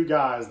have two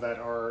guys that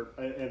are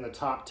in the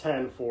top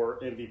 10 for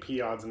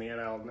MVP odds in the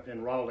NL,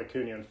 in Ronald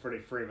Acuna and Freddie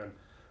Freeman.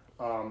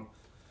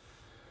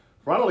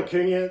 Ronald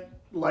Acuna,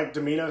 like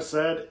Domino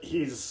said,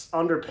 he's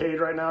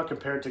underpaid right now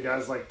compared to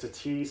guys like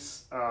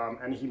Tatis,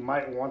 and he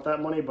might want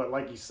that money, but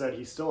like you said,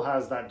 he still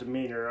has that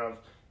demeanor of,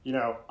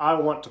 I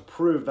want to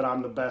prove that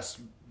I'm the best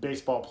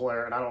baseball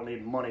player and I don't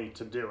need money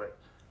to do it.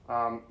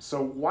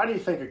 So why do you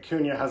think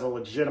Acuna has a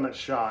legitimate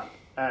shot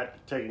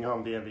at taking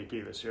home the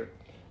MVP this year?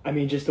 I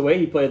mean, just the way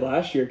he played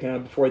last year, kind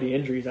of before the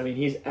injuries, I mean,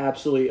 he's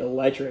absolutely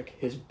electric.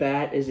 His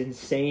bat is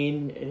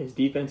insane, and his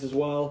defense as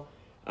well.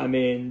 I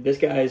mean, this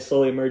guy is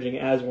slowly emerging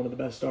as one of the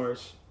best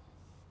stars.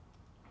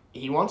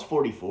 He wants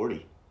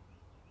 40-40,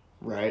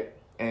 right?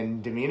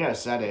 And Domino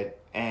said it,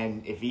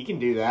 and if he can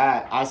do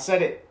that, I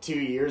said it 2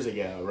 years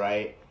ago,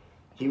 right?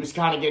 He was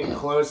kind of getting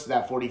close to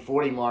that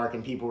 40-40 mark,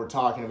 and people were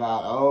talking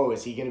about,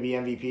 is he going to be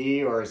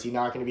MVP or is he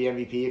not going to be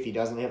MVP if he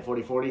doesn't hit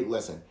 40-40?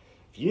 Listen,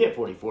 if you hit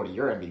 40-40,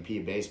 you're MVP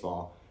of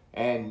baseball,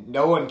 and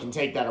no one can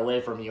take that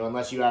away from you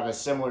unless you have a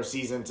similar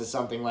season to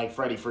something like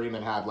Freddie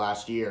Freeman had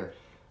last year.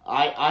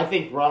 I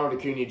think Ronald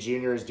Acuna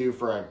Jr. is due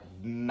for a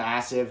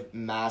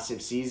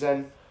massive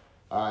season.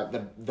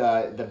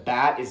 The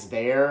bat is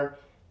there,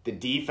 the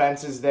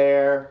defense is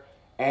there,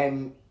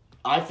 and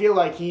I feel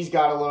like he's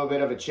got a little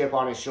bit of a chip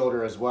on his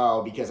shoulder as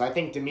well, because I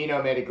think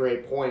Domino made a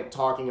great point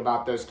talking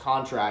about those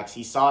contracts.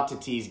 He saw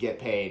Tatis get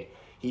paid.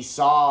 He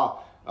saw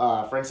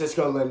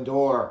Francisco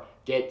Lindor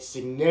get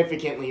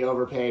significantly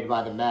overpaid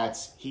by the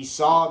Mets. He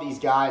saw these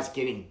guys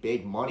getting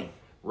big money,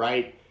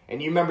 right?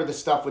 And you remember the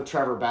stuff with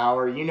Trevor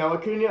Bauer.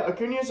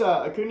 Acuna's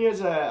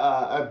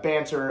a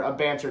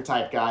banter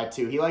type guy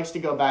too. He likes to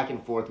go back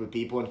and forth with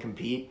people and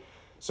compete.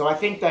 So I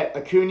think that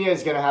Acuna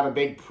is going to have a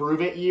big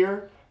prove it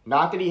year.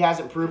 Not that he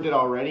hasn't proved it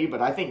already,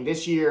 but I think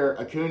this year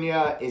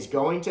Acuna is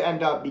going to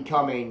end up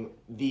becoming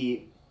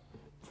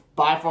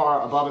by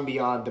far above and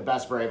beyond the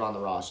best Brave on the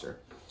roster.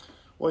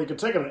 Well, you could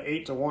take him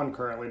 8-1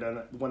 currently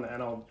to win the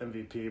NL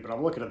MVP, but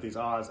I'm looking at these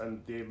odds,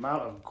 and the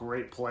amount of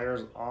great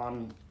players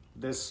on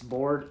this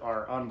board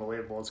are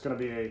unbelievable. It's going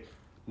to be a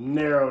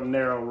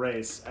narrow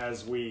race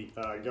as we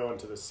go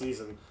into the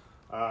season.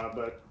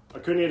 But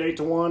Acuna at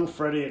 8-1,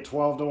 Freddie at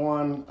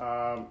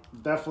 12-1.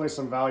 Definitely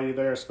some value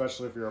there,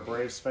 especially if you're a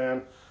Braves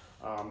fan.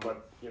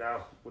 But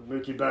with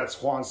Mookie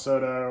Betts, Juan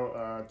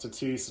Soto,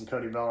 Tatis, and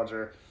Cody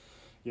Bellinger,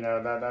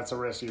 that's a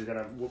risk you're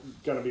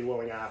gonna be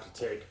willing to have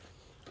to take.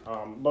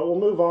 But we'll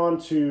move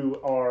on to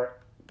our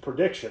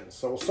predictions.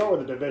 So we'll start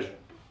with the division.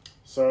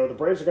 So the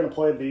Braves are going to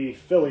play the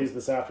Phillies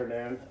this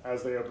afternoon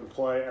as they open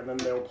play, and then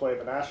they'll play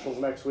the Nationals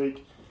next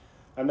week.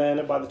 And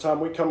then by the time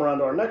we come around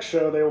to our next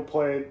show, they will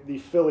play the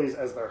Phillies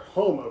as their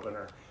home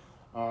opener.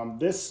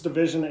 This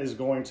division is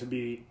going to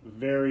be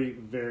very,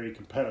 very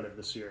competitive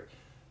this year.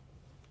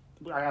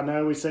 I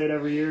know we say it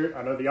every year.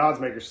 I know the odds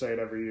makers say it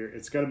every year.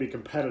 It's going to be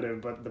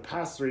competitive, but the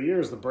past 3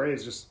 years, the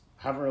Braves just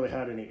haven't really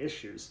had any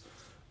issues.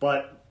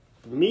 But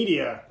the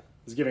media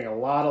is giving a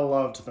lot of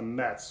love to the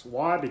Mets.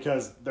 Why?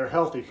 Because they're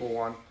healthy, for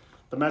one.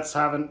 The Mets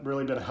haven't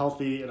really been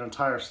healthy an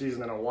entire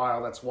season in a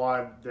while. That's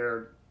why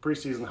their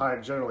preseason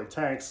hype generally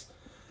tanks.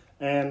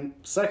 And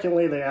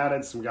secondly, they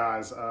added some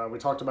guys. We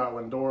talked about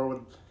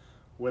Lindor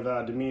with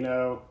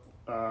Domino,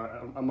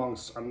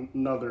 amongst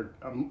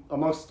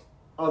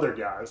other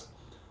guys.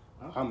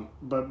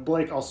 But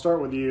Blake, I'll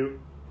start with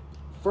you.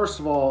 First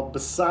of all,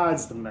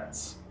 besides the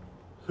Mets,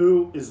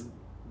 who is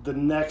the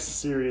next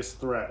serious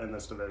threat in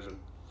this division?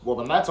 Well,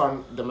 the Mets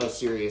aren't the most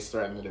serious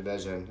threat in the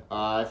division.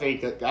 I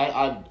think that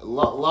I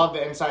love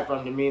the insight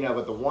from Domino,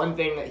 but the one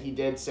thing that he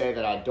did say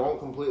that I don't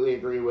completely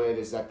agree with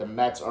is that the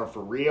Mets are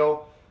for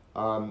real.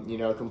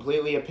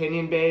 Completely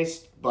opinion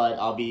based, but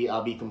I'll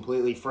be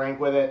completely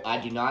frank with it. I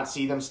do not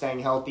see them staying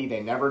healthy.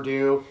 They never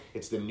do.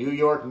 It's the New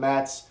York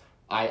Mets.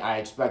 I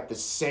expect the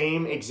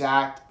same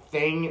exact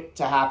thing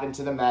to happen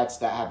to the Mets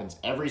that happens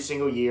every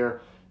single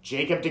year.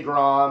 Jacob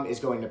deGrom is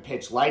going to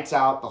pitch lights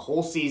out the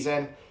whole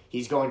season.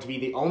 He's going to be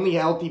the only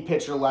healthy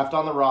pitcher left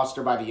on the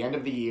roster by the end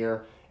of the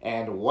year.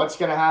 And what's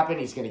going to happen?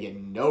 He's going to get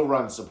no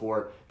run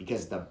support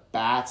because the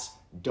bats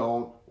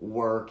don't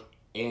work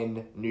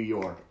in New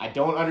York. I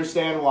don't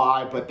understand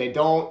why, but they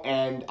don't.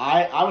 And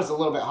I was a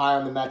little bit high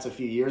on the Mets a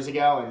few years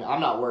ago, and I'm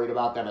not worried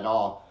about them at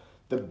all.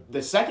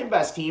 The second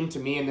best team to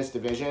me in this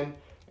division,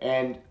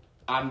 and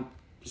I'm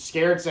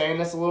scared saying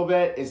this a little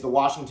bit, is the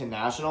Washington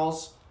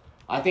Nationals.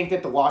 I think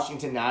that the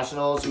Washington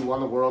Nationals, who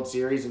won the World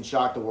Series and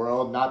shocked the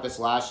world, not this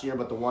last year,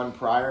 but the one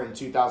prior in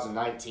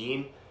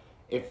 2019,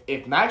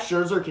 if Max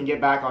Scherzer can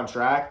get back on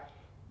track,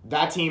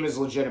 that team is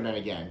legitimate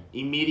again.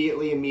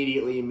 Immediately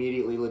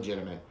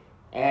legitimate.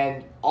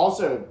 And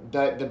also,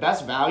 the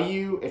best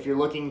value, if you're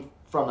looking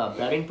from a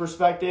betting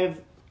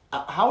perspective,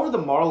 how are the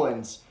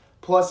Marlins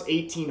plus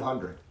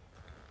 1,800?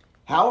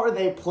 How are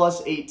they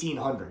plus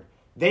 1,800?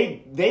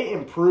 They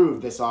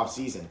improved this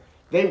offseason.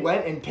 They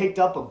went and picked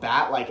up a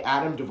bat like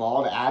Adam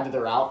Duvall to add to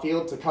their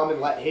outfield to come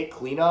and let hit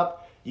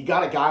cleanup. You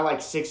got a guy like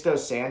Sixto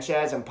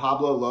Sanchez and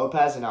Pablo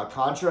Lopez and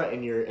Alcantara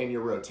in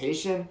your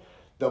rotation.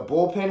 The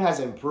bullpen has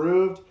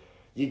improved.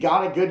 You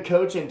got a good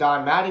coach in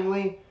Don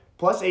Mattingly.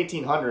 Plus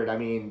 1,800, I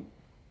mean,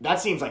 that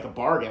seems like a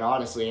bargain,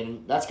 honestly,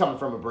 and that's coming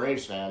from a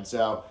Braves fan.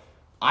 So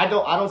I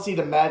don't see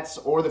the Mets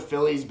or the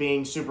Phillies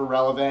being super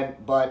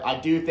relevant, but I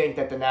do think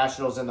that the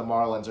Nationals and the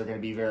Marlins are going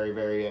to be very,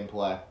 very in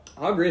play.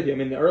 I'll agree with you. I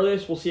mean, the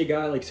earliest we'll see a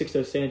guy like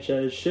Sixto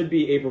Sanchez should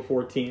be April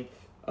 14th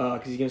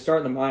because he's going to start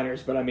in the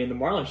minors. But, I mean, the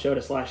Marlins showed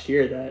us last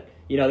year that,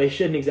 they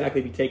shouldn't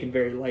exactly be taken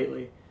very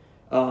lightly.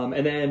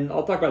 And then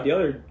I'll talk about the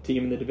other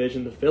team in the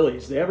division, the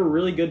Phillies. They have a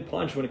really good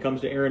punch when it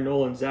comes to Aaron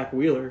Nola and Zach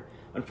Wheeler.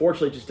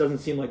 Unfortunately, it just doesn't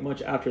seem like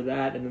much after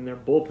that, and then their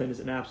bullpen is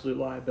an absolute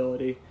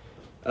liability.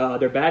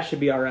 Their bat should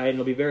be all right, and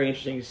it'll be very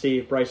interesting to see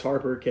if Bryce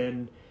Harper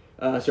can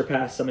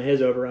surpass some of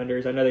his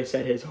over-unders. I know they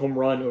set his home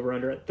run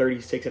over-under at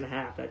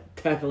 36.5. That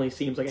definitely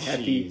seems like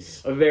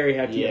a very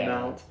hefty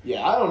amount.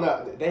 Yeah, I don't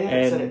know. They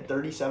had it set at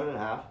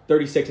 37.5?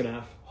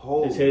 36.5.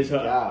 Holy is his,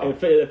 cow.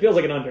 It feels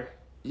like an under.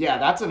 Yeah,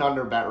 that's an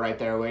under bet right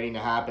there waiting to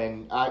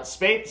happen.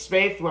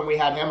 Spaeth, when we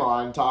had him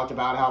on, talked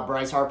about how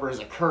Bryce Harper is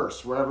a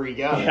curse wherever he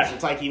goes. Yeah.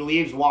 It's like he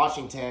leaves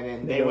Washington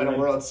and they win a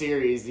World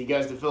Series. He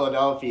goes to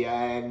Philadelphia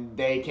and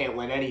they can't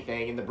win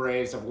anything, and the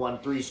Braves have won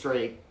 3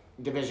 straight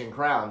division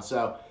crowns.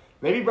 So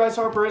maybe Bryce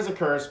Harper is a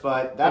curse,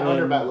 but that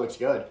under bet looks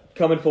good.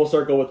 Coming full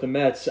circle with the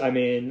Mets, I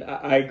mean,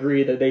 I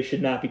agree that they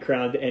should not be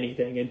crowned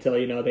anything until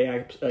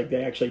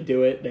they actually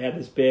do it. They have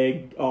this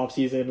big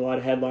offseason, a lot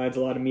of headlines,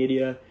 a lot of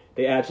media.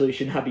 They absolutely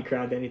should not be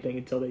crowned anything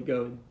until they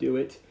go and do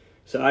it.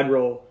 So I'd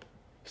roll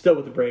still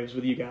with the Braves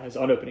with you guys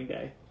on opening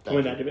day to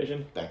win that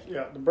division. Thank you.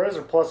 Yeah, the Braves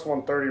are plus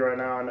 130 right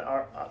now,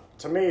 and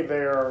to me,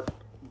 they are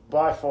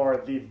by far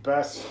the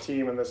best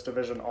team in this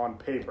division on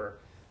paper.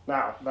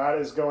 Now, that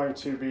is going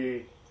to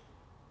be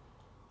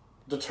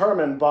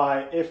determined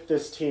by if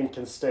this team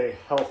can stay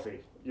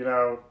healthy.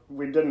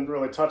 We didn't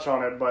really touch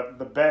on it, but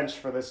the bench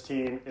for this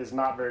team is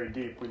not very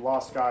deep. We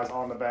lost guys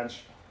on the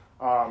bench.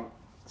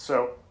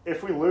 So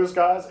if we lose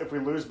guys, if we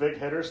lose big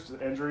hitters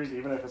to injuries,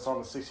 even if it's on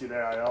the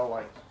 60-day IL,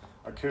 like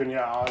Acuna,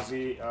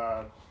 Ozzie,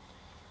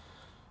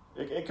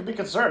 it could be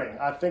concerning.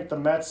 I think the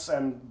Mets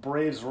and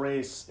Braves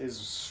race is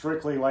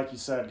strictly, like you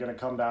said, going to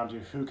come down to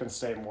who can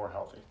stay more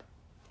healthy.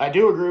 I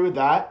do agree with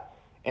that,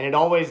 and it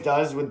always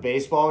does with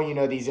baseball.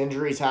 These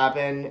injuries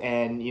happen,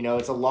 and,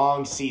 it's a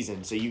long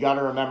season. So you got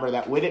to remember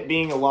that with it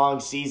being a long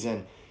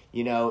season,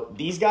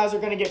 these guys are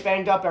going to get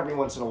banged up every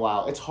once in a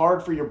while. It's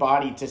hard for your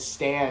body to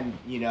stand,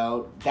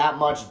 that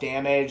much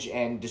damage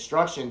and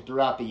destruction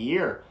throughout the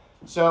year.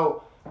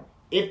 So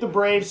if the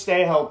Braves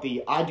stay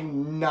healthy, I do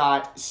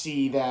not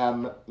see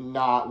them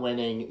not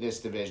winning this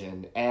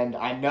division. And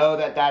I know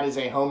that is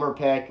a homer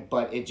pick,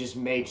 but it just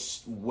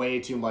makes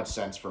way too much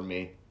sense for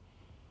me.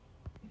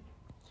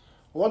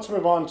 Well, let's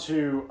move on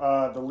to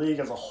the league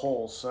as a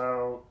whole.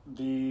 So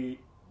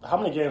how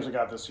many games we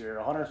got this year?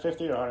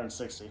 150 or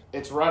 160? I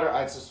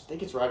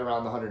think it's right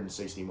around the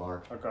 160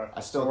 mark. Okay. I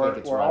still think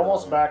it's we're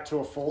almost back to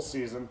a full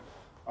season.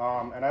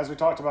 And as we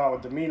talked about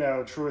with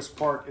Domino, Truist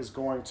Park is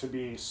going to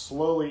be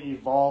slowly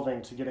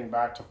evolving to getting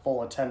back to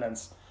full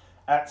attendance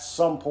at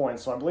some point.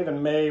 So I believe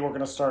in May we're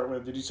going to start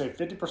with, did you say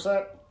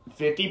 50%?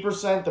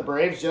 50% the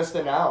Braves just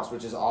announced,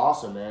 which is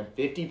awesome, man.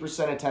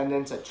 50%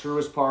 attendance at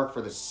Truist Park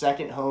for the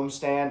second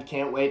homestand.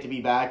 Can't wait to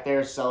be back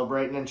there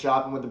celebrating and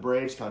shopping with the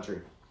Braves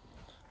country.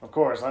 Of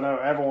course, I know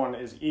everyone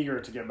is eager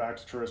to get back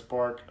to Truist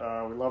Park.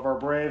 We love our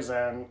Braves,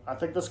 and I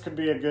think this could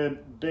be a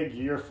good, big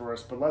year for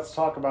us. But let's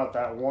talk about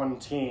that one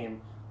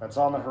team that's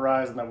on the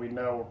horizon that we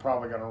know we're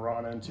probably going to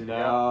run into. The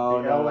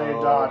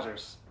LA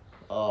Dodgers.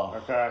 Oh.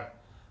 Okay.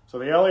 So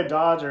the LA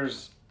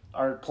Dodgers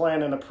are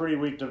playing in a pretty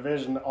weak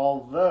division,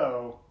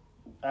 although,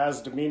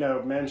 as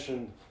Domino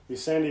mentioned, the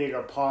San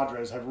Diego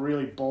Padres have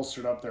really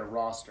bolstered up their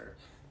roster.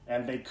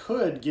 And they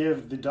could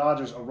give the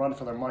Dodgers a run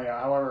for their money.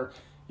 However,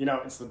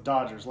 it's the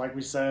Dodgers. Like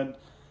we said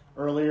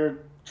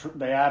earlier,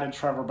 they added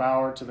Trevor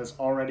Bauer to this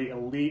already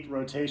elite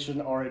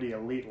rotation, already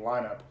elite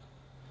lineup.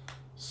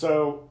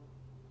 So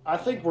I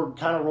think we're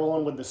kind of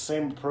rolling with the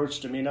same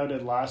approach Domino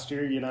did last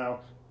year.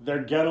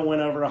 They're going to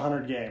win over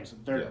 100 games.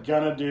 They're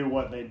going to do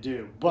what they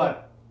do.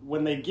 But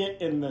when they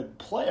get in the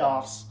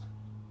playoffs,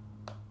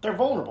 they're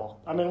vulnerable.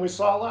 I mean, we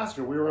saw it last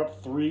year. We were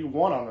up 3-1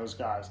 on those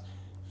guys.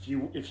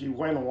 If you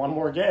win one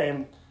more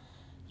game,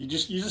 you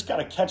just got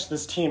to catch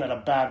this team at a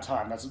bad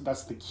time.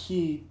 That's the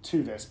key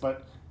to this.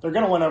 But they're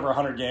going to win over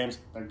 100 games.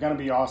 They're going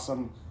to be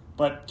awesome.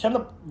 But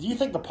do you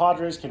think the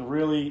Padres can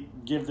really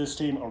give this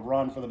team a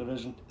run for the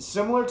division?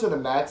 Similar to the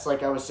Mets,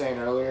 like I was saying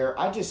earlier,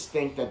 I just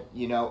think that,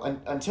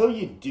 until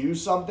you do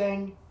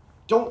something,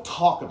 don't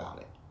talk about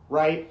it,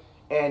 right?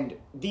 And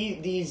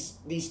these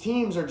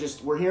teams are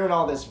just, we're hearing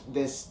all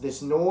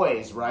this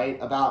noise, right,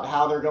 about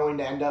how they're going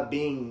to end up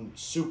being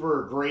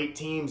super great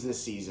teams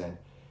this season.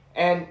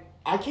 And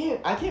I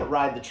can't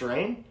ride the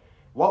train.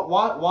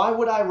 Why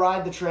would I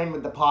ride the train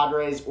with the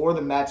Padres or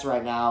the Mets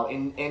right now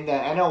in the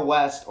NL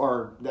West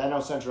or the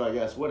NL Central, I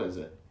guess? What is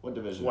it? What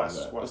division is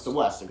that? West. It's the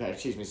West, okay,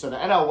 excuse me. So the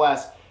NL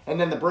West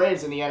and then the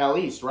Braves in the NL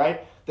East,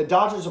 right? The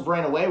Dodgers have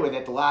ran away with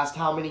it the last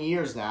how many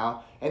years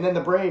now? And then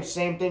the Braves,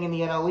 same thing in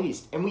the NL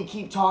East. And we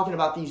keep talking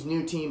about these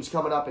new teams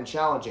coming up and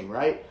challenging,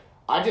 right?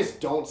 I just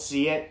don't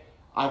see it.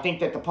 I think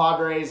that the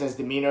Padres, as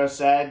Domino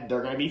said,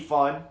 they're going to be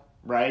fun,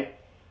 right?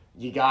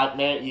 You got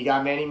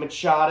Manny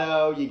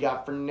Machado, you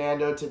got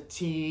Fernando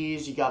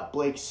Tatis, you got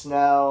Blake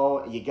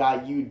Snell, you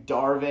got Yu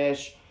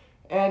Darvish,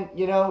 and,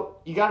 you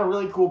got a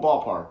really cool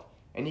ballpark,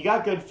 and you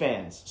got good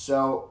fans.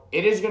 So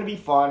it is going to be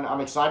fun.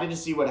 I'm excited to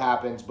see what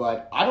happens,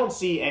 but I don't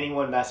see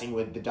anyone messing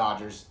with the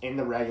Dodgers in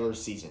the regular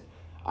season.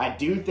 I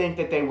do think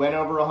that they win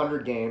over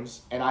 100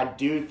 games, and I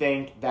do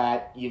think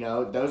that,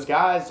 those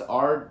guys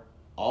are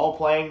all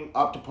playing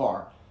up to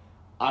par.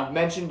 I've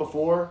mentioned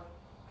before,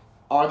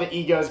 are the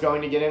egos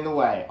going to get in the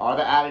way? Are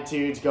the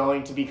attitudes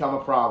going to become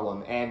a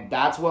problem? And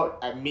that's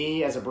what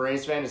me as a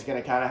Braves fan is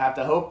going to kind of have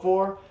to hope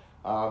for.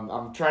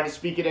 I'm trying to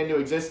speak it into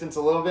existence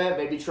a little bit.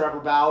 Maybe Trevor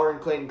Bauer and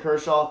Clayton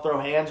Kershaw throw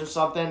hands or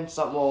something.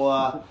 Something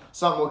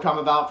will come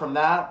about from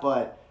that.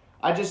 But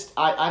I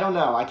don't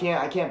know. I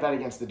can't bet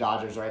against the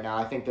Dodgers right now.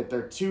 I think that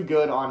they're too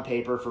good on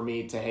paper for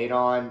me to hate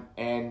on.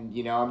 And,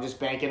 I'm just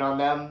banking on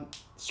them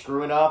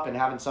screwing up and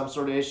having some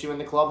sort of issue in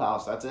the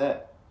clubhouse. That's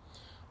it.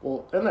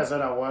 Well, in this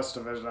NL West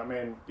division, I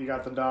mean, you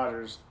got the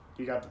Dodgers,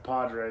 you got the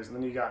Padres, and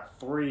then you got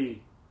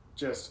three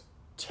just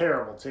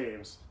terrible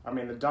teams. I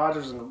mean, the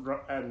Dodgers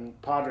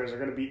and Padres are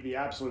going to beat the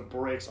absolute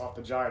brakes off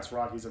the Giants,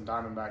 Rockies, and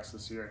Diamondbacks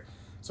this year.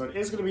 So it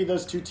is going to be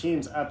those two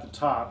teams at the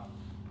top.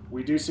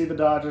 We do see the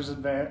Dodgers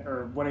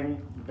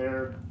winning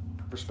their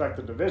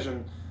respective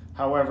division.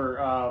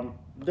 However,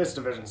 this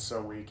division is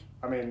so weak.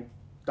 I mean,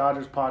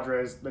 Dodgers,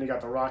 Padres, then you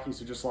got the Rockies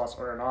who just lost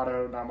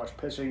Arenado, not much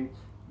pitching.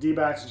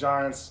 D-backs,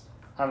 Giants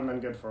haven't been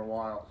good for a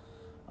while.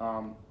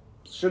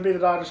 Should be the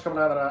Dodgers coming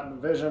out of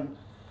that division.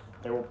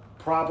 They will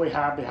probably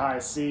have the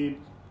highest seed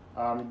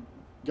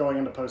going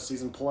into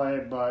postseason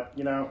play, but,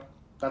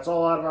 that's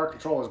all out of our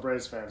control as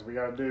Braves fans. We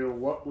got to do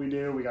what we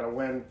do. We got to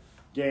win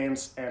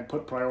games and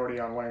put priority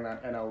on winning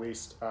that NL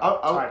East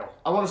title.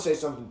 I want to say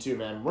something too,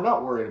 man. We're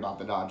not worried about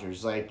the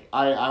Dodgers. Like,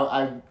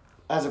 I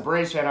as a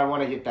Braves fan, I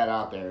want to get that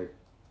out there.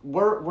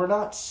 We're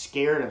not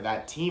scared of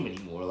that team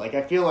anymore. Like,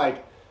 I feel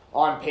like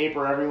on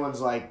paper,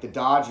 everyone's like, the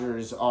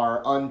Dodgers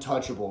are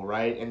untouchable,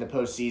 right, in the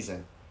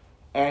postseason.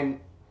 And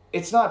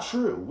it's not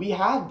true. We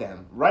had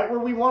them right where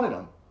we wanted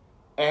them.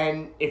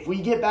 And if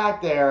we get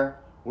back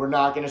there, we're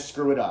not going to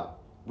screw it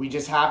up. We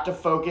just have to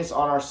focus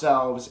on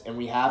ourselves, and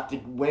we have to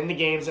win the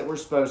games that we're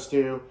supposed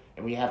to,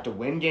 and we have to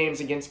win games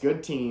against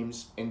good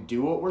teams and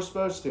do what we're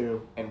supposed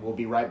to, and we'll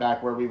be right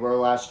back where we were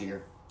last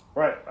year.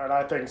 Right, and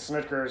I think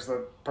Snitker is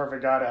the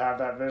perfect guy to have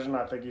that vision.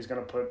 I think he's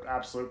going to put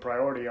absolute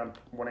priority on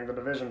winning the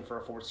division for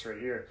a fourth straight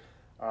year.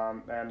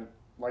 And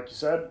like you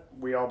said,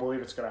 we all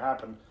believe it's going to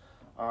happen.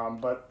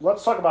 But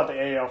let's talk about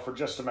the AL for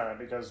just a minute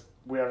because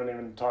we haven't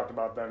even talked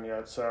about them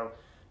yet. So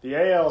the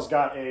AL's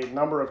got a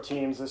number of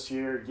teams this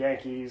year.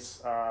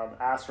 Yankees,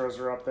 Astros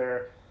are up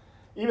there.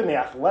 Even the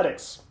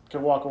Athletics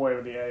could walk away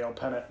with the AL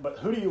pennant. But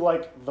who do you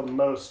like the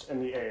most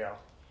in the AL?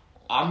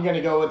 I'm going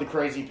to go with the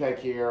crazy pick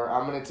here.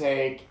 I'm going to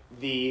take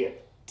the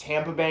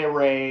Tampa Bay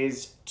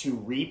Rays to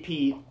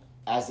repeat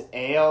as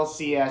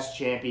ALCS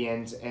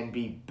champions and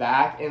be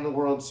back in the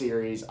World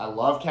Series. I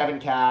love Kevin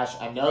Cash.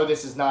 I know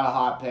this is not a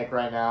hot pick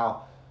right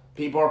now.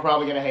 People are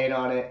probably going to hate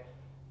on it.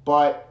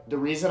 But the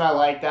reason I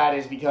like that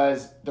is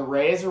because the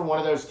Rays are one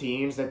of those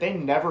teams that they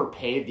never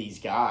paid these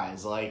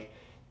guys. Like,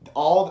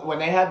 when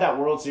they had that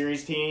World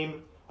Series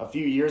team a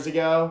few years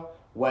ago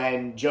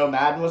when Joe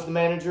Madden was the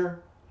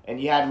manager, and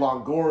you had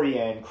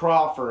Longoria and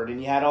Crawford, and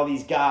you had all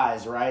these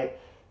guys, right?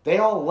 They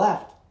all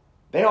left.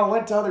 They all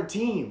went to other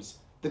teams.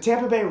 The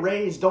Tampa Bay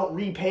Rays don't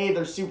repay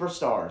their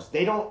superstars.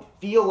 They don't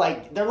feel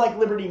like, they're like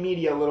Liberty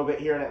Media a little bit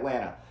here in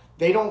Atlanta.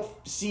 They don't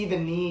see the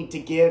need to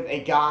give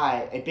a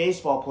guy, a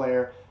baseball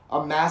player,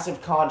 a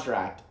massive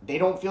contract. They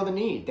don't feel the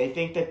need. They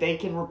think that they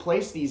can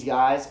replace these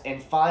guys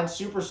and find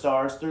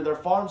superstars through their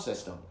farm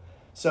system.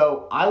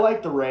 So I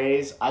like the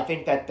Rays. I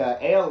think that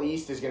the AL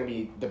East is going to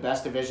be the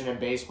best division in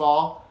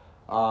baseball.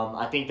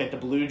 I think that the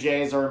Blue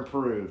Jays are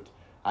improved.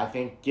 I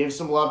think give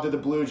some love to the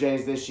Blue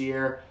Jays this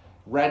year.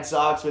 Red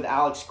Sox with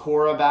Alex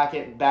Cora back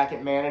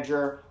at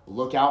manager.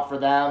 Look out for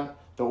them.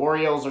 The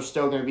Orioles are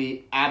still going to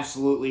be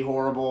absolutely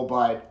horrible,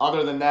 but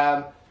other than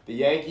them, the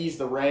Yankees,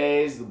 the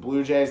Rays, the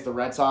Blue Jays, the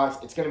Red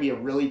Sox, it's going to be a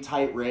really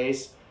tight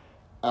race.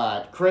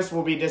 Chris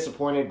will be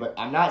disappointed, but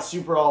I'm not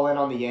super all in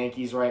on the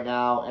Yankees right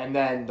now. And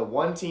then the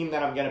one team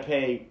that I'm going to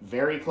pay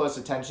very close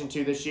attention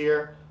to this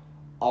year,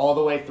 all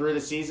the way through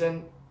the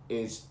season,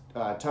 is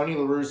Tony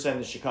La Russa and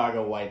the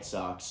Chicago White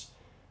Sox.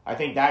 I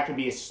think that could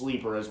be a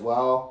sleeper as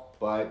well.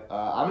 But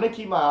I'm going to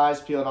keep my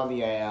eyes peeled on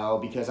the AL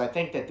because I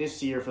think that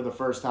this year, for the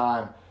first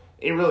time,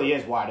 it really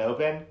is wide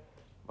open.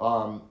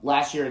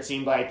 Last year, it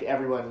seemed like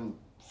everyone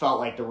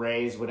felt like the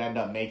Rays would end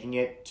up making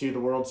it to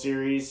the World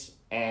Series,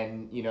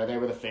 and they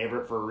were the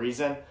favorite for a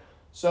reason.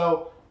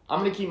 So I'm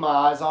going to keep my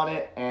eyes on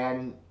it,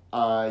 and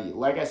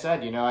like I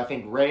said, I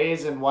think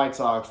Rays and White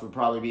Sox would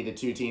probably be the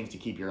two teams to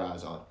keep your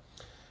eyes on.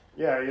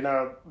 Yeah,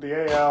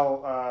 the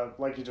AL,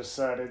 like you just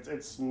said,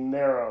 it's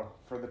narrow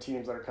for the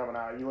teams that are coming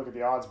out. You look at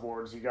the odds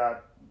boards, you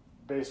got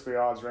basically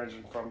odds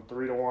ranging from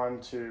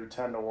 3-1 to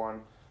 10-1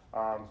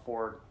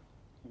 for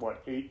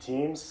 8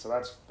 teams. So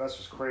that's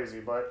just crazy.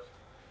 But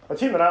a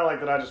team that I like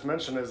that I just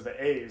mentioned is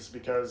the A's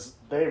because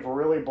they've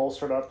really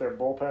bolstered up their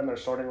bullpen, their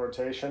starting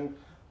rotation.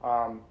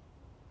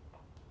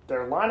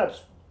 Their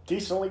lineup's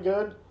decently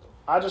good.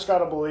 I just got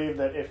to believe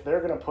that if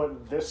they're going to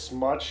put this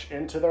much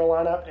into their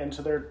lineup,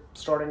 into their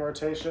starting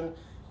rotation,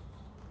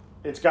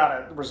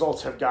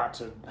 results have got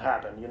to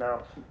happen,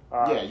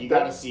 Yeah, you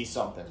got to see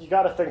something. You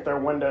got to think their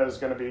window is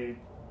going to be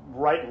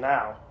right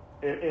now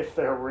if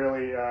they're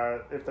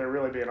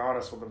really being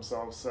honest with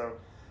themselves. So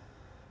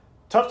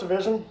tough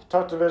division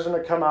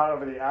to come out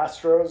over the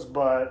Astros,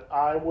 but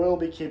I will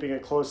be keeping a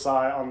close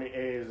eye on the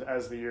A's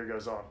as the year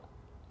goes on.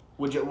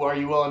 Are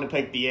you willing to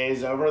pick the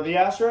A's over the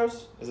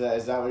Astros? Is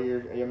that what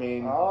you're? I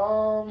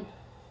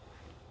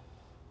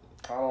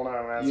don't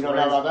know, man. You don't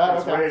know about that?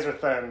 It's Okay. razor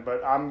thin,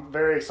 but I'm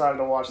very excited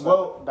to watch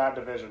that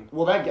division.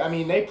 Well, they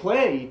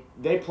play each other.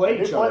 They play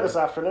this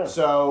afternoon.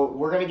 So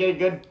we're gonna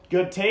get a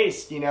good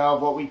taste,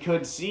 of what we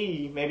could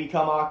see. Maybe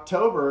come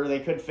October, they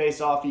could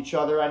face off each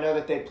other. I know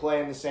that they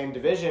play in the same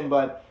division,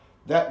 but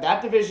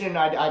that division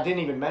I didn't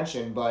even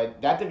mention,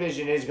 but that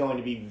division is going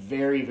to be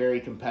very,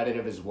 very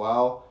competitive as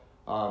well.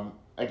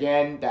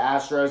 Again, the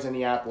Astros and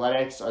the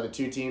Athletics are the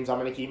two teams I'm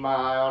going to keep my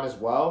eye on as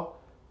well.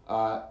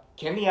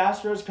 Can the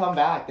Astros come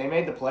back? They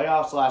made the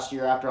playoffs last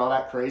year after all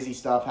that crazy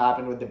stuff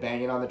happened with the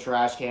banging on the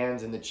trash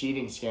cans and the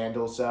cheating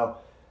scandal. So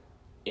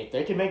if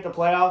they can make the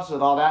playoffs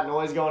with all that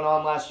noise going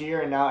on last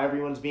year and now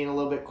everyone's being a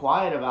little bit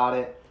quiet about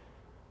it,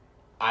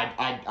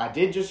 I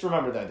did just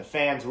remember, though, the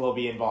fans will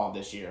be involved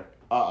this year.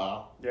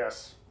 Uh-oh.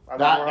 Yes.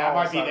 That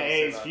might be the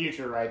A's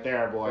future right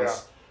there, boys.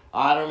 Yeah.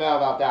 I don't know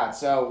about that.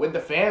 So with the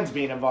fans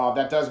being involved,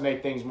 that does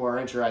make things more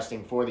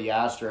interesting for the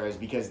Astros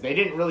because they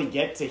didn't really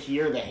get to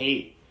hear the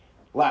hate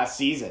last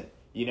season.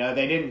 They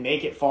didn't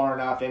make it far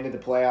enough into the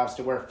playoffs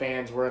to where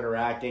fans were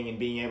interacting and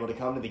being able to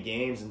come to the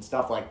games and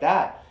stuff like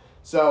that.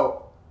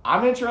 So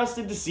I'm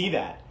interested to see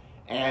that.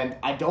 And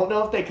I don't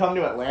know if they come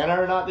to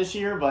Atlanta or not this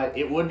year, but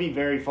it would be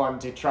very fun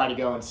to try to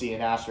go and see an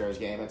Astros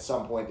game at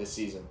some point this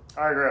season.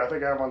 I agree. I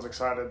think everyone's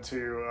excited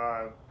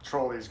to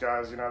troll these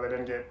guys. They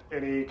didn't get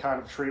any kind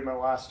of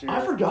treatment last year.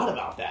 I forgot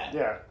about that.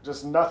 Yeah,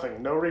 just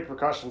nothing. No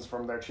repercussions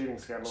from their cheating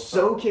scandal.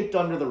 So kicked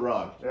under the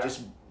rug. Yeah.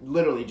 Just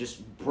literally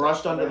just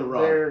brushed under the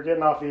rug. They're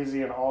getting off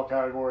easy in all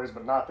categories,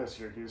 but not this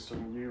year,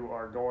 Houston. You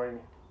are going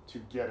to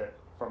get it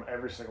from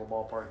every single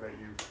ballpark that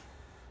you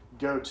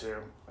go to.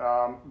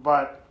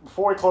 But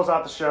before we close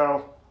out the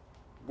show,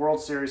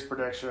 World Series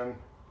prediction,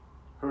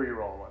 who are you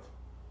rolling with?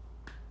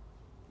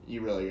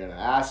 You really going to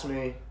ask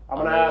me? I'm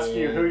going to ask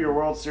you who your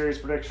World Series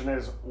prediction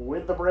is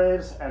with the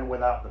Braves and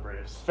without the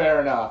Braves.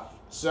 Fair enough.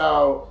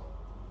 So,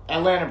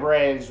 Atlanta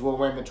Braves will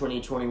win the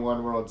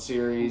 2021 World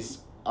Series.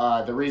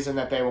 The reason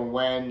that they will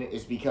win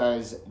is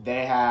because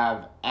they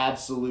have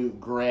absolute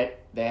grit.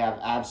 They have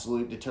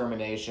absolute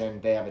determination.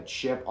 They have a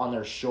chip on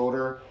their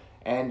shoulder.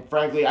 And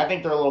frankly, I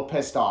think they're a little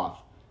pissed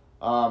off.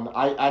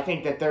 I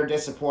think that they're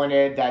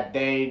disappointed that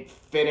they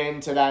fit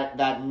into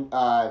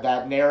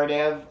that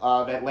narrative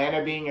of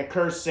Atlanta being a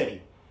cursed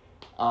city.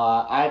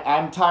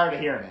 I'm tired of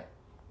hearing it.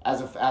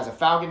 As a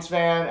Falcons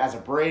fan, as a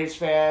Braves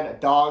fan, a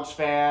Dogs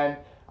fan,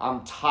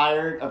 I'm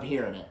tired of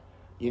hearing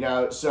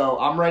it. So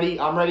I'm ready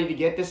to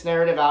get this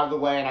narrative out of the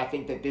way, and I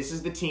think that this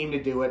is the team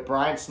to do it.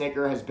 Brian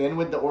Snitker has been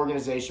with the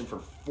organization for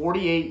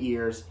 48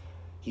 years.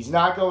 He's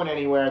not going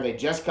anywhere. They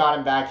just got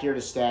him back here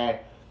to stay.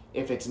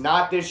 If it's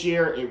not this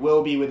year, it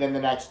will be within the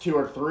next 2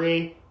 or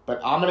 3, but But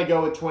I'm going to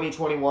go with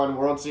 2021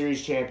 World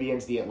Series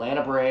champions, the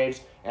Atlanta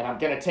Braves, and I'm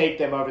going to take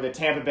them over the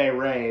Tampa Bay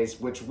Rays,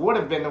 which would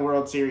have been the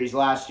World Series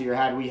last year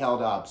had we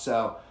held up.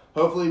 So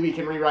hopefully we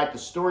can rewrite the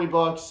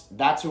storybooks.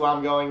 That's who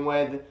I'm going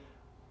with.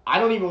 I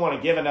don't even want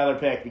to give another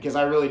pick because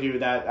I really do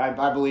that.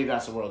 I believe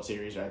that's the World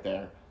Series right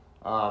there.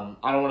 I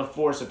don't want to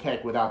force a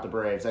pick without the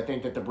Braves. I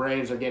think that the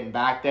Braves are getting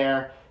back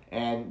there,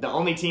 and the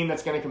only team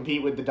that's going to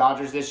compete with the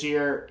Dodgers this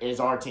year is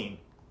our team.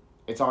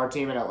 It's our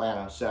team in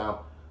Atlanta.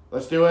 So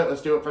let's do it.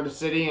 Let's do it for the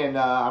city, and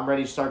I'm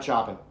ready to start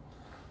shopping.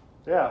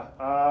 Yeah,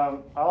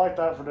 I like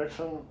that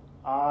prediction.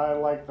 I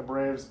like the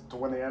Braves to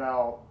win the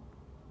NL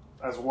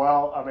as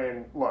well. I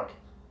mean, look,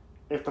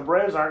 if the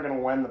Braves aren't going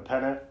to win the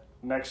pennant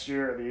next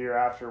year or the year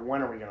after,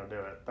 when are we going to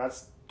do it?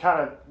 That's kind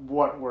of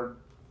what we're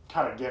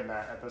kind of getting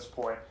at this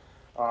point.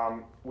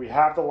 We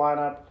have the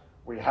lineup.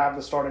 We have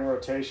the starting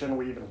rotation.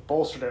 We even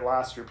bolstered it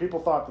last year. People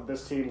thought that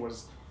this team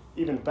was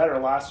even better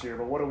last year,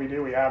 but what do?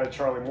 We added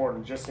Charlie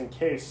Morton just in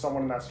case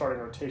someone in that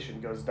starting rotation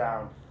goes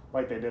down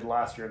like they did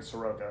last year in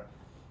Soroka.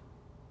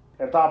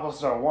 Anthopoulos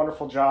has done a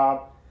wonderful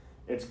job.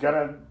 It's going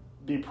to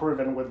be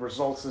proven with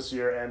results this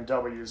year and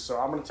W's, so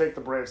I'm going to take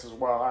the Braves as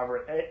well.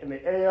 However, in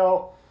the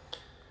AL,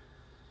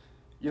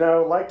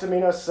 like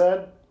Domino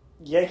said,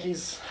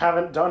 Yankees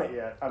haven't done it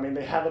yet. I mean,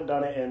 they haven't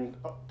done it in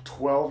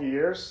 12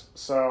 years,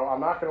 so I'm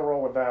not going to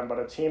roll with them. But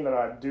a team that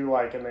I do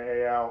like in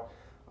the AL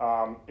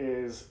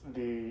is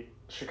the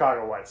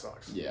Chicago White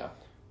Sox. Yeah.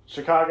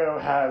 Chicago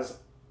has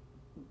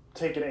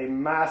taken a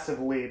massive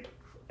leap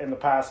in the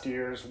past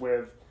years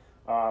with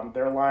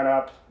their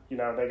lineup. They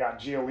got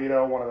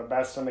Giolito, one of the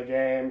best in the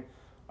game.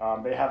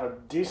 They have a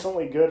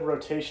decently good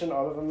rotation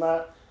other than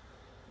that.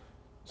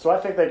 So I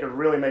think they could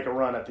really make a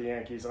run at the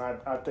Yankees, and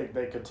I think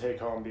they could take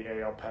home the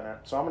AL pennant.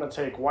 So I'm going to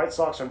take White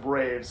Sox and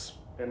Braves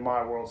in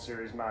my World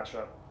Series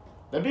matchup.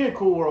 That'd be a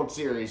cool World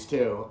Series,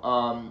 too.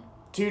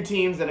 Two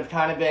teams that have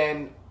kind of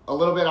been a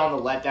little bit on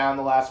the letdown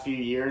the last few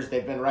years.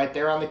 They've been right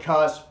there on the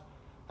cusp.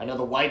 I know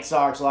the White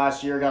Sox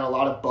last year got a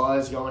lot of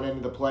buzz going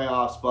into the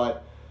playoffs,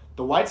 but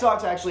the White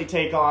Sox actually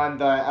take on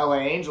the LA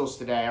Angels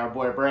today. Our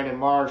boy Brandon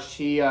Marsh,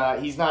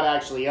 he's not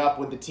actually up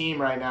with the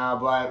team right now,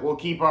 but we'll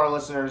keep our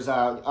listeners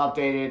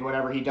updated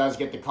whenever he does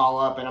get the call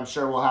up, and I'm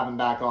sure we'll have him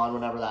back on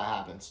whenever that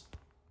happens.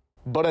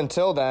 But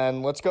until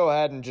then, let's go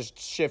ahead and just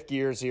shift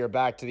gears here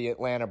back to the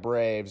Atlanta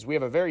Braves. We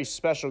have a very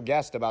special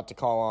guest about to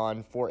call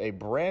on for a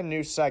brand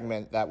new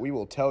segment that we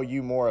will tell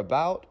you more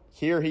about.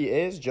 Here he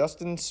is,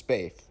 Justin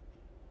Spaeth.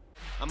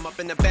 I'm up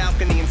in the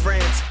balcony in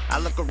France. I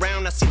look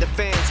around, I see the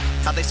fans,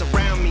 how they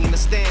surround me in the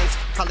stands.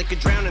 Probably could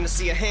drown in a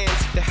sea of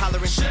hands. They're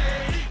hollering.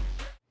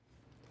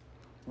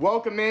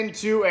 Welcome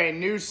into a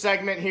new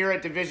segment here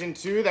at Division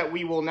II that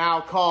we will now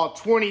call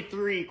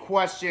 23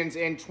 Questions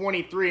in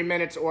 23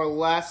 Minutes or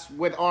Less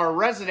with our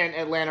resident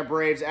Atlanta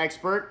Braves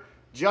expert,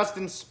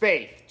 Justin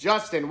Spaeth.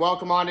 Justin,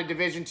 welcome on to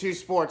Division II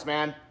Sports,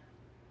 man.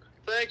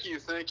 Thank you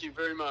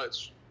very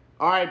much.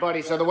 All right,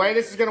 buddy. So the way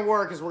this is going to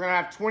work is we're going to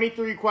have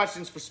 23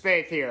 questions for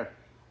Spaeth here.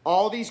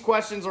 All these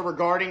questions are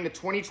regarding the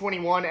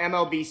 2021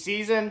 MLB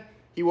season.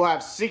 He will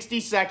have 60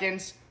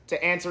 seconds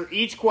to answer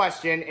each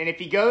question, and if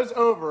he goes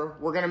over,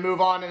 we're going to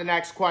move on to the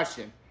next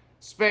question.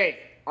 Spaeth,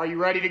 are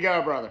you ready to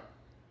go, brother?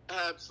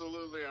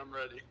 Absolutely, I'm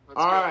ready.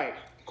 All right.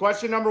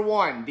 Question number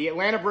 1. The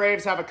Atlanta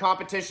Braves have a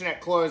competition at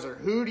closer.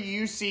 Who do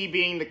you see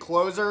being the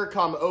closer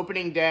come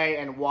opening day,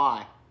 and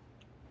why?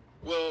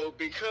 Well,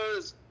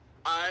 because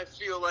I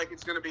feel like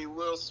it's going to be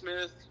Will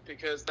Smith,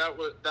 because that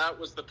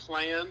was the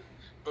plan.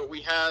 But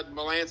we had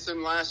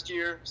Melancon last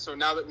year, so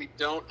now that we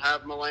don't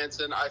have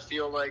Melancon, I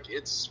feel like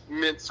it's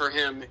meant for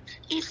him.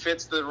 He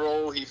fits the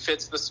role, he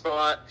fits the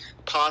spot,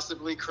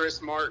 possibly Chris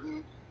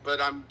Martin,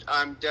 but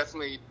I'm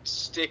definitely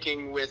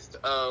sticking with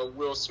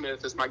Will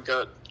Smith as my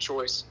gut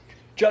choice.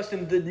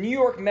 Justin, the New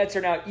York Mets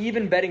are now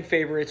even betting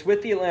favorites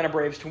with the Atlanta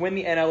Braves to win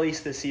the NL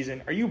East this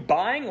season. Are you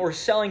buying or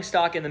selling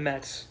stock in the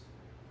Mets?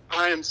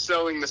 I am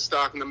selling the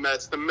stock in the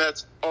Mets. The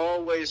Mets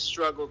always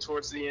struggle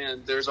towards the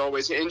end. There's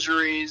always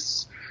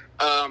injuries.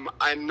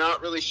 I'm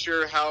not really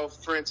sure how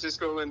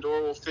Francisco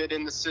Lindor will fit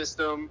in the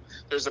system.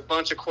 There's a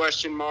bunch of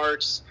question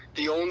marks.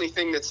 The only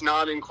thing that's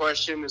not in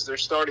question is their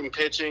starting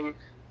pitching,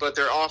 but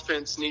their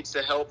offense needs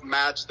to help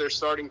match their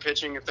starting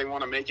pitching if they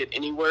want to make it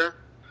anywhere.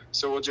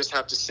 So we'll just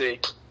have to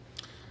see.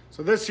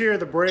 So this year,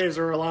 the Braves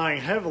are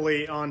relying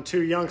heavily on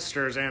two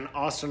youngsters, and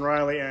Austin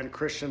Riley and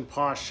Christian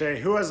Pache.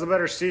 Who has the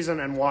better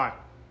season and why?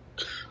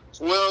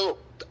 Well,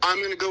 I'm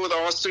going to go with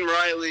Austin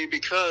Riley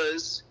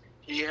because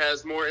he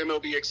has more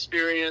MLB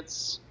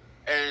experience,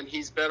 and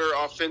he's better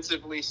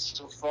offensively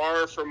so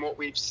far from what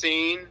we've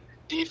seen.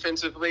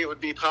 Defensively, it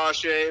would be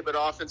Pache, but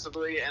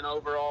offensively and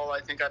overall,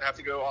 I think I'd have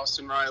to go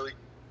Austin Riley.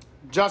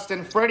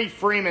 Justin, Freddie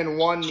Freeman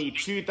won the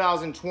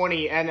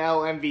 2020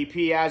 NL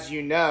MVP, as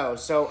you know.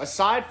 So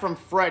aside from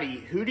Freddie,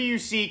 who do you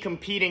see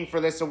competing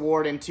for this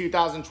award in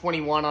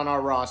 2021 on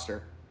our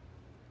roster?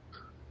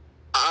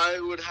 I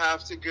would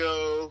have to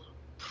go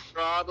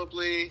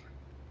probably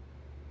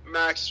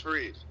Max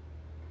Fried.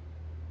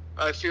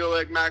 I feel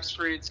like Max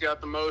Fried's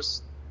got the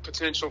most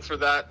potential for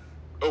that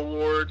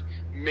award.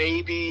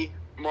 Maybe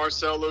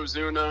Marcell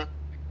Ozuna,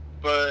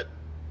 but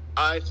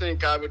I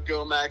think I would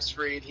go Max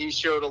Fried. He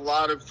showed a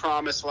lot of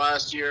promise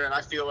last year, and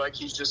I feel like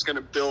he's just going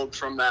to build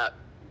from that.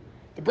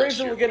 The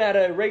Braves are looking at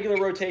a regular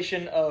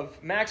rotation of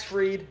Max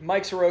Fried,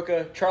 Mike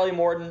Soroka, Charlie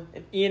Morton,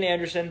 and Ian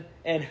Anderson,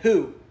 and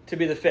who to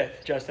be the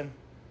fifth, Justin?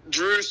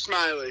 Drew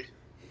Smiley.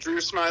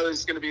 Drew Smiley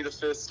is going to be the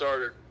fifth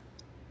starter.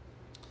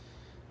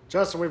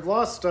 Justin, we've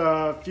lost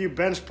a few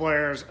bench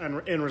players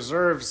and in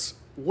reserves.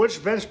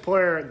 Which bench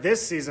player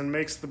this season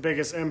makes the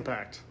biggest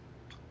impact?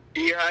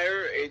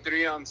 Ehire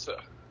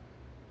Adrianza.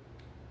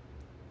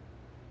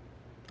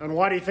 And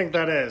why do you think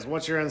that is?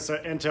 What's your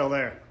intel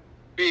there?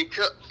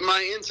 Because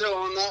my intel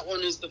on that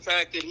one is the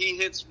fact that he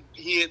hits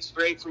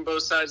great from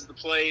both sides of the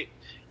plate.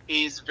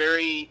 He's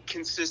very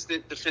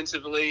consistent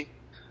defensively.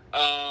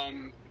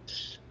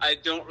 I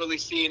don't really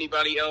see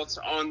anybody else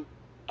on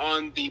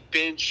the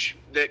bench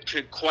that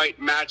could quite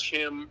match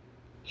him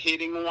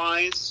hitting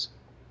wise.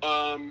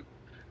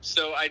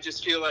 So I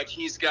just feel like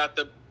he's got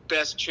the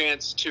best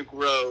chance to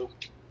grow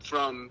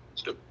from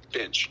the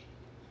bench.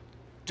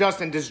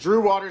 Justin, does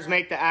Drew Waters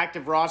make the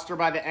active roster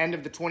by the end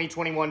of the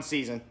 2021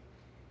 season?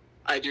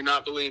 I do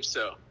not believe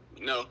so.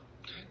 No.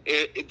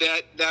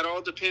 That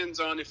all depends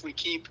on if we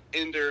keep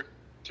Ender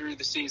through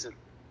the season.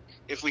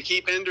 If we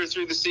keep Ender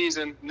through the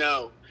season,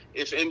 no.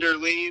 If Ender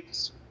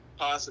leaves,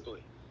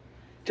 possibly.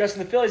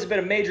 Justin, the Phillies have been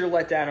a major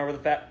letdown over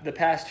the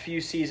past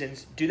few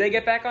seasons. Do they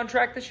get back on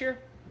track this year?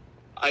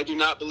 I do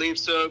not believe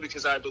so,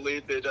 because I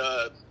believe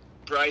that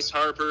Bryce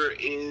Harper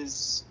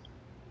is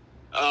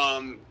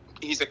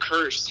he's a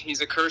curse. He's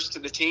a curse to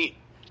the team.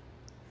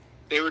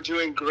 They were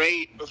doing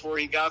great before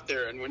he got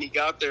there, and when he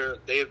got there,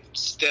 they have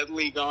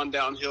steadily gone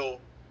downhill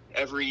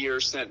every year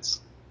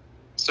since.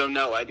 So,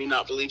 no, I do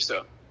not believe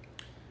so.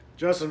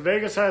 Justin,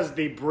 Vegas has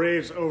the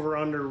Braves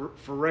over-under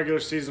for regular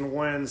season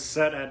wins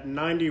set at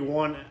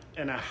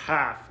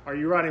 91.5. Are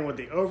you riding with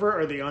the over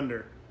or the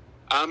under?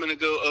 I'm going to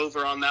go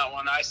over on that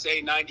one. I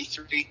say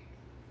 93.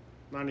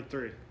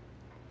 93.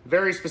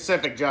 Very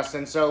specific,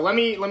 Justin. So let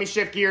me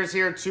shift gears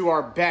here to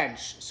our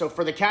bench. So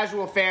for the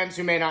casual fans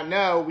who may not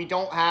know, we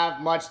don't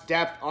have much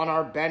depth on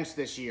our bench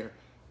this year.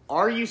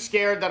 Are you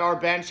scared that our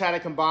bench had a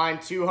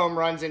combined 2 home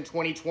runs in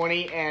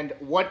 2020, and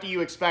what do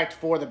you expect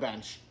for the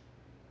bench?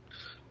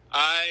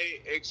 I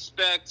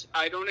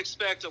don't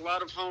expect a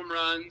lot of home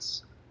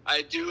runs.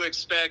 I do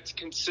expect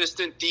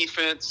consistent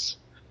defense.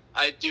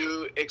 I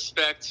do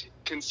expect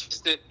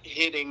consistent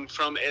hitting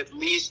from at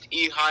least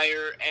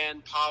Ehire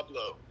and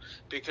Pablo,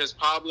 because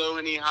Pablo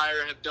and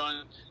Ehire have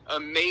done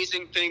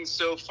amazing things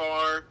so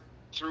far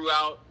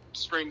throughout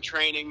spring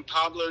training.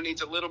 Pablo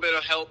needs a little bit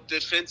of help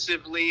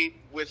defensively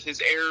with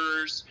his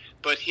errors,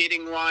 but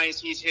hitting-wise,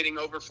 he's hitting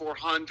over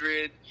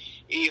 400.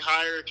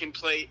 Ehire can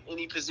play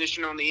any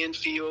position on the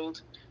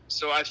infield,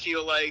 so I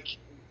feel like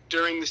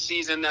during the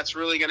season that's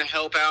really going to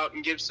help out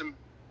and give some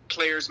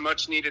players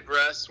much-needed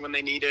rest when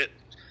they need it.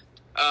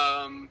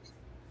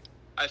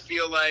 I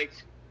feel like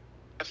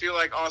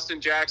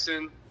Austin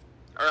Jackson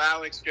or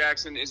Alex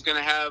Jackson is going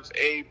to have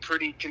a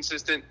pretty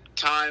consistent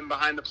time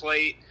behind the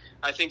plate.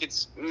 I think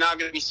it's not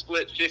going to be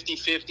split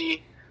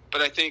 50-50,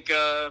 but I think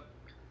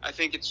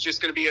it's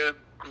just going to be a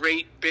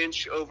great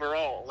bench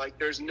overall. Like,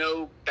 there's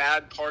no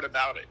bad part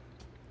about it.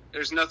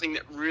 There's nothing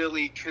that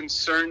really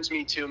concerns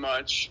me too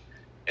much,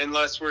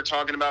 unless we're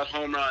talking about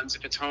home runs.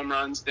 If it's home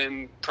runs,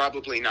 then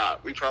probably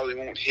not. We probably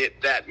won't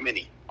hit that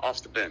many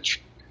off the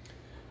bench.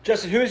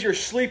 Justin, who is your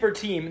sleeper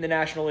team in the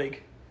National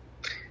League?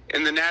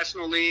 In the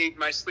National League,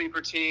 my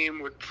sleeper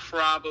team would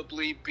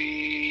probably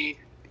be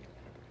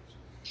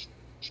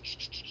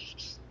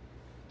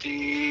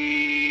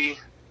the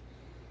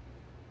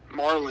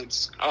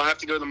Marlins. I'll have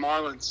to go the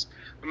Marlins.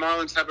 The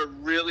Marlins have a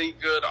really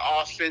good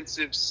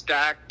offensive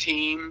stacked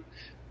team,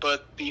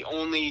 but the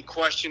only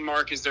question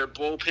mark is their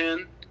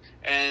bullpen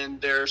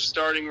and their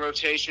starting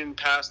rotation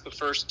past the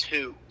first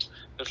 2.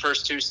 The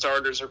first 2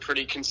 starters are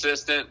pretty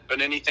consistent,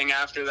 but anything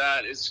after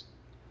that is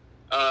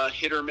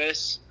hit or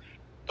miss.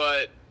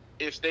 But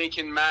if they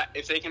can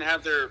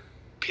have their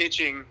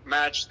pitching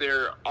match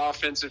their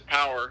offensive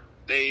power,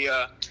 they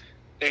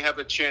have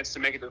a chance to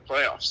make it to the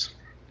playoffs.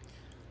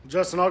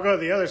 Justin, I'll go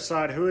to the other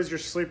side. Who is your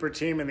sleeper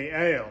team in the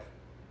AL?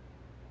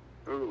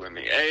 Ooh, in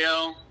the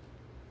AL,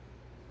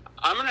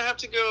 I'm going to have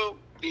to go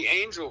the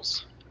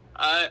Angels.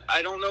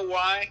 I don't know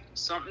why.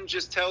 Something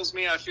just tells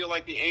me I feel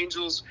like the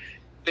Angels,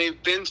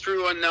 they've been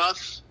through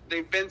enough.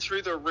 They've been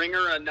through the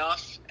ringer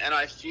enough, and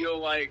I feel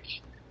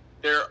like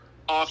their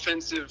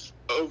offensive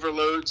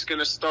overload's going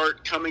to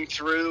start coming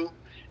through,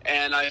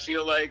 and I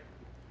feel like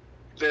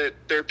that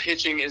their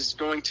pitching is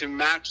going to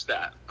match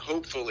that,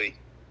 hopefully.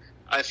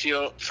 I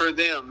feel for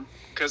them,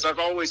 because I've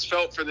always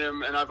felt for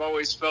them, and I've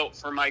always felt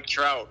for Mike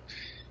Trout,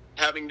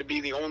 having to be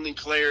the only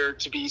player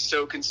to be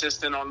so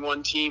consistent on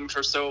one team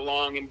for so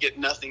long and get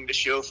nothing to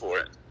show for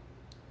it.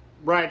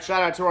 Right.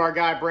 Shout out to our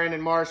guy Brandon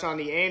Marsh on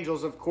the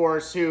Angels, of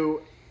course,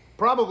 who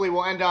probably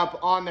will end up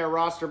on their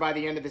roster by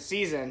the end of the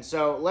season.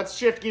 So let's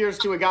shift gears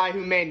to a guy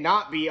who may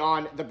not be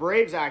on the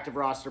Braves active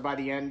roster by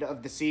the end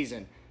of the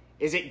season.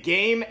 Is it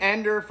game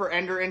ender for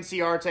Ender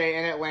Inciarte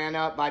in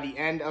Atlanta by the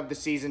end of the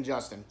season,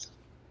 Justin?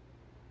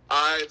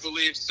 I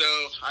believe so.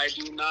 I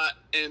do not,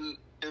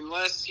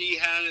 unless he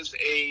has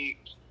a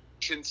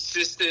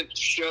consistent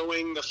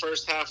showing the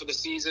first half of the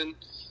season.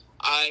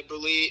 I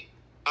believe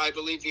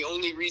the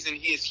only reason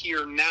he is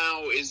here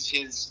now is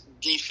his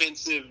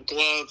defensive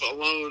glove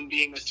alone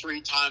being a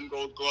 3-time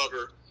Gold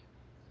Glover.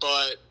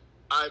 But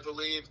I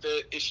believe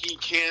that if he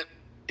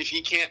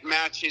can't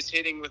match his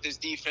hitting with his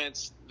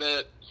defense,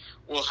 that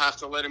we'll have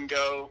to let him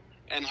go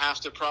and have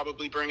to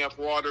probably bring up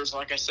Waters,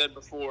 like I said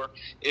before.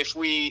 If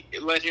we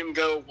let him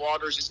go,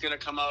 Waters is going to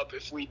come up.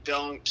 If we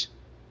don't,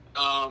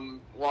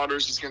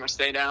 Waters is going to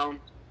stay down.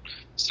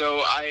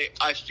 So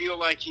I feel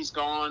like he's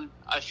gone.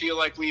 I feel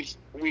like we've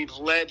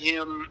led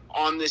him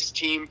on this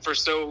team for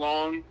so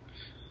long,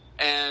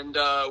 and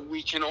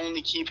we can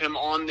only keep him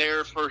on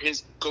there for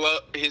his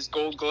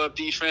Gold Glove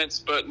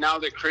defense. But now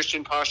that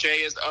Christian Pache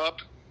is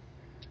up,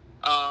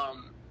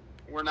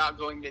 we're not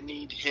going to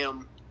need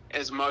him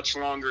as much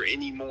longer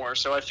anymore.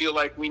 So I feel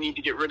like we need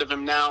to get rid of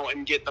him now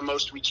and get the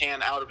most we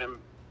can out of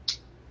him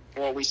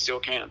while we still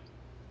can.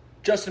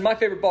 Justin, my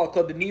favorite ball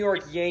club, the New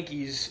York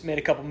Yankees, made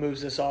a couple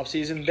moves this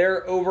offseason.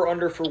 Their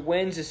over-under for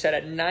wins is set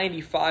at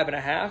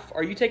 95.5.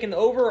 Are you taking the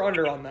over or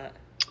under on that?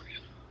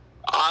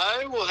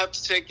 I will have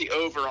to take the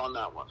over on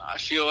that one. I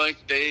feel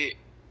like the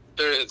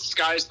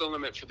sky's the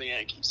limit for the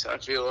Yankees. I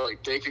feel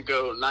like they could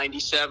go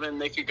 97,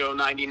 they could go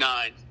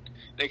 99.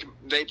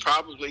 They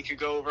probably could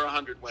go over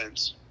 100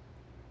 wins.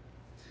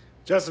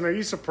 Justin, are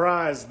you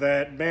surprised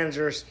that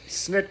manager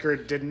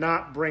Snitker did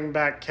not bring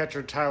back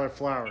catcher Tyler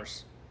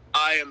Flowers?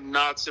 I am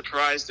not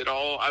surprised at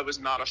all. I was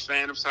not a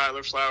fan of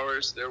Tyler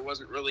Flowers. There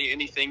wasn't really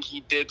anything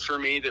he did for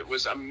me that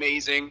was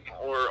amazing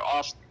or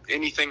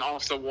anything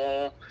off the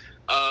wall.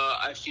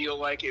 I feel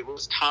like it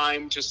was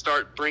time to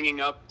start bringing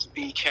up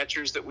the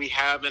catchers that we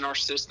have in our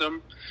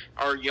system,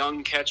 our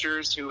young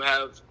catchers who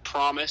have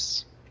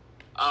promise.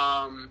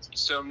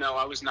 So, no,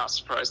 I was not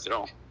surprised at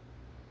all.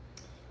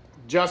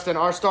 Justin,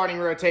 our starting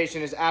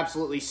rotation is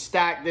absolutely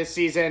stacked this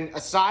season.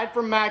 Aside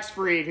from Max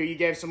Fried, who you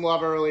gave some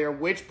love earlier,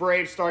 which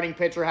Braves starting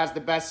pitcher has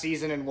the best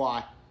season and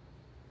why?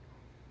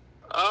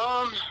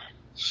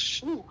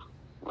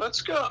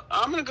 Let's go.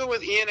 I'm going to go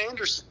with Ian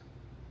Anderson.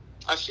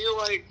 I feel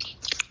like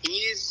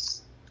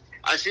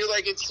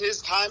it's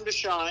his time to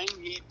shine.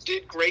 He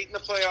did great in the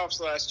playoffs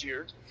last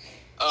year,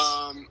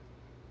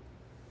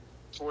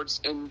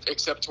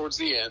 except towards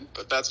the end,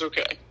 but that's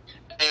okay.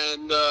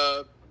 And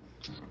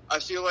I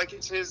feel like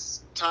it's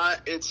his time.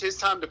 It's his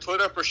time to put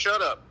up or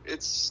shut up.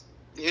 It's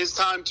his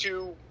time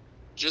to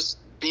just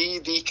be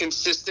the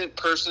consistent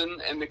person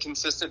and the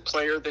consistent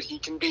player that he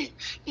can be.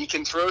 He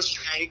can throw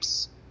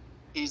strikes.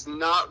 He's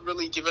not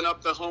really giving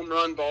up the home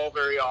run ball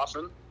very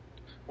often,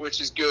 which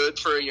is good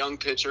for a young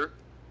pitcher.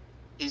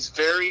 He's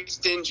very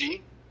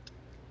stingy,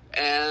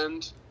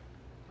 and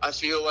I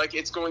feel like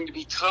it's going to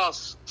be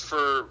tough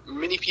for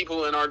many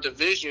people in our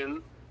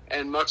division,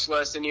 and much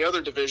less any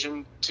other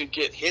division, to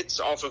get hits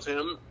off of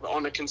him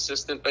on a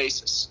consistent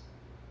basis.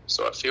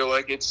 So I feel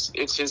like it's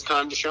his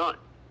time to shine.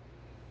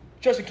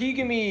 Justin, can you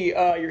give me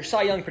your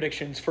Cy Young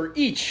predictions for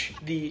each,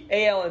 the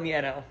AL and the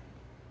NL?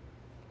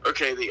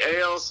 Okay, the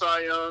AL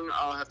Cy Young,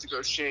 I'll have to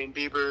go Shane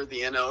Bieber.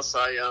 The NL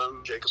Cy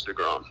Young, Jacob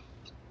deGrom.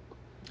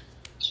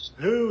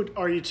 Who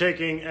are you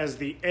taking as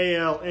the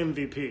AL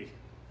MVP?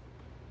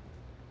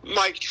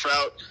 Mike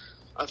Trout.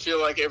 I feel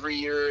like every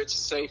year it's a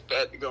safe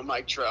bet to go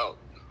Mike Trout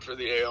for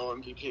the AL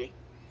MVP.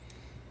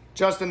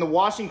 Justin, the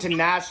Washington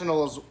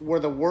Nationals were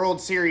the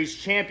World Series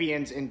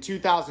champions in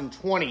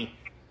 2020.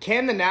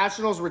 Can the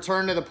Nationals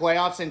return to the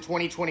playoffs in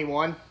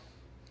 2021?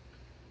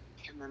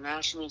 Can the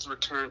Nationals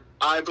return?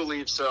 I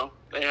believe so.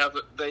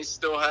 They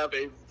still have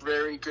a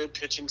very good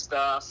pitching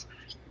staff.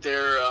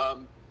 Their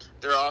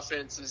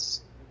offense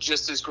is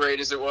just as great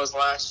as it was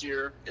last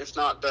year, if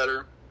not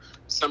better.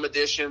 Some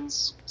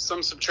additions,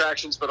 some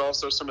subtractions, but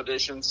also some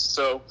additions.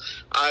 So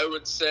I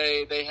would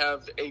say they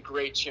have a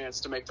great chance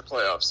to make the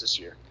playoffs this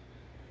year.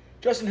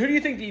 Justin, who do you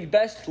think the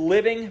best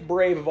living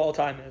Brave of all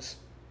time is?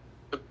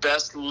 The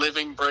best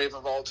living Brave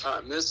of all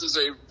time. This is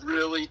a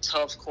really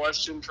tough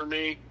question for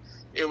me.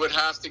 It would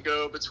have to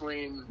go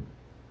between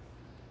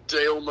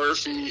Dale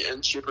Murphy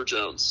and Chipper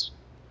Jones.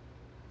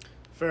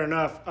 Fair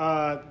enough.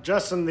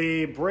 Justin,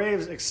 the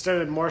Braves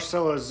extended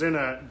Marcell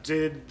Ozuna.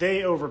 Did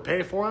they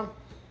overpay for him?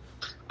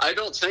 I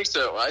don't think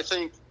so. I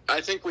think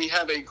we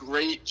have a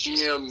great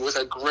GM with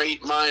a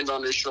great mind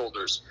on his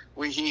shoulders.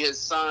 He has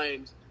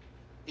signed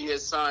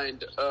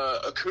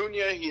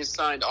Acuna, he has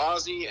signed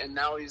Ozzy, and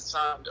now he's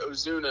signed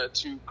Ozuna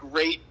to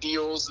great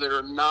deals that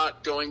are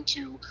not going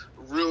to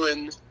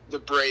ruin the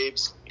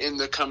Braves in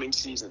the coming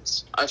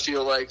seasons. I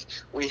feel like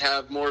we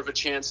have more of a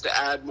chance to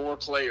add more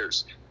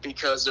players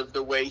because of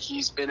the way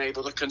he's been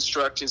able to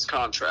construct his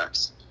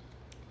contracts.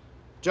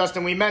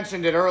 Justin, we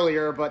mentioned it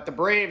earlier, but the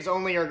Braves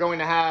only are going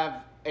to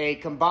have a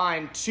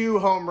combined 2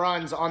 home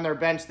runs on their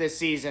bench this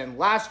season.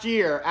 Last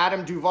year,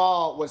 Adam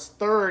Duvall was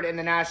third in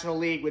the National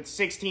League with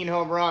 16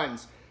 home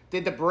runs.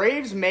 Did the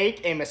Braves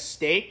make a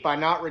mistake by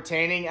not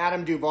retaining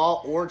Adam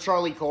Duvall or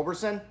Charlie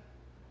Culberson?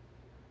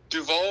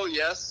 Duvall,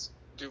 yes.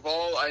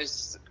 Duvall,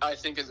 I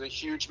think is a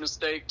huge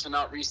mistake to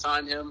not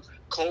re-sign him.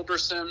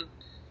 Culberson,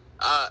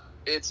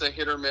 it's a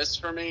hit or miss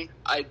for me.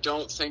 I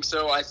don't think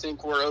so. I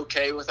think we're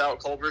okay without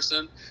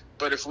Culberson.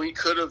 But if we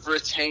could have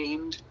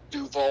retained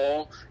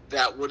Duvall,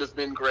 that would have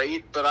been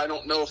great. But I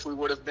don't know if we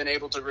would have been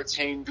able to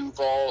retain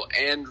Duvall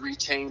and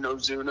retain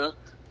Ozuna.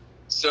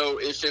 So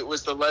if it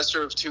was the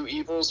lesser of two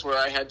evils where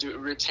I had to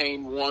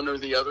retain one or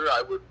the other,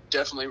 I would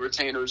definitely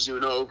retain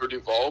Ozuna over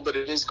Duvall. But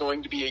it is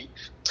going to be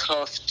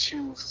tough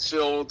to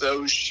fill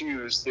those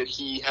shoes that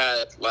he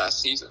had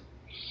last season.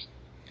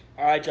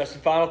 All right,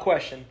 Justin, final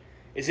question.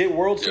 Is it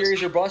World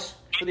Series or bust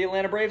for the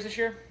Atlanta Braves this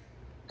year?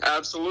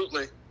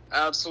 Absolutely.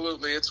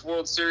 Absolutely. It's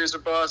World Series or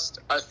bust.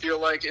 I feel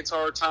like it's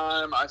our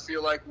time. I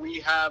feel like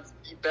we have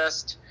the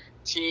best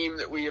team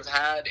that we have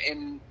had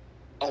in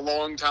a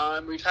long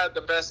time. We've had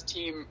the best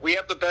team. We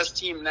have the best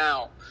team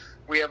now.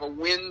 We have a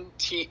win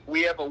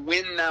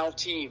now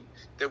team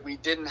that we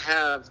didn't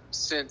have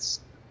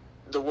since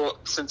the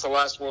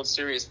last World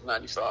Series in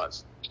 '95.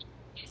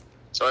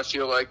 So I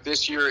feel like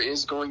this year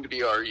is going to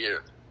be our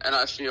year. And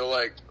I feel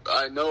like,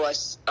 I know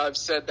I've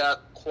said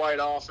that quite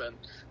often,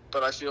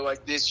 but I feel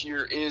like this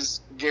year is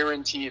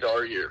guaranteed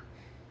our year.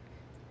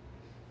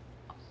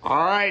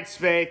 All right,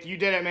 Spaeth, you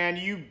did it, man.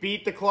 You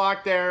beat the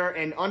clock there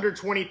in under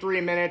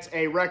 23 minutes,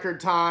 a record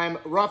time.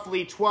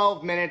 Roughly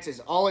 12 minutes is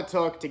all it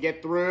took to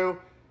get through.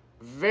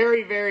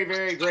 Very, very,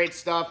 very great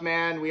stuff,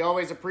 man. We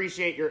always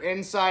appreciate your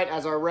insight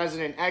as our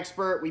resident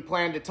expert. We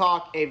plan to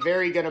talk a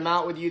very good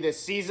amount with you this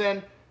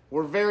season.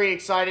 We're very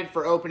excited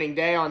for opening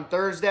day on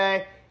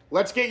Thursday.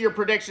 Let's get your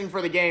prediction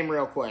for the game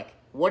real quick.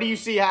 What do you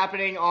see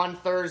happening on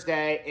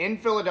Thursday in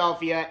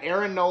Philadelphia?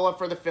 Aaron Nola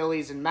for the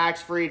Phillies and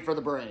Max Fried for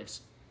the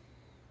Braves.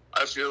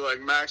 I feel like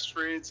Max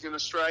Fried's going to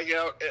strike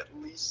out at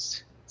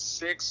least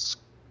 6.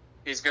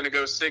 He's going to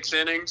go 6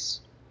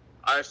 innings.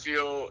 I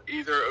feel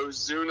either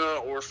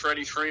Ozuna or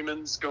Freddie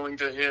Freeman's going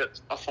to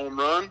hit a home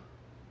run.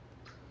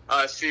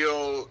 I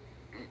feel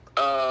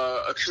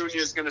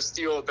Acuna's going to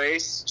steal a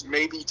base,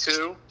 maybe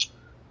 2.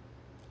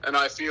 And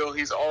I feel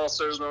he's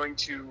also going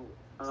to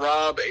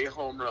rob a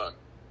home run.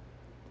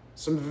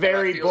 Some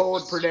very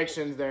bold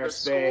predictions there,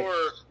 Spaeth.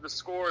 The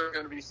score is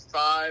going to be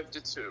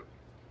 5-2,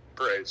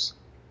 Braves.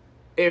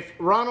 If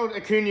Ronald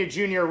Acuna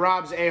Jr.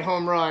 robs a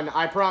home run,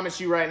 I promise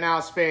you right now,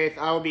 Spaeth,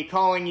 I will be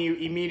calling you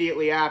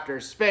immediately after.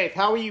 Spaeth,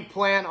 how will you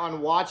plan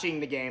on watching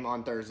the game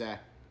on Thursday?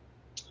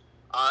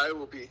 I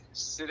will be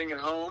sitting at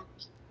home,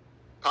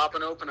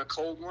 popping open a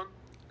cold one,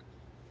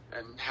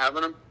 and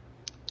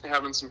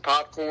having some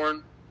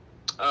popcorn,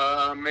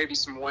 maybe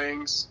some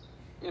wings,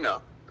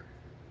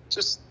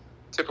 just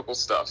typical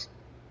stuff.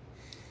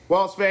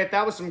 Well, Spaeth,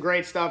 that was some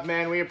great stuff,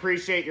 man. We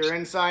appreciate your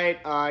insight.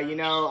 I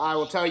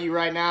will tell you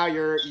right now,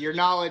 your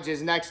knowledge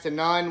is next to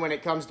none when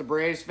it comes to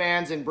Braves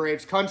fans and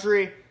Braves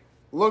country.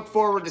 Look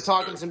forward to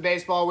talking some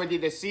baseball with you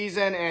this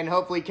season and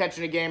hopefully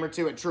catching a game or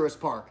two at Truist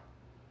Park.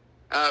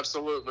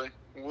 Absolutely.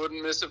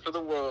 Wouldn't miss it for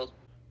the world.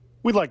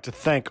 We'd like to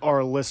thank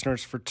our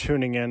listeners for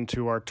tuning in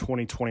to our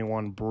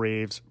 2021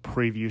 Braves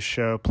preview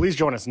show. Please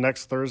join us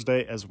next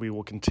Thursday as we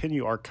will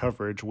continue our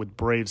coverage with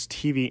Braves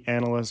TV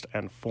analyst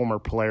and former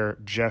player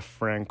Jeff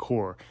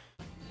Francoeur.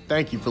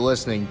 Thank you for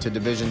listening to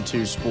Division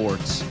II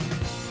Sports.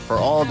 For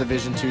all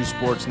Division II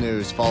sports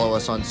news, follow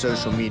us on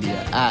social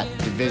media at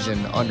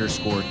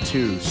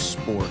Division_2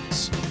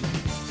 Sports.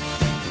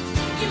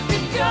 You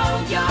can go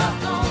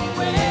your